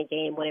 3-point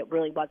game when it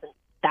really wasn't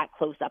that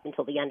close up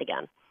until the end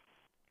again.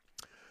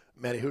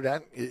 Matty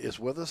Houdat is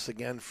with us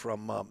again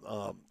from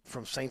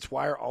Saints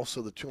Wire,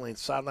 also the Tulane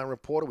sideline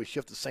reporter. We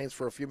shift to Saints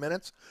for a few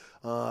minutes.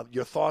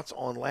 Your thoughts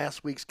on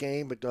last week's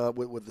game with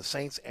the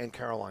Saints and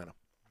Carolina?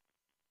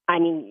 I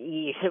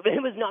mean,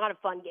 it was not a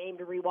fun game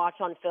to rewatch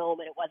on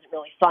film, and it wasn't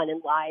really fun in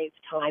live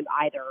time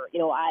either.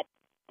 I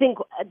think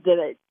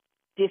the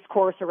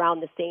discourse around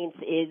the Saints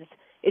is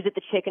it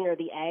the chicken or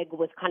the egg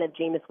with kind of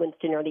Jameis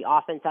Winston or the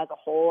offense as a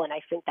whole? And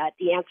I think that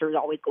the answer is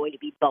always going to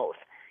be both.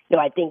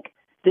 I think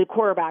the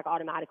quarterback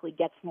automatically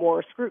gets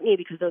more scrutiny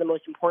because they're the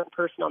most important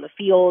person on the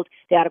field.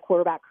 They had a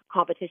quarterback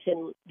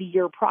competition the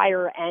year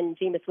prior, and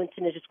Jameis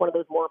Winston is just one of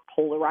those more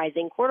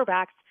polarizing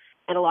quarterbacks,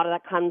 and a lot of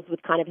that comes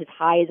with kind of his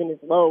highs and his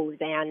lows.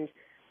 And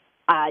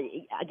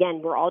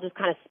again, we're all just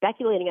kind of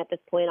speculating at this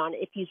point on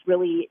if he's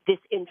really this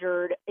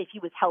injured, if he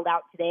was held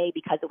out today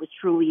because it was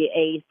truly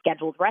a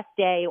scheduled rest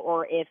day,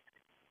 or if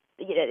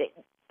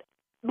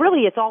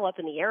really it's all up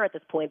in the air at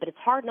this point. But it's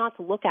hard not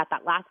to look at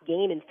that last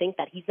game and think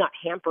that he's not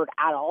hampered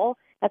at all.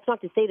 That's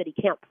not to say that he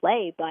can't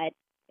play, but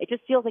It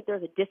just feels like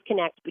there's a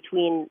disconnect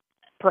between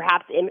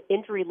perhaps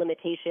injury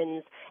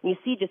limitations, and you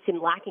see just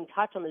him lacking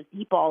touch on those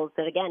deep balls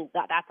that, again,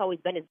 that's always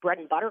been his bread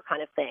and butter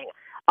kind of thing.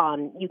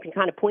 You can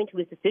kind of point to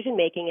his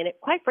decision-making, and it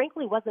quite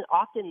frankly wasn't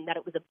often that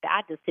it was a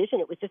bad decision.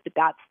 It was just a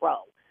bad throw.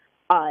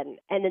 And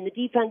then the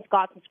defense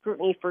got some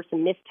scrutiny for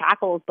some missed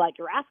tackles, but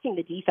you're asking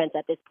the defense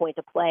at this point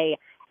to play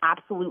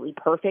absolutely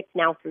perfect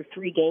now through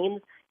 3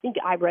 games. I think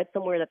I read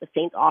somewhere that the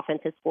Saints offense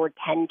has scored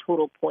 10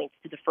 total points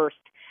through the first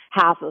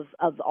half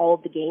of all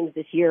of the games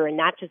this year, and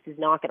that just is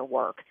not going to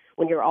work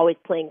when you're always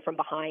playing from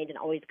behind and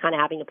always kind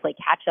of having to play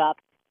catch up.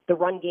 The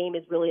run game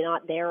is really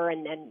not there,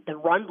 and then the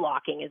run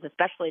blocking is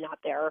especially not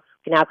there.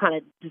 We can have kind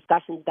of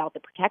discussions about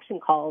the protection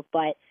calls,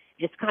 but it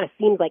just kind of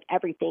seems like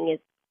everything is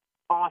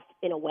off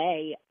in a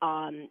way,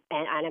 and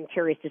I'm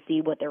curious to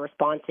see what their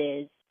response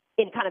is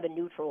in kind of a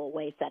neutral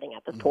way setting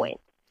at this point.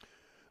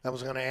 I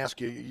was going to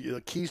ask you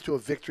the keys to a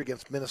victory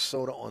against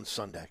Minnesota on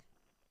Sunday.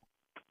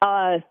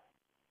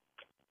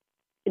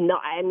 No,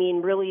 I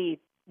mean, really,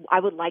 I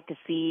would like to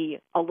see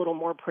a little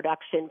more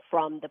production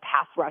from the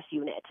pass rush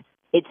unit.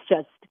 It's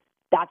just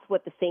that's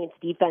what the Saints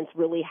defense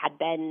really had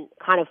been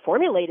kind of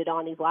formulated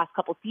on these last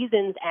couple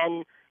seasons,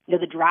 and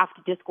the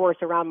draft discourse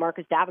around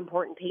Marcus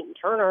Davenport and Peyton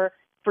Turner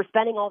for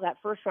spending all that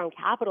first-round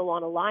capital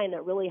on a line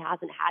that really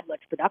hasn't had much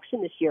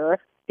production this year.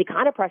 They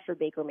kind of pressured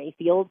Baker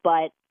Mayfield,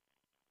 but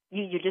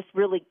you just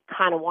really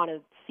kind of want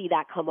to see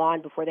that come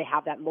on before they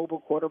have that mobile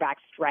quarterback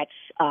stretch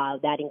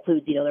that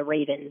includes, the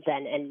Ravens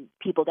and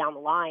people down the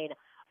line.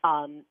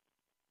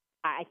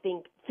 I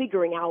think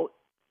figuring out,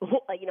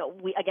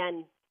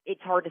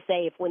 it's hard to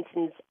say if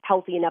Winston's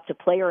healthy enough to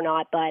play or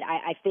not, but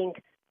I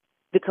think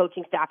the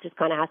coaching staff just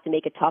kind of has to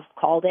make a tough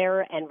call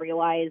there and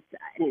realize,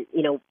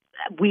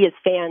 we as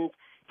fans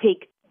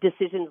take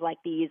decisions like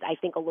these, I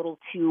think, a little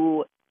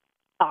too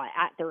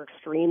at their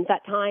extremes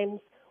at times,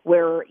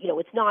 where,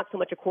 it's not so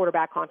much a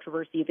quarterback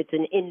controversy if it's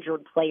an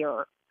injured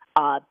player,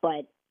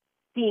 but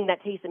seeing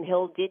that Taysom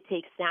Hill did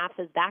take snaps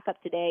as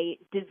backup today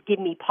does give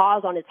me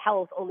pause on his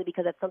health, only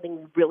because that's something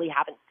we really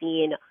haven't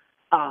seen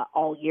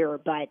all year.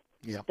 But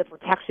the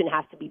protection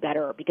has to be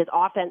better, because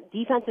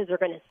defenses are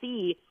going to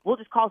see, we'll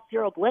just call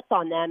zero blitz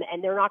on them,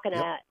 and they're not going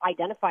to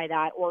identify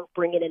that or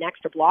bring in an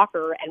extra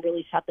blocker and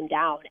really shut them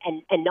down,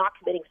 and not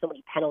committing so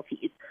many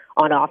penalties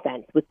on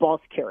offense with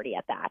ball security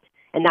at that.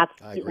 And that's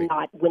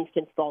not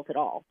Winston's fault at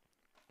all.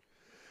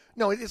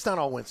 No, it's not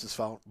all Winston's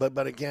fault.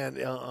 But again,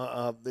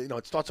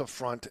 it starts up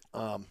front.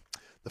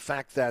 The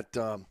fact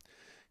that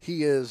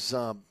he is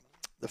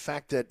the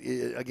fact that,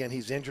 again,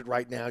 he's injured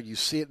right now. You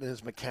see it in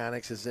his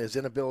mechanics, his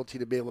inability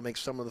to be able to make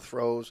some of the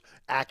throws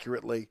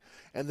accurately.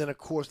 And then, of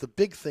course, the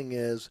big thing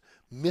is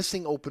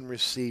missing open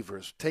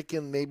receivers,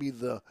 taking maybe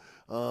the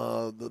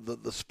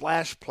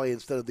splash play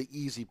instead of the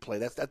easy play.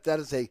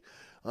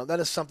 That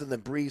is something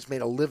that Breeze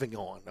made a living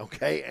on,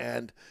 okay?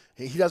 And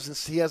he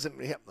hasn't.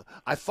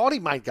 I thought he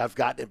might have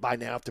gotten it by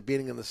now after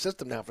being in the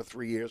system now for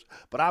 3 years,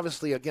 but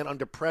obviously, again,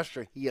 under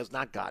pressure, he has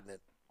not gotten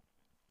it.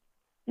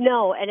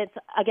 No, and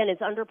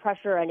it's under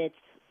pressure, and it's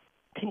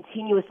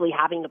continuously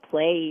having to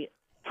play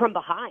from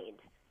behind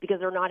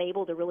because they're not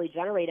able to really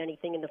generate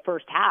anything in the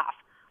first half.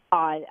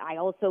 I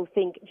also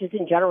think, just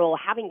in general,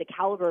 having the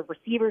caliber of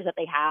receivers that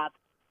they have,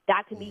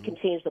 that to me can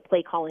change the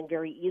play calling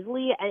very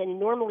easily. And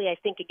normally, I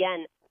think,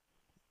 again,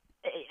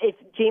 if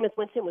Jameis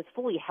Winston was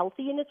fully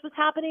healthy and this was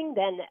happening,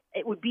 then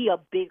it would be a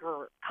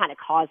bigger kind of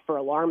cause for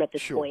alarm at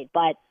this point.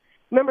 But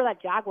remember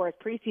that Jaguars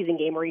preseason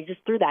game where he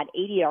just threw that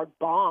 80-yard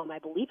bomb, I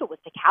believe it was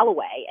to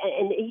Callaway,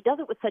 and he does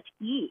it with such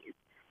ease.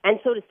 And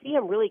so to see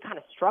him really kind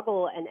of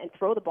struggle and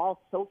throw the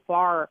ball so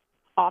far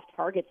off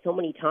target so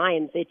many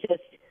times,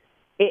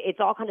 it's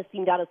all kind of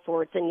seemed out of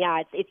sorts. And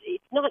yeah,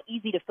 it's not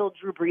easy to fill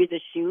Drew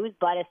Brees' shoes,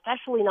 but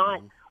especially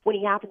not when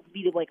he happens to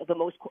be the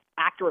most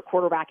accurate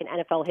quarterback in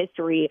NFL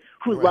history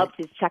who loves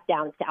his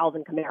checkdowns to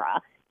Alvin Kamara.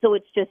 So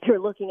it's just, you're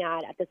looking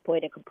at this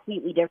point, a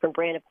completely different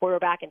brand of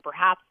quarterback, and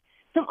perhaps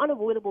some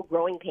unavoidable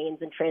growing pains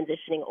in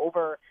transitioning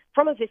over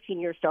from a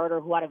 15-year starter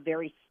who had a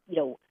very,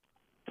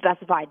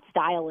 specified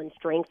style and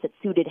strengths that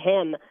suited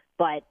him.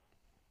 But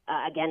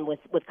again,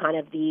 with kind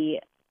of the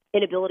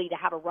inability to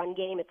have a run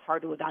game, it's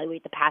hard to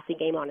evaluate the passing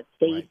game on its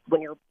face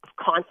when you're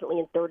constantly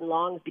in third and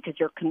longs because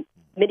you're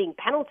committing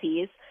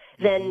penalties.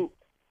 Then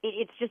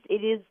it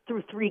is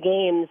through 3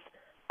 games.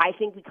 I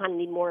think we kind of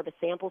need more of a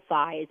sample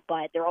size,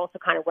 but they're also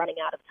kind of running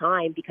out of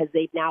time because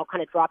they've now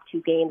kind of dropped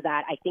 2 games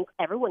that I think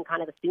everyone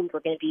kind of assumed were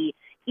going to be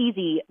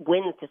easy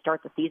wins to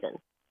start the season.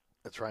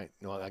 That's right.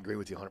 No, I agree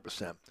with you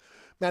 100%.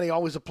 Manny,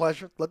 always a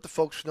pleasure. Let the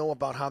folks know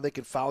about how they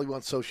can follow you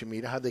on social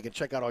media, how they can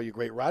check out all your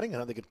great writing,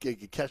 and how they can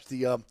catch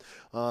the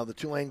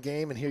Tulane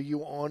game and hear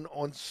you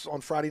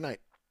on Friday night.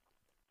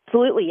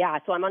 Absolutely, yeah.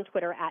 So I'm on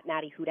Twitter at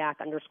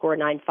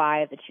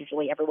 @NattyHudak_95. That's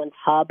usually everyone's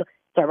hub.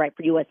 So I write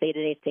for USA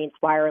Today, Saints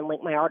Wire, and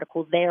link my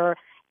articles there.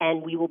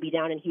 And we will be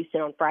down in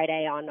Houston on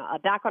Friday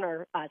back on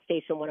our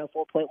station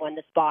 104.1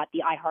 The Spot. The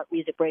iHeart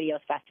Music Radio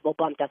Festival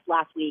bumped us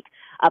last week,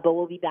 but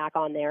we'll be back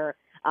on there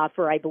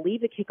for, I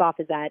believe the kickoff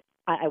is at,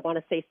 I want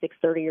to say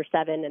 6:30 or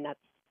 7, and that's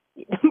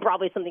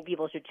probably something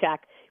people should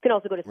check. You can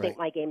also go to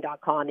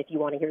stmygame.com if you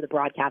want to hear the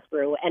broadcast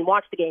through and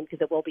watch the game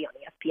because it will be on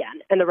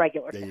ESPN and the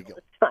regular channel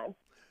this time.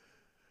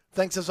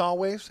 Thanks as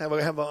always. Have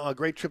a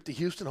great trip to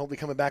Houston. Hope you're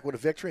coming back with a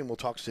victory, and we'll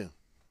talk soon.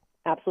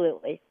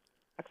 Absolutely.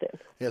 Talk soon.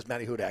 Here's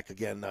Matty Hudak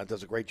again.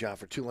 Does a great job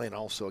for Tulane.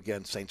 Also,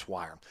 again, Saints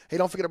Wire. Hey,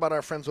 don't forget about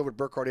our friends over at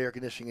Burkhardt Air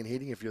Conditioning and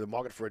Heating. If you're the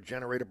market for a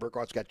generator,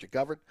 Burkhardt's got you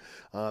covered.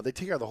 They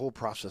take care of the whole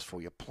process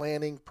for you: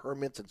 planning,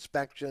 permits,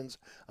 inspections.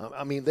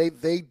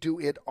 They do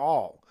it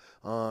all.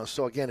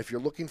 So again, if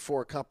you're looking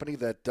for a company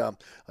that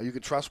you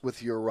can trust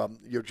with your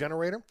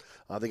generator,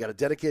 they got a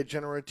dedicated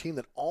generator team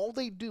that all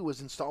they do is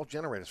install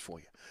generators for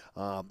you.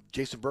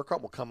 Jason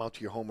Burkhardt will come out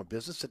to your home or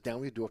business, sit down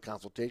with you, do a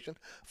consultation,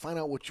 find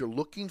out what you're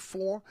looking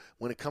for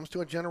when it comes to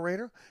a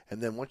generator,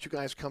 and then once you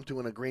guys come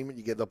to an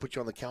agreement, they'll put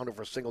you on the calendar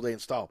for a single day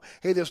install.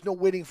 Hey, there's no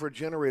waiting for a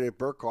generator at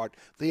Burkhardt.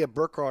 They have at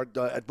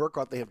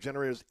Burkhardt, they have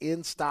generators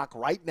in stock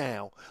right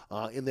now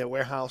in their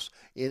warehouse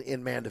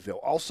in Mandeville.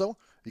 Also,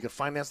 you can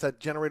finance that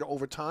generator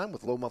over time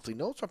with low monthly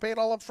notes or pay it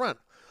all up front.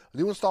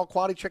 New install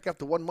quality check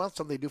after 1 month,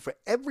 something they do for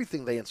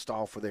everything they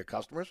install for their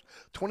customers.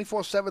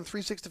 24/7,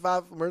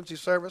 365 emergency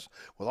service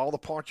with all the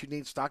parts you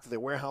need stocked at their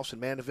warehouse in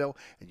Mandeville,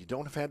 and you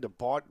don't have to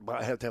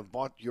have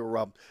bought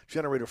your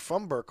generator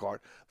from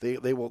Burkhardt.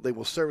 They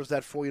will service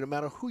that for you no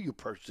matter who you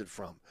purchased it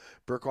from.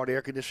 Burkhardt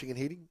Air Conditioning and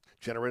Heating,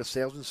 generator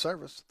sales and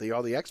service. They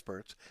are the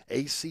experts.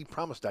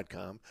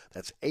 acpromise.com.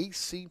 That's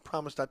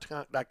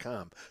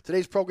acpromise.com.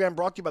 Today's program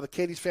brought to you by the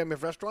Katie's family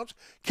of restaurants.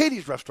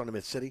 Katie's Restaurant in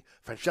Mid-City.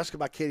 Francesca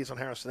by Katie's on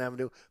Harrison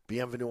Avenue.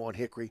 Bienvenue on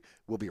Hickory.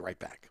 We'll be right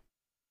back.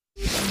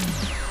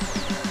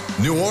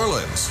 New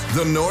Orleans,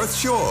 the North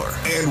Shore,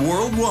 and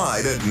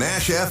worldwide at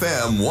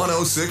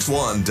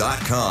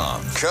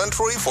NashFM1061.com.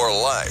 Country for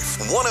Life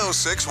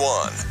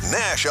 1061,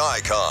 Nash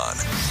Icon.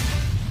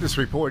 This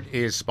report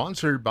is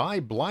sponsored by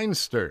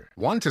Blindster.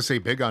 Want to say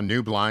big on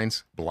new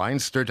blinds?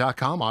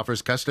 Blindster.com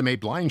offers custom-made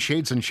blind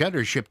shades and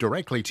shutters shipped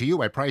directly to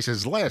you at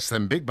prices less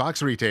than big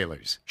box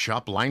retailers.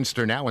 Shop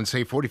Blindster now and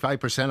save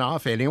 45%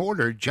 off any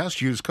order. Just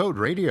use code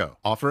RADIO.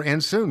 Offer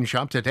ends soon.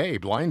 Shop today.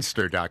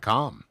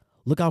 Blindster.com.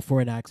 Look out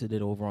for an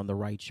accident over on the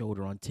right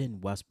shoulder on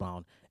 10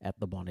 westbound at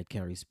the Bonnet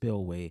Carey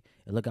Spillway.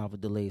 And look out for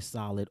delays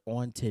solid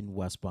on 10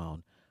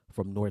 westbound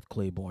from North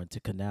Claiborne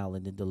to Canal,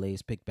 and then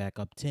delays pick back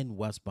up 10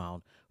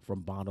 westbound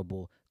from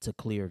Bonneville to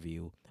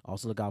Clearview.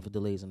 Also look out for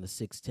delays on the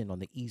 610 on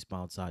the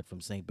eastbound side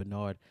from St.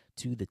 Bernard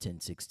to the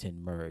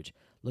 10-610 merge.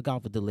 Look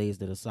out for delays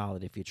that are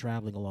solid if you're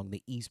traveling along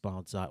the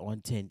eastbound side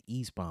on 10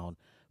 eastbound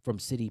from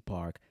City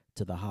Park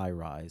to the high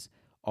rise.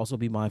 Also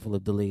be mindful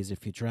of delays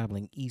if you're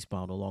traveling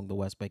eastbound along the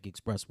West Bank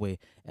Expressway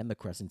and the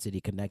Crescent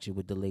City connection,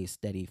 with delays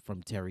steady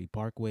from Terry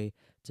Parkway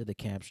to the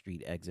Camp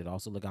Street exit.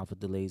 Also look out for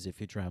delays if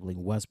you're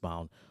traveling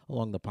westbound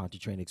along the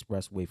Pontchartrain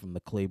Expressway from the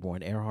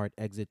Claiborne Earhart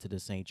exit to the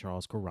St.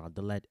 Charles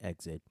Carondelet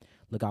exit.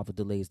 Look out for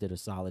delays that are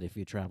solid if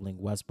you're traveling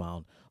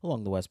westbound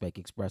along the West Bank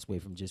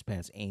Expressway from just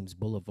past Ames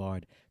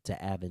Boulevard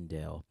to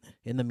Avondale.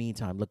 In the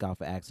meantime, look out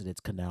for accidents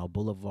Canal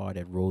Boulevard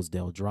at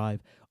Rosedale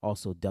Drive,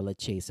 also Della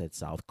Chase at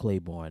South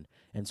Claiborne,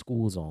 and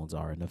school zones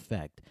are in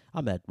effect.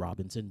 I'm Ed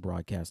Robinson,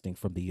 broadcasting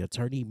from the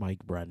Attorney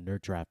Mike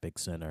Brandner Traffic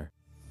Center.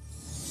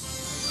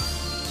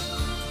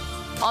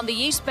 On the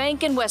East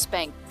Bank and West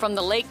Bank, from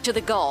the lake to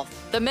the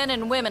Gulf, the men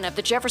and women of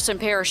the Jefferson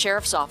Parish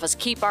Sheriff's Office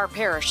keep our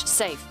parish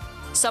safe.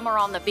 Some are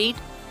on the beat,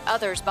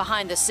 others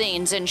behind the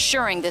scenes,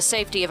 ensuring the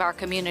safety of our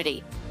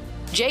community.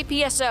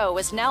 JPSO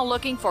is now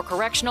looking for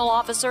correctional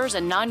officers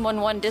and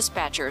 911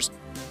 dispatchers.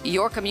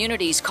 Your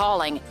community's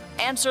calling.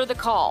 Answer the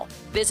call.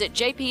 Visit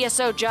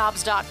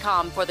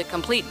jpsojobs.com for the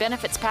complete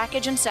benefits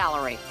package and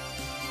salary.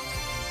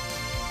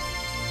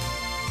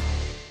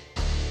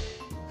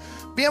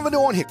 Bienvenue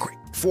on Hickory.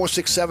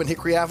 467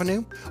 Hickory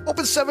Avenue,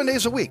 open 7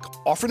 days a week,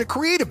 offering a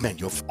creative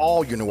menu of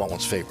all your New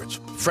Orleans favorites.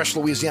 Fresh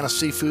Louisiana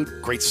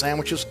seafood, great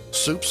sandwiches,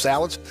 soups,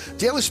 salads,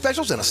 daily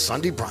specials, and a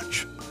Sunday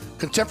brunch.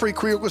 Contemporary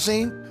Creole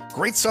cuisine,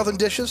 great southern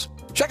dishes.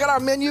 Check out our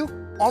menu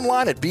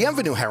online at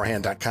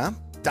bienvenueharahan.com.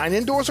 Dine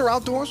indoors or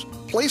outdoors.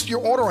 Place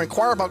your order or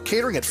inquire about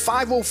catering at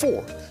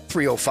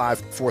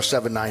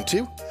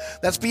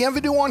 504-305-4792. That's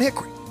Bienvenue on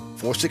Hickory,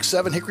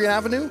 467 Hickory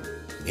Avenue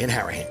in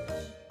Harahan.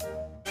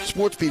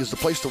 SportsBeat is the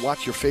place to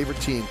watch your favorite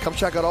team. Come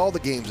check out all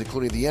the games,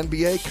 including the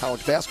NBA,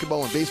 college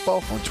basketball, and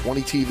baseball on 20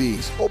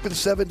 TVs. Open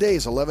 7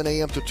 days, 11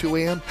 a.m. to 2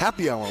 a.m.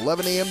 Happy hour,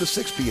 11 a.m. to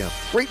 6 p.m.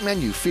 Great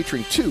menu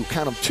featuring two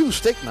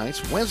steak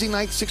nights. Wednesday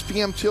night, 6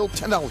 p.m. till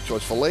 $10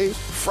 choice fillets.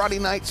 Friday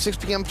night, 6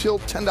 p.m. till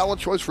 $10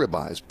 choice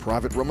ribeyes.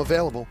 Private room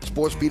available.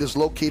 SportsBeat is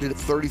located at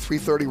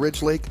 3330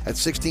 Ridge Lake at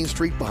 16th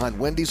Street behind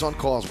Wendy's on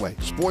Causeway.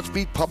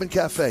 SportsBeat Pub and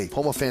Cafe,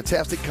 home of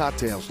fantastic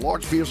cocktails,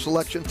 large beer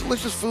selection,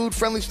 delicious food,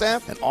 friendly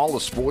staff, and all the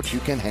sports you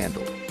can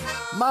handle.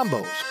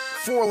 Mambo's,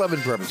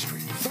 411 Bourbon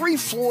Street. 3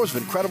 floors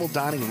of incredible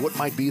dining in what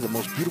might be the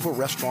most beautiful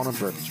restaurant on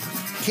Bourbon Street.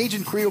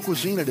 Cajun Creole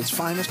cuisine at its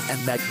finest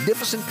and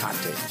magnificent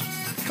cocktails.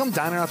 Come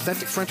dine in our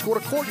authentic French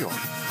Quarter courtyard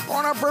or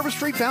on our Bourbon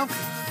Street balcony.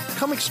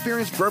 Come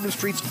experience Bourbon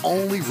Street's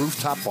only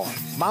rooftop bar.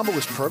 Mambo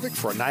is perfect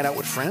for a night out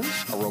with friends,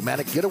 a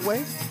romantic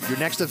getaway, your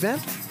next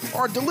event,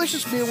 or a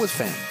delicious meal with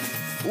family.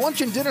 Lunch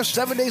and dinner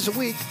 7 days a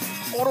week.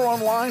 Order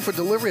online for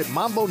delivery at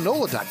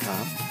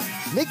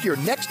MamboNola.com. Make your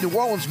next New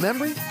Orleans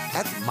memory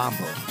at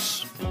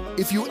Mambo's.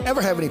 If you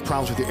ever have any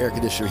problems with your air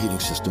conditioner heating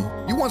system,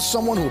 you want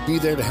someone who will be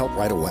there to help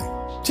right away.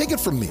 Take it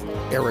from me,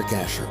 Eric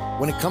Asher.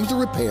 When it comes to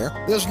repair,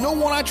 there's no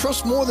one I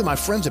trust more than my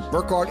friends at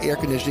Burkhardt Air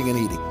Conditioning and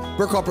Heating.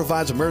 Burkhardt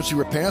provides emergency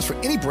repairs for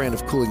any brand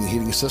of cooling and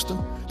heating system,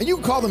 and you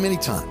can call them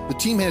anytime. The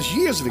team has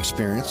years of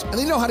experience, and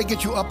they know how to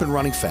get you up and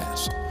running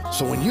fast.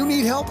 So when you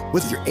need help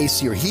with your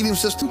AC or heating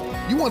system,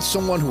 you want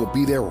someone who will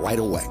be there right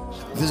away.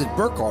 Visit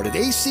Burkhardt at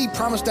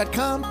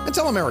acpromise.com and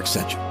tell them Eric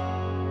sent you.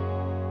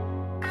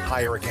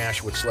 Hi, Eric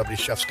Asher with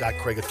Celebrity Chef Scott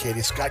Craig of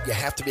Katie's. Scott, you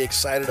have to be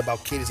excited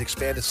about Katie's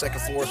expanded second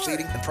floor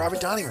seating and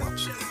private dining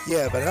rooms.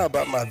 Yeah, but how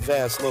about my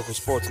vast local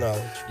sports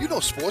knowledge? You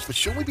know sports, but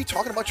shouldn't we be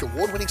talking about your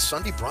award-winning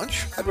Sunday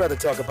brunch? I'd rather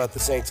talk about the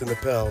Saints and the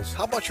Pels.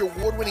 How about your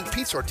award-winning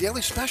pizza or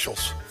daily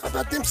specials? How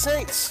about them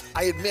Saints?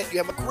 I admit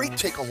you have a great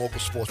take on local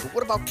sports, but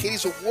what about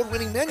Katie's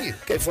award-winning menu?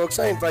 Okay, folks,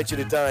 I invite you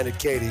to dine at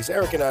Katie's.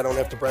 Eric and I don't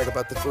have to brag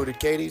about the food at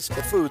Katie's.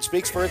 The food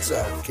speaks for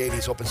itself.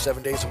 Katie's open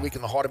 7 days a week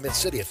in the heart of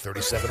Mid-City at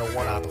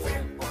 3701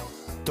 Iberville.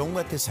 Don't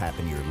let this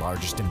happen to your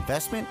largest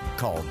investment.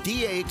 Call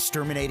DA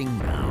Exterminating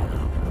now.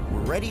 We're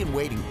ready and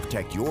waiting to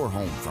protect your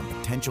home from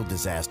potential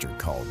disaster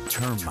called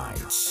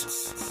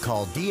termites.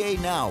 Call DA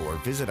now or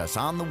visit us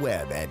on the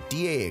web at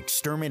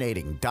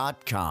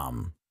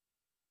daexterminating.com.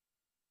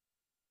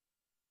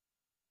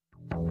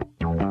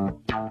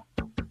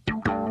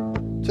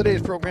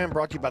 Today's program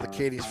brought to you by the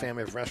Katie's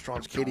family of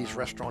restaurants. Katie's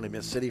Restaurant in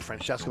Mid-City,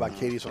 Francesca by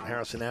Katie's on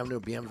Harrison Avenue,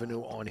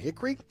 Bienvenue on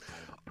Hickory.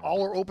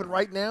 All are open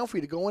right now for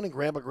you to go in and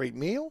grab a great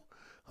meal.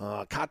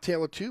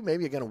 Cocktail or two,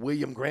 maybe again a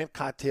William Grant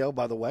cocktail,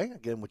 by the way,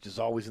 again, which is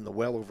always in the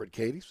well over at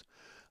Katie's.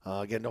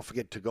 Again, don't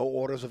forget to-go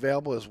orders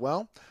available as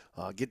well.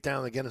 Get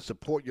down again and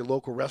support your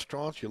local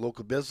restaurants, your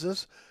local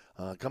business.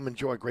 Come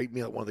enjoy a great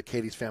meal at one of the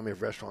Katie's family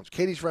of restaurants.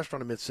 Katie's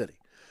Restaurant in Mid-City,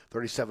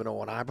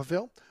 3701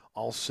 Iberville.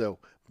 Also,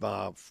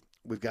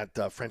 we've got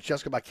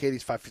Francesca by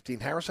Katie's,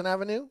 515 Harrison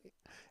Avenue,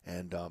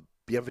 and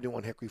Bienvenue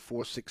on Hickory,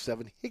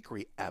 467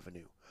 Hickory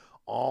Avenue.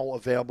 All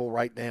available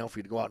right now for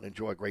you to go out and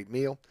enjoy a great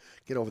meal.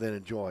 Get over there and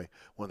enjoy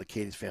one of the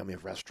Katie's family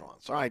of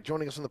restaurants. All right,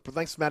 joining us on the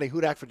thanks to Matty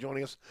Hudak for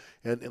joining us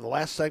in the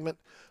last segment.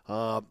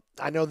 I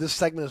know this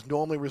segment is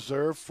normally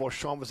reserved for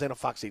Sean Mazzano,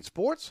 Fox 8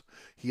 Sports.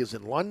 He is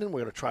in London. We're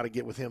going to try to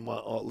get with him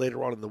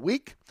later on in the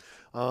week.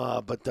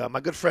 But my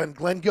good friend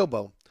Glenn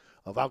Gilbo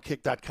of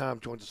Outkick.com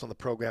joins us on the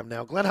program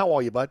now. Glenn, how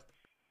are you, bud?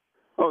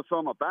 Oh, so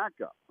I'm a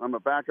backup. I'm a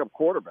backup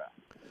quarterback.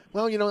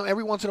 Well, you know,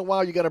 every once in a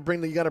while you got to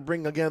bring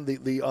again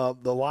the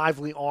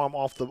lively arm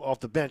off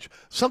the bench.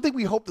 Something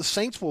we hope the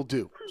Saints will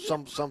do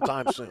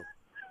sometime soon.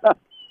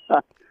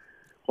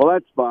 Well,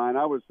 that's fine.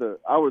 I was the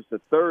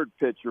third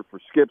pitcher for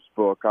Skip's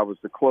book. I was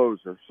the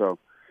closer. So,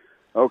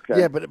 okay.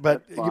 Yeah, but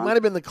you might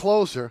have been the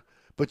closer,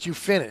 but you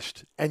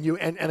finished, and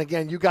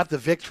again you got the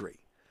victory.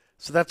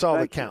 So that's all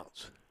that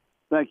counts.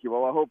 Thank you.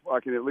 Well, I hope I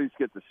can at least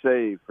get the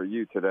save for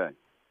you today.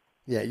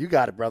 Yeah, you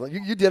got it, brother.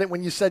 You did it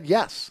when you said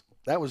yes.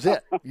 That was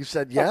it. You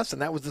said yes,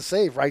 and that was the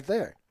save right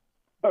there.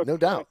 No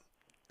doubt.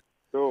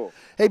 Cool.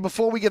 Hey,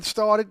 before we get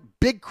started,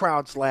 big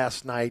crowds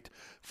last night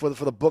for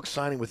the book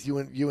signing with you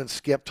and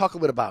Skip. Talk a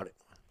bit about it.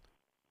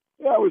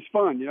 Yeah, it was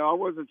fun. You know, I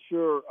wasn't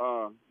sure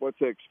what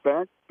to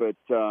expect, but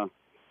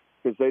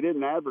because they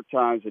didn't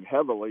advertise it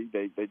heavily,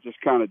 they just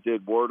kind of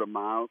did word of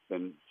mouth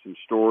and some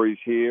stories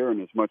here,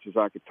 and as much as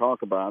I could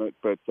talk about it.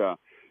 But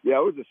yeah,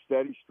 it was a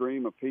steady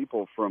stream of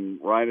people from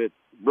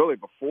really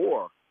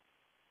before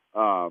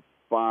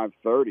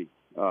 5:30.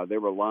 They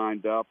were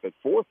lined up at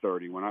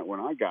 4:30 when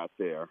I got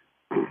there.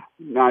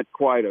 Not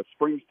quite a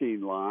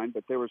Springsteen line,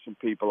 but there were some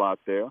people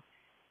out there.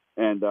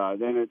 And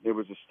then it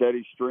was a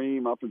steady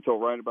stream up until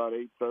right about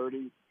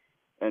 8:30,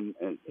 and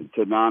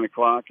to 9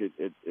 o'clock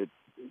it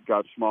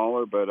got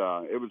smaller. But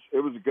it was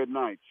a good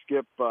night.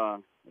 Skip, I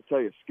tell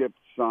you, Skip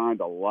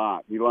signed a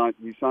lot. He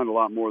signed a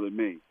lot more than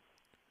me,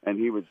 and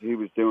he was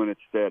doing it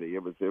steady.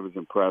 It was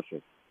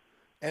impressive.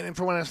 And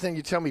from what I understand,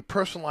 you tell me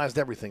personalized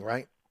everything,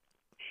 right?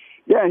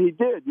 Yeah, he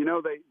did. You know,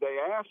 they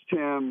asked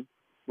him,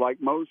 like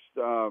most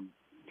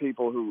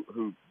people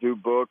who do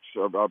books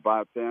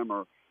about them,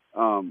 or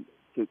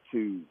to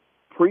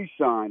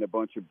pre-sign a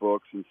bunch of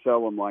books and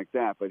sell them like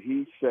that. But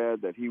he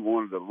said that he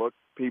wanted to look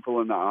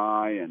people in the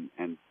eye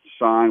and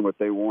sign what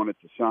they wanted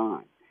to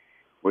sign,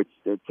 which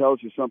it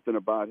tells you something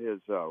about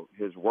his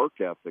work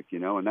ethic, you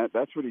know, and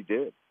that's what he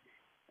did.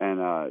 And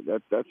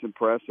that's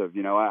impressive.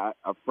 You know,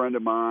 a friend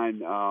of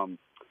mine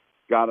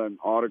got an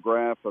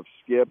autograph of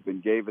Skip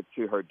and gave it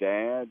to her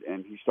dad,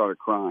 and he started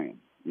crying,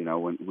 you know,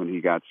 when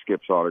he got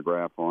Skip's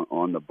autograph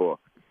on the book.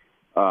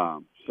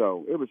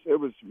 So it was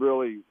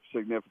really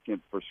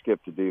significant for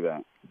Skip to do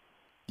that.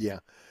 Yeah.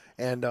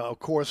 And, of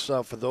course,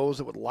 for those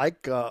that would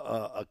like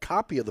a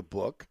copy of the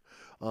book,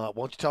 why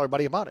don't you tell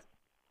everybody about it?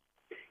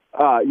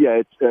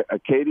 Yeah, it's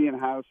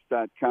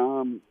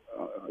Acadianhouse.com,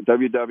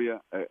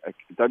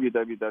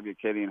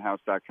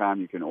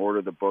 www.acadianhouse.com. You can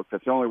order the book.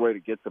 That's the only way to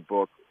get the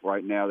book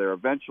right now. They're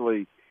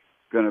eventually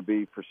going to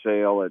be for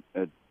sale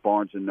at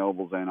Barnes &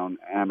 Nobles and on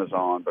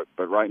Amazon.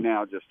 But right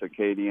now, just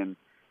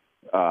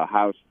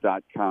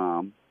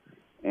Acadianhouse.com.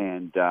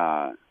 and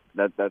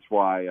that's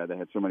why they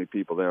had so many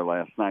people there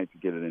last night to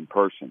get it in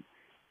person.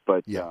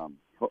 But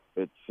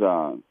it's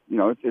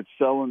it's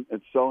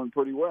selling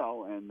pretty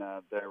well, and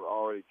they're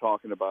already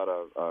talking about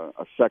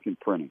a second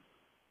printing.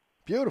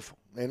 Beautiful.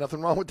 Ain't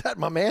nothing wrong with that,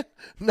 my man.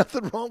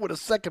 Nothing wrong with a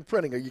second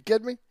printing. Are you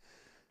kidding me?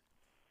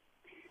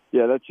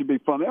 Yeah, that should be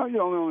fun. They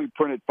only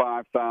printed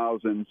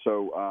 5,000,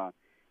 so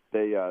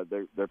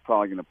they're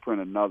probably going to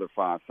print another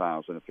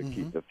 5,000 if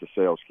if the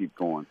sales keep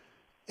going.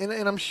 And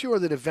I'm sure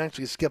that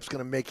eventually Skip's going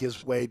to make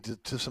his way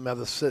to some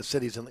other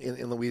cities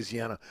in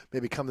Louisiana.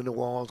 Maybe come to New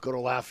Orleans, go to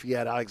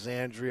Lafayette,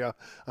 Alexandria.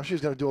 I'm sure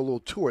he's going to do a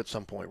little tour at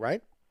some point,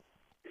 right?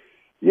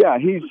 Yeah,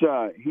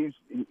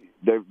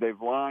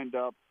 they've lined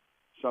up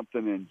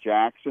something in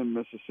Jackson,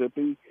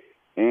 Mississippi,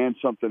 and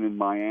something in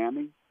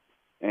Miami,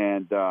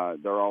 and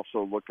they're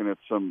also looking at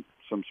some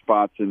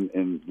spots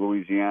in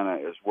Louisiana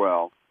as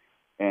well.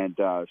 And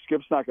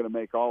Skip's not going to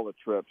make all the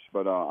trips,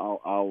 but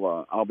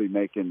I'll be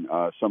making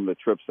some of the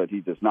trips that he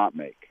does not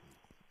make.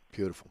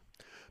 Beautiful.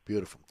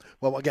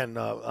 Well, again,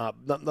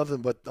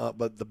 nothing but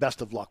the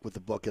best of luck with the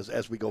book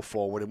as we go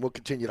forward, and we'll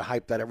continue to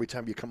hype that every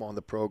time you come on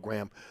the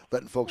program,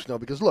 letting folks know.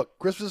 Because look,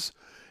 Christmas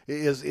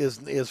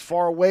is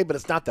far away, but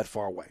it's not that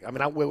far away. I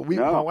mean,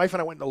 my wife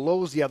and I went to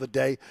Lowe's the other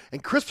day,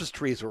 and Christmas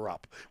trees are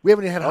up. We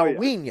haven't even had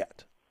Halloween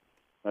yet.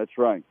 That's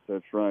right.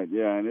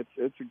 Yeah, and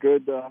it's a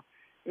good.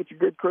 It's a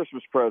good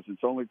Christmas present.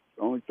 It's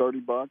only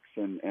 $30,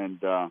 and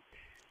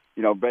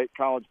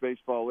college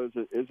baseball is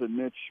a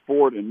niche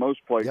sport in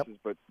most places,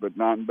 but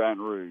not in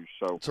Baton Rouge.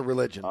 So it's a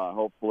religion.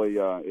 Hopefully,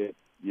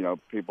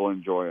 people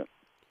enjoy it.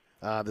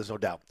 There's no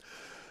doubt.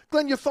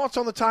 Glenn, your thoughts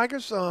on the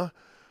Tigers?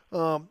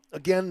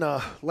 Again,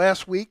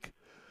 last week,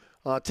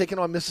 taking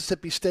on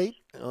Mississippi State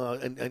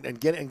and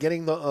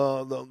getting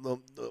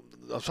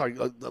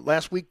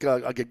last week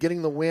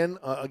getting the win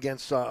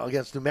against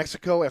New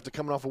Mexico after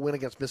coming off a win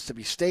against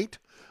Mississippi State.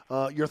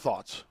 Your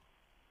thoughts?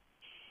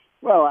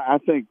 Well, I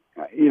think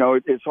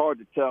it's hard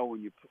to tell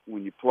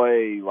when you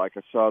play like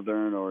a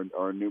Southern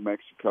or New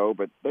Mexico,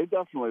 but they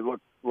definitely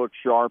look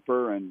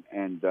sharper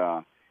and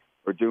are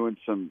doing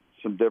some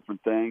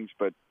different things.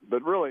 But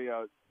really,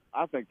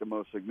 I think the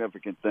most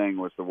significant thing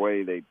was the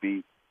way they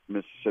beat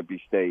Mississippi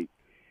State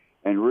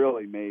and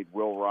really made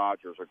Will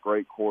Rogers, a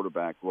great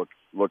quarterback,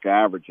 look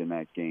average in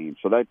that game.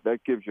 So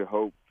that gives you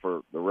hope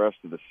for the rest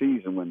of the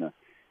season when the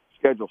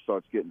schedule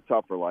starts getting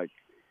tougher, like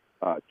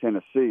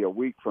Tennessee a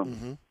week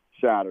from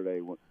Saturday,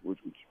 which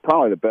is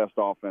probably the best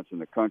offense in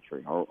the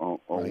country, or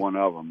right. One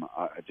of them.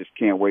 I just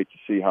can't wait to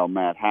see how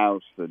Matt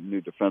House, the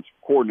new defensive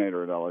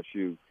coordinator at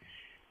LSU,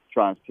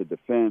 tries to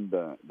defend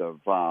the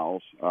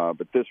Vols.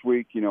 But this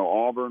week,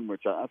 Auburn,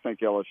 which I think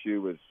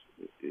LSU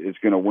is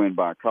going to win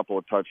by a couple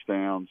of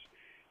touchdowns.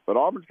 But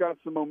Auburn's got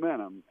some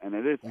momentum, and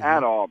it is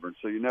at Auburn,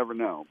 so you never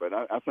know. But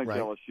I think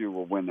LSU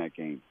will win that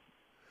game.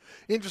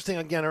 Interesting,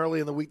 again,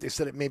 early in the week they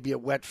said it may be a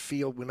wet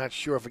field. We're not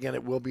sure if, again,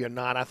 it will be or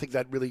not. I think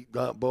that really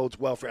bodes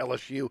well for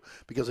LSU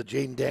because of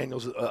Jaden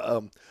Daniels'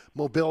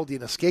 mobility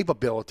and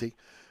escapability.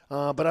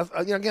 But,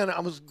 again, I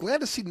was glad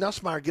to see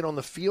Nussmeier get on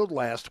the field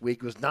last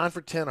week. He was 9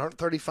 for 10,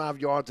 135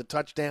 yards, a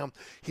touchdown.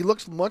 He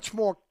looks much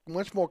more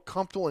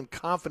comfortable and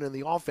confident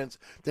in the offense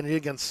than he did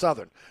against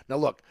Southern. Now,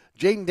 look,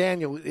 Jaden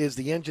Daniel is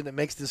the engine that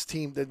makes this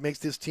team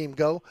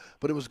go.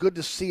 But it was good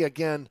to see,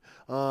 again,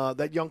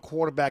 that young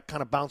quarterback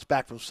kind of bounce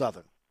back from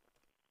Southern.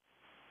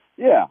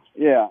 Yeah,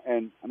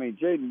 and I mean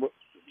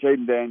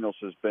Jaden Daniels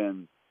has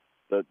been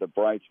the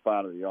bright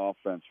spot of the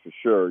offense for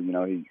sure.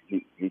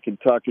 He can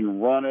tuck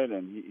and run it,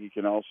 and he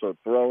can also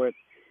throw it,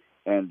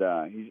 and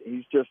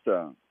he's just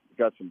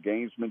got some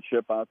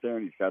gamesmanship out there,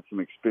 and he's got some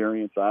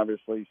experience.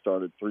 Obviously, he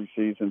started 3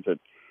 seasons at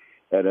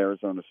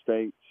Arizona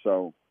State,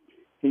 so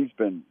he's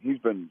been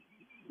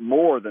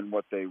more than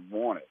what they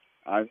wanted,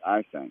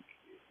 I think.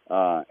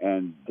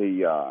 And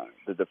the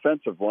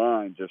defensive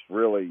line just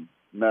really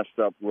messed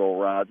up Will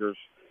Rogers.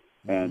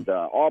 And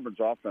Auburn's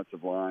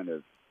offensive line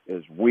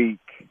is weak.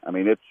 I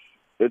mean,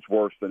 it's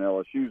worse than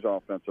LSU's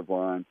offensive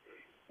line,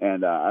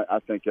 and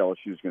I think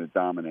LSU is going to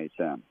dominate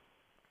them.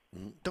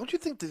 Don't you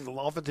think the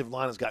offensive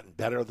line has gotten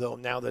better though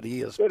now that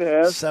he has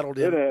settled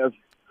in? It has.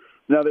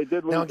 Now they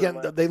did lose. Now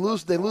again, they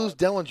lose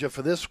Dellinger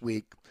for this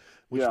week,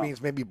 which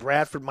means maybe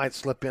Bradford might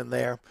slip in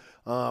there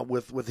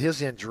with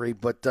his injury.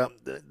 But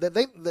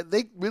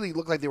they really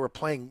looked like they were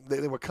playing.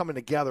 They were coming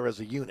together as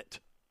a unit.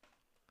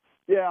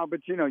 Yeah, but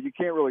you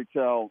can't really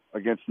tell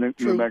against New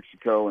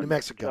Mexico. And New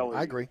Mexico, Kelly,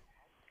 I agree.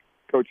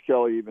 Coach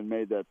Kelly even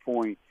made that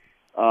point.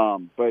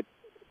 But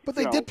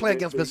they did play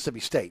against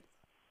Mississippi State.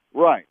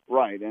 Right,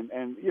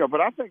 and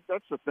but I think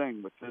that's the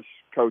thing with this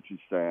coaching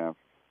staff.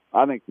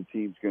 I think the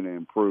team's going to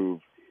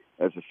improve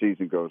as the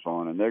season goes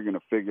on, and they're going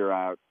to figure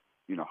out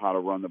how to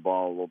run the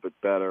ball a little bit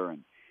better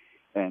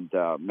and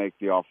make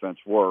the offense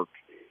work,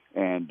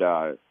 and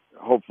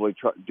hopefully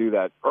do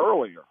that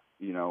earlier.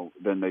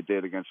 Than they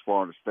did against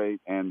Florida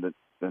State and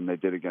than they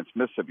did against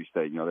Mississippi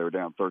State. They were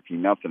down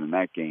 13-0 in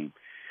that game.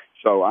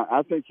 So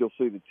I think you'll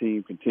see the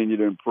team continue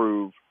to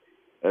improve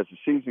as the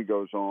season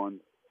goes on.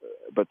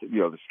 But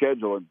the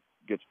schedule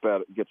gets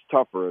better, gets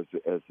tougher as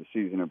the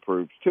season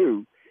improves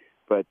too.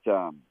 But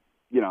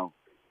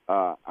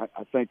I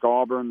think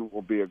Auburn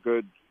will be a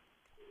good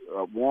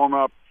warm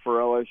up for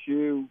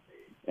LSU,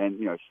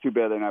 and it's too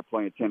bad they're not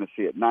playing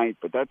Tennessee at night.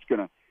 But that's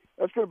gonna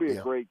be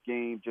a great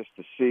game just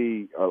to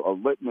see a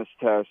litmus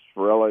test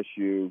for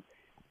LSU.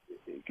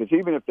 Because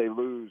even if they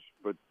lose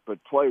but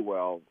play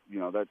well,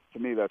 that to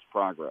me that's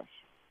progress.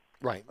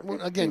 Right.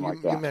 Well, again,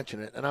 you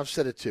mentioned it, and I've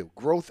said it too.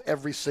 Growth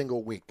every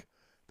single week.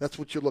 That's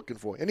what you're looking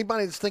for.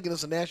 Anybody that's thinking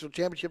it's a national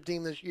championship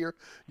team this year,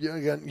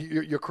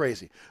 you're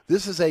crazy.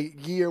 This is a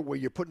year where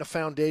you're putting a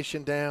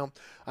foundation down.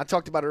 I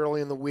talked about it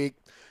early in the week.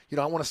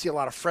 I want to see a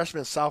lot of freshmen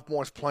and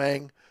sophomores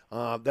playing.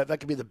 That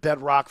could be the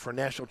bedrock for a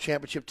national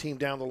championship team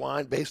down the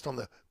line based on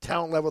the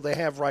talent level they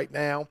have right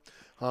now.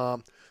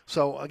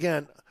 So,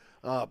 again,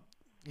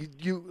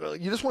 you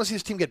just want to see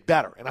this team get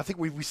better, and I think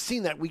we've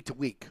seen that week to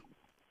week.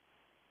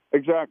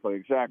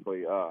 Exactly.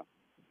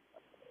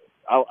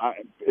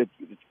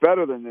 It's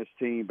better than this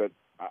team, but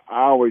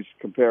I always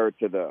compare it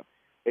to the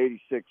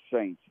 '86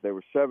 Saints. They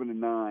were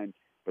 7-9,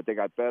 but they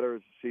got better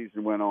as the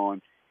season went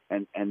on,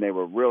 and they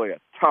were really a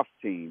tough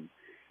team,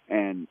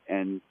 and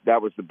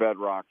that was the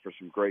bedrock for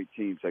some great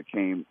teams that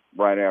came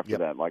right after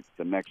that, like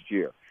the next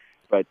year.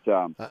 But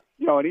and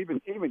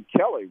even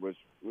Kelly was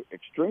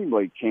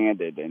extremely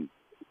candid and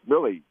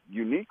really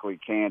uniquely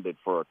candid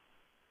for a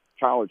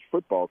college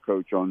football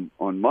coach on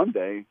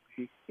Monday.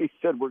 He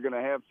said we're going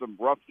to have some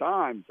rough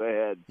times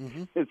ahead,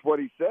 is what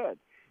he said.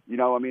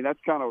 That's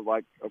kind of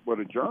like what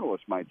a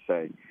journalist might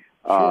say.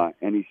 Sure.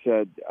 And he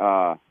said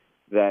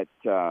that,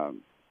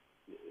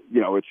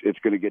 it's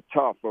going to get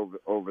tough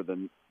over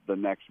the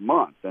next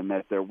month, and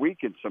that they're weak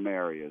in some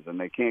areas and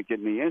they can't get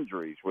any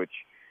injuries, which,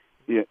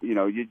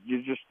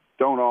 you just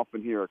don't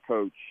often hear a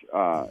coach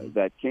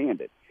that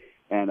candid.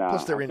 And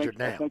plus they're injured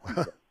now.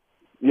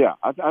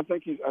 I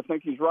think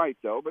he's right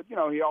though. But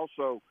he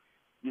also,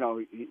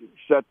 he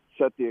set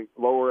the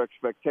lower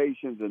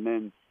expectations, and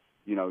then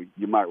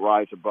you might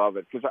rise above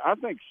it. Because I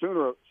think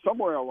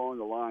somewhere along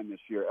the line this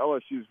year,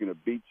 LSU is going to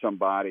beat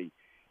somebody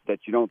that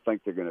you don't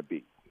think they're going to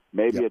beat.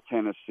 Maybe a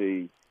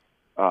Tennessee.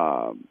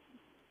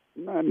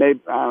 Maybe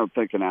I don't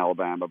think in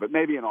Alabama, but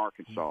maybe in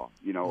Arkansas.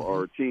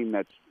 Or a team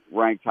that's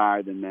ranked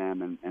higher than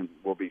them and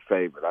will be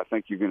favored. I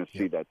think you're going to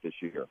see that this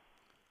year.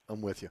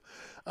 I'm with you.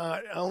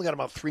 I only got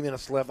about 3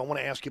 minutes left. I want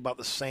to ask you about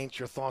the Saints,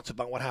 your thoughts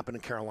about what happened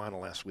in Carolina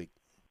last week.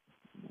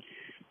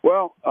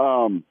 Well,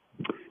 I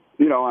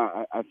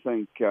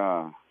think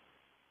it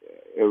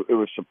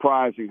was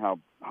surprising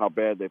how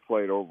bad they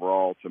played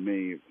overall to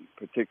me,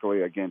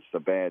 particularly against a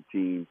bad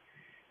team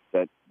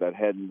that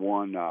hadn't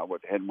won a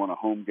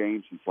home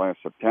game since last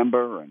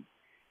September, and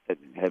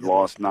had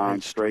lost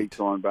 9 straight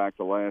going back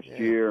to last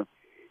year.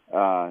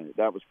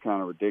 That was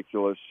kind of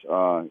ridiculous.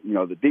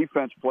 The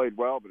defense played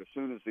well, but as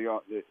soon as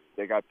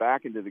they got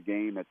back into the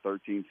game at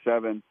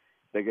 13-7,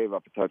 they gave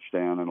up a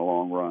touchdown in a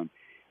long run.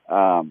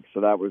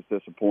 So that was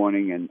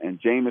disappointing. And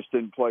Jameis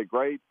didn't play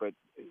great, but,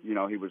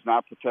 he was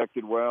not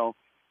protected well,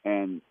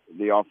 and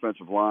the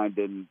offensive line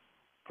didn't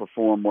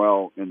perform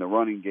well in the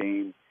running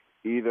game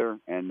either,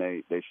 and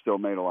they still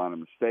made a lot of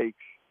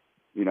mistakes.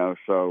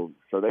 So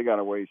they got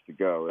a ways to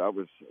go.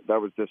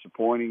 That was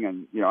disappointing,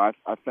 and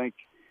I think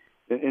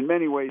in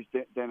many ways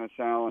Dennis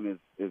Allen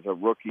is a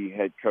rookie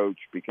head coach,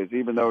 because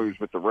even though he was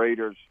with the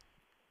Raiders,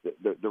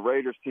 the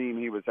Raiders team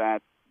he was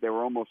at, they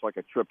were almost like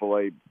a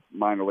AAA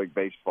minor league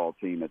baseball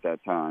team at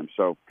that time.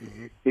 So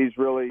he's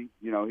really,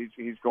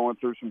 he's going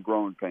through some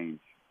growing pains.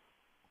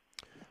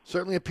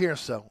 Certainly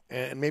appears so,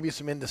 and maybe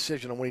some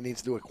indecision on what he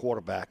needs to do at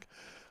quarterback.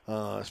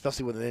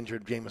 Especially with an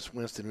injured Jameis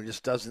Winston, who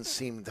just doesn't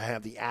seem to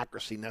have the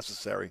accuracy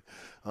necessary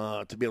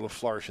to be able to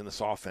flourish in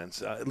this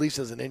offense, at least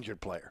as an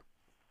injured player.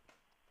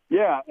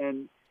 Yeah,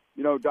 and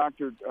talked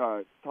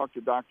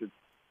to Dr.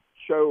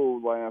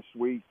 Cho last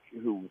week,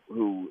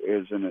 who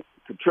is a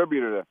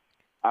contributor to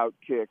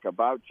Outkick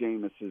about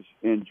Jameis's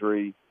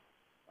injury,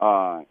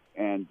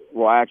 and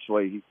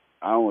actually,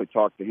 I only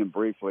talked to him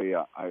briefly.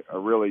 I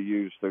really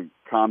used the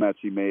comments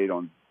he made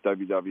on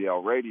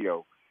WWL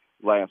radio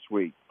last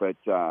week, but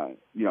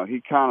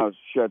he kind of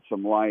shed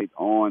some light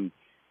on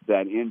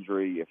that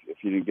injury.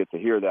 If you didn't get to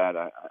hear that,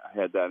 I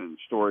had that in the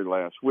story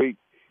last week.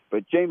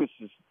 But Jameis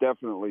is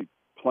definitely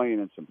playing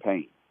in some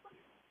pain,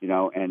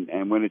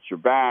 and when it's your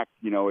back,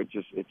 it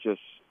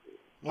just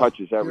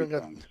touches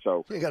everything.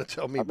 So you got to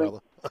tell me, brother.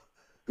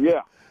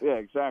 yeah,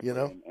 exactly.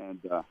 And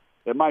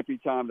it might be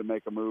time to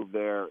make a move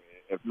there.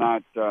 If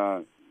not,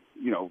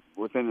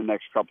 within the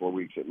next couple of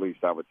weeks at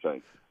least, I would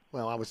say.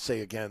 Well, I would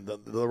say, again,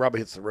 the rubber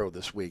hits the road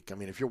this week. I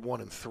mean, if you're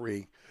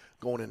 1-3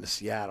 going into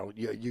Seattle,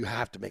 you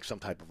have to make some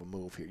type of a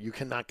move here. You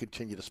cannot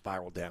continue to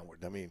spiral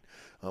downward. I mean,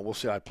 we'll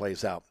see how it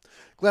plays out.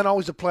 Glenn,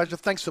 always a pleasure.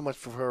 Thanks so much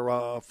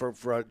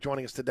for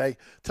joining us today.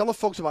 Tell the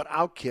folks about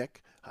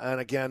Outkick, and,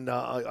 again,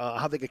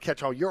 how they can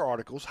catch all your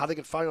articles, how they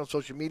can find you on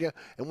social media,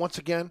 and, once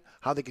again,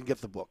 how they can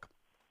get the book.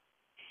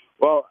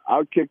 Well,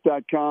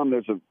 Outkick.com,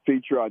 there's a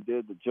feature I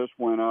did that just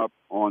went up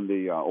on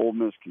the Ole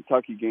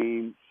Miss-Kentucky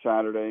game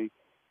Saturday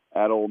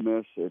at Ole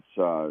Miss.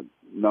 It's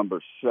number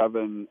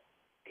 7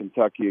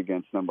 Kentucky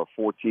against number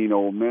 14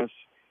 Ole Miss.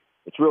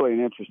 it's really an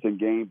interesting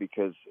game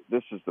because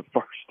this is the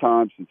first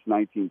time since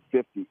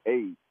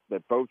 1958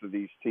 that both of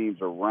these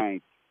teams are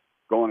ranked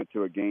going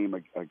into a game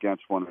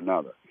against one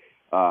another.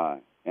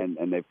 And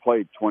they've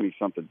played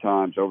 20-something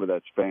times over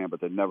that span, but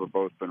they've never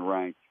both been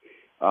ranked.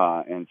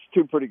 And it's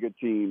two pretty good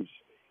teams,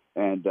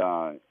 and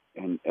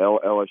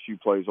LSU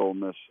plays Ole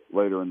Miss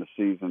later in the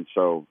season.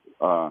 So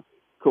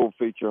cool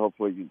feature.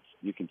 Hopefully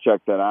you can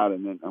check that out.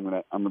 And then I'm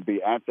gonna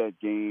be at that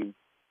game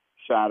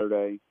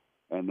Saturday.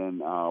 And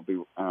then I'll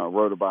be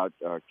wrote about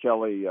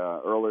Kelly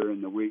earlier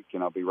in the week,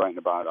 and I'll be writing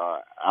about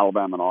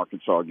Alabama and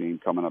Arkansas game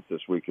coming up this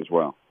week as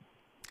well.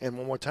 And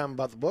one more time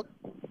about the book.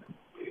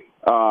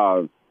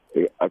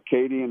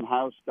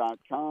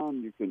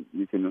 Acadianhouse.com.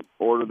 You can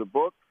order the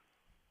book.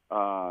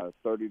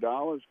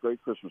 $30. Great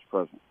Christmas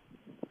present.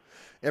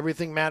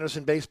 Everything Matters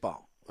in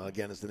Baseball.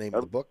 Again, is the name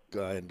of the book,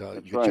 and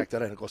you can check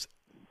that out. Of course,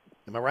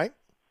 am I right?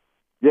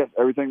 Yes,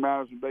 Everything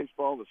Matters in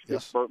Baseball. The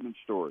Skip Bertman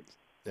story.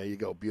 There you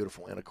go.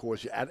 Beautiful. And, of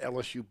course, you're at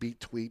LSU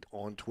Beat Tweet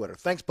on Twitter.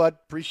 Thanks, Bud.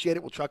 Appreciate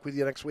it. We'll talk with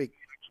you next week.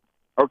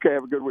 Okay.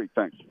 Have a good week.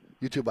 Thanks.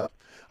 You too, Bud.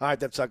 All right,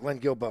 that's Glenn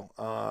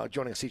Guilbeau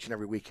joining us each and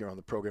every week here on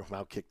the program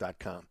from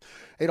Outkick.com.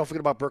 Hey, don't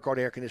forget about Burkhardt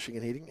Air Conditioning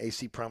and Heating,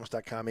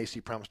 acpromise.com,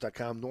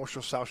 acpromise.com, North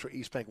Shore, South Shore,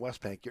 East Bank,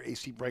 West Bank. Your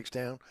AC breaks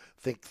down.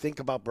 Think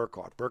about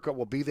Burkhardt. Burkhardt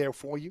will be there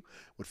for you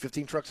with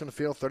 15 trucks in the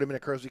field,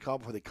 30-minute courtesy call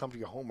before they come to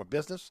your home or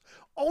business.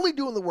 Only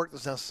doing the work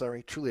that's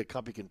necessary. Truly a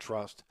company you can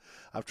trust.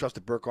 I've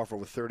trusted Burkhardt for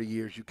over 30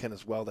 years. You can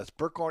as well. That's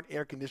Burkhardt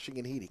Air Conditioning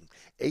and Heating,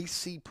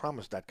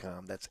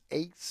 acpromise.com. That's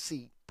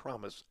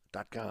acpromise.com.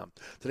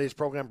 Today's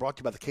program brought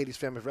to you by the Katie's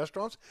Family of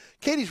Restaurants.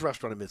 Katie's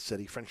Restaurant in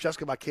Mid-City.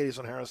 Francesca by Katie's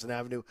on Harrison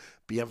Avenue.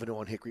 Bienvenue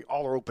on Hickory.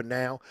 All are open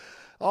now.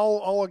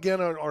 All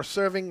again, are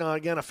serving,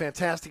 again, a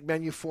fantastic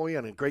menu for you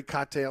and great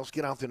cocktails.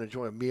 Get out there and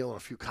enjoy a meal and a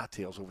few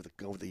cocktails over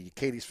the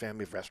Katie's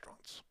Family of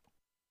Restaurants.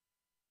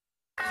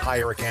 Hi,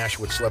 Eric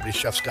Ashwood, celebrity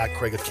chef Scott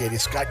Craig of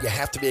Katie's. Scott, you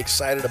have to be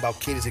excited about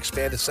Katie's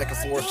expanded second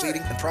floor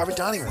seating and private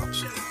dining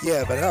rooms.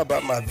 Yeah, but how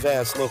about my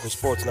vast local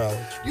sports knowledge?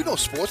 You know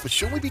sports, but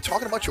shouldn't we be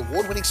talking about your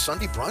award-winning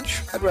Sunday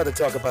brunch? I'd rather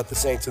talk about the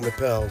Saints and the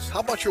Pels.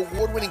 How about your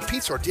award-winning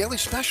pizza or daily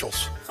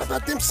specials? How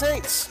about them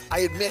Saints? I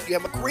admit you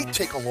have a great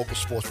take on local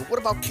sports, but what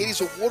about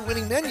Katie's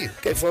award-winning menu?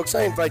 Okay, folks,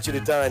 I invite you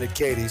to dine at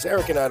Katie's.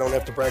 Eric and I don't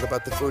have to brag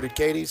about the food at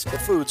Katie's. The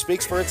food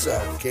speaks for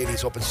itself.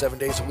 Katie's open 7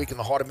 days a week in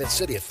the heart of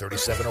Mid-City at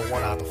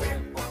 3701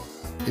 Opperville.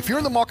 If you're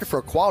in the market for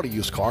a quality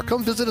used car,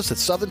 come visit us at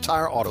Southern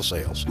Tire Auto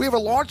Sales. We have a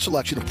large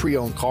selection of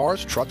pre-owned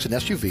cars, trucks, and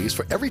SUVs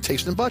for every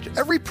taste and budget.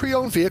 Every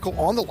pre-owned vehicle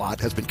on the lot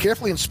has been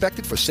carefully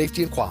inspected for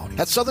safety and quality.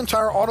 At Southern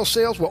Tire Auto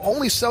Sales, we'll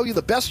only sell you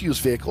the best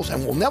used vehicles,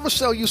 and we'll never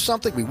sell you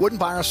something we wouldn't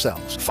buy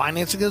ourselves.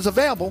 Financing is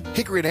available.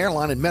 Hickory and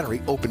Airline in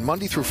Metairie, open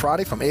Monday through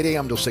Friday from 8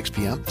 a.m. till 6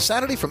 p.m.,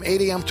 Saturday from 8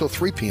 a.m. till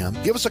 3 p.m.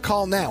 Give us a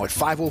call now at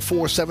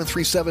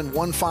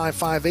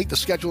 504-737-1558 to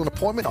schedule an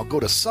appointment, or go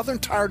to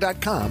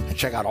southerntire.com and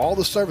check out all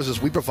the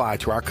services we provide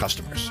to our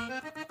customers.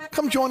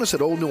 Come join us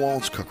at Old New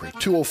Orleans Cookery,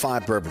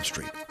 205 Bourbon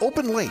Street.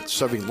 Open late,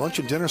 serving lunch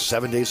and dinner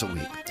 7 days a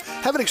week.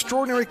 Have an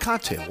extraordinary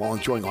cocktail while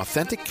enjoying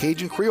authentic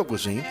Cajun Creole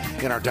cuisine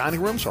in our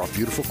dining rooms or our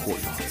beautiful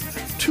courtyard.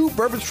 2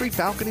 Bourbon Street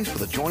balconies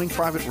with adjoining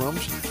private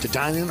rooms to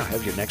dine in or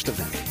have your next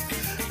event.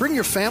 Bring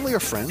your family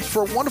or friends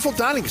for a wonderful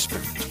dining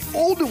experience.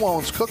 Old New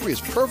Orleans Cookery is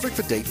perfect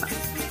for date night.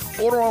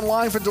 Order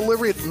online for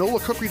delivery at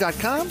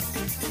nolacookery.com.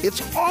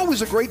 It's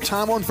always a great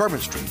time on Bourbon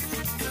Street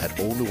at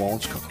Old New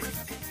Orleans Cookery.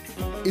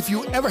 If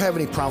you ever have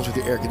any problems with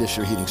your air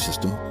conditioner heating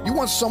system, you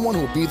want someone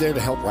who will be there to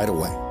help right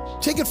away.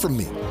 Take it from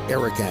me,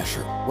 Eric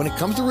Asher. When it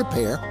comes to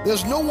repair,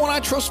 there's no one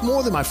I trust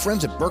more than my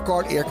friends at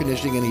Burkhardt Air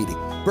Conditioning and Heating.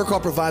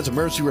 Burkhardt provides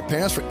emergency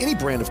repairs for any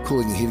brand of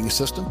cooling and heating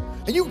system,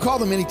 and you can call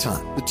them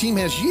anytime. The team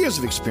has years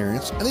of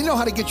experience, and they know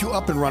how to get you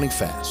up and running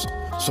fast.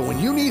 So when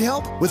you need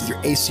help with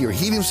your AC or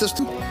heating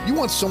system, you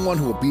want someone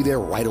who will be there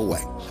right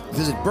away.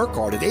 Visit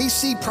Burkhardt at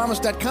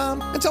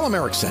acpromise.com and tell them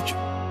Eric sent you.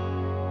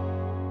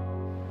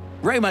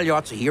 Ray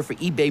Magliozzi here for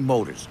eBay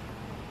Motors.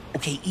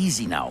 Okay,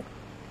 easy now.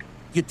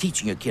 You're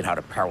teaching your kid how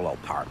to parallel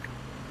park.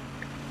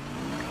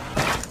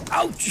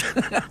 Ouch!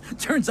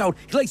 Turns out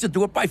he likes to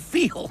do it by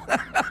feel.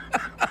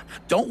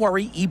 Don't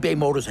worry, eBay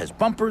Motors has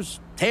bumpers,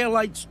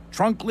 taillights,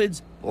 trunk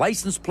lids,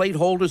 license plate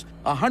holders,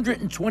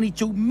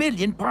 122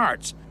 million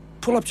parts.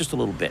 Pull up just a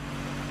little bit.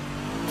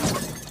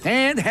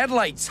 And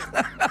headlights.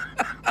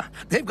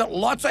 They've got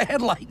lots of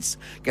headlights.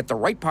 Get the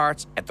right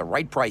parts at the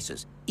right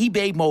prices.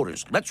 eBay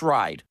Motors. Let's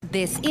ride.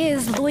 This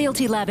is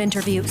Loyalty Lab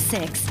Interview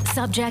 6.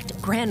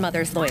 Subject,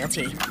 grandmother's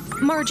loyalty.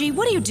 Margie,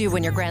 what do you do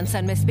when your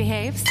grandson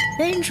misbehaves?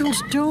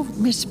 Angels don't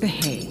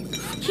misbehave.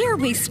 Here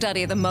we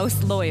study the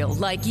most loyal,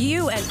 like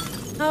you and...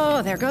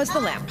 Oh, there goes the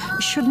lamp.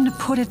 Shouldn't have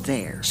put it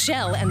there.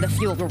 Shell and the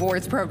Fuel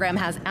Rewards program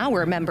has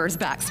our members'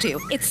 backs, too.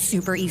 It's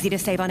super easy to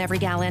save on every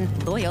gallon.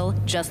 Loyal,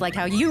 just like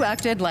how you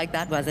acted like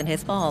that wasn't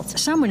his fault.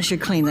 Someone should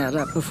clean that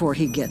up before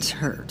he gets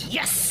hurt.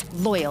 Yes!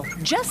 Loyal,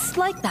 just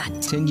like that.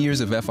 10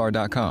 years of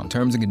FR.com.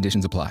 Terms and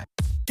conditions apply.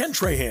 Ken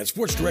Trahan,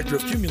 sports director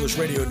of Cumulus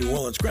Radio New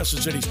Orleans,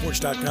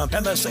 CrescentCitySports.com,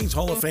 and the Saints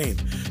Hall of Fame.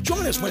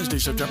 Join us Wednesday,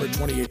 September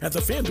 28th at the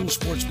FanDuel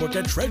Sportsbook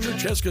at Treasure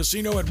Chest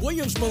Casino at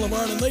Williams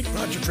Boulevard and Lake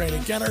Pontchartrain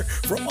in Kenner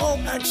for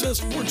all-access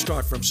sports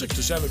talk from 6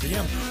 to 7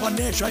 p.m. on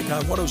Nash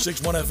Icon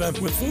 106.1 FM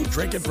with food,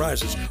 drink, and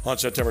prizes. On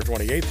September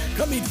 28th,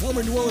 come meet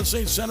former New Orleans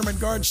Saints centerman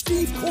guard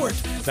Steve Court.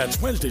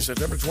 That's Wednesday,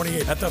 September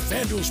 28th at the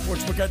FanDuel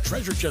Sportsbook at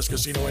Treasure Chest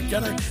Casino in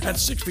Kenner at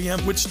 6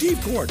 p.m. with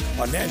Steve Court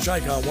on Nash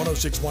Icon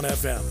 106.1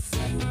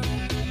 FM.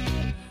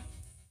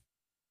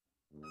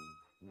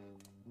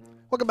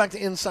 Welcome back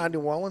to Inside New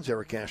Orleans.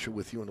 Eric Asher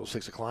with you until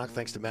 6 o'clock.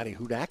 Thanks to Matty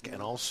Hudak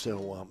and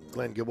also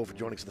Glenn Gilbo for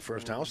joining us in the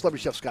first hour.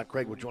 Celebrity Chef Scott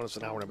Craig will join us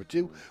in hour number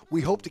 2.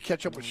 We hope to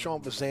catch up with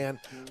Sean Vazan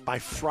by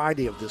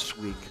Friday of this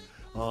week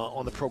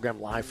on the program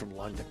live from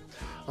London.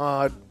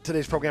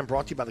 Today's program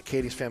brought to you by the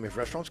Katie's family of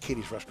restaurants.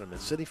 Katie's Restaurant in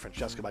Mid-City,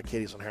 Francesca by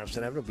Katie's on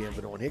Harrison Avenue,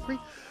 Bienvenu and Hickory.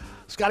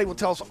 Scotty will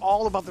tell us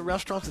all about the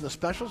restaurants and the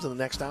specials in the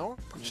next hour.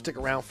 Stick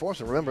around for us.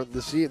 And remember,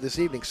 this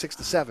evening, 6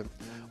 to 7,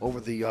 over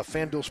the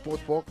FanDuel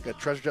Sportsbook at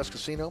Treasure Chest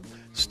Casino,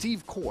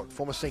 Steve Court,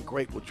 former St.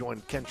 Great, will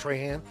join Ken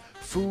Trahan.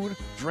 Food,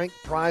 drink,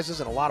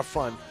 prizes, and a lot of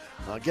fun.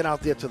 Get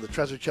out there to the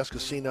Treasure Chest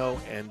Casino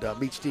and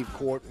meet Steve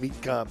Court, meet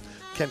Ken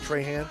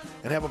Trahan,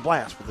 and have a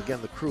blast with,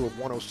 again, the crew of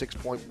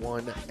 106.1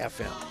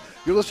 FM.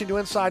 You're listening to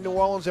Inside New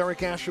Orleans.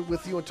 Eric Asher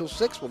with you until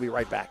 6. We'll be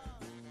right back.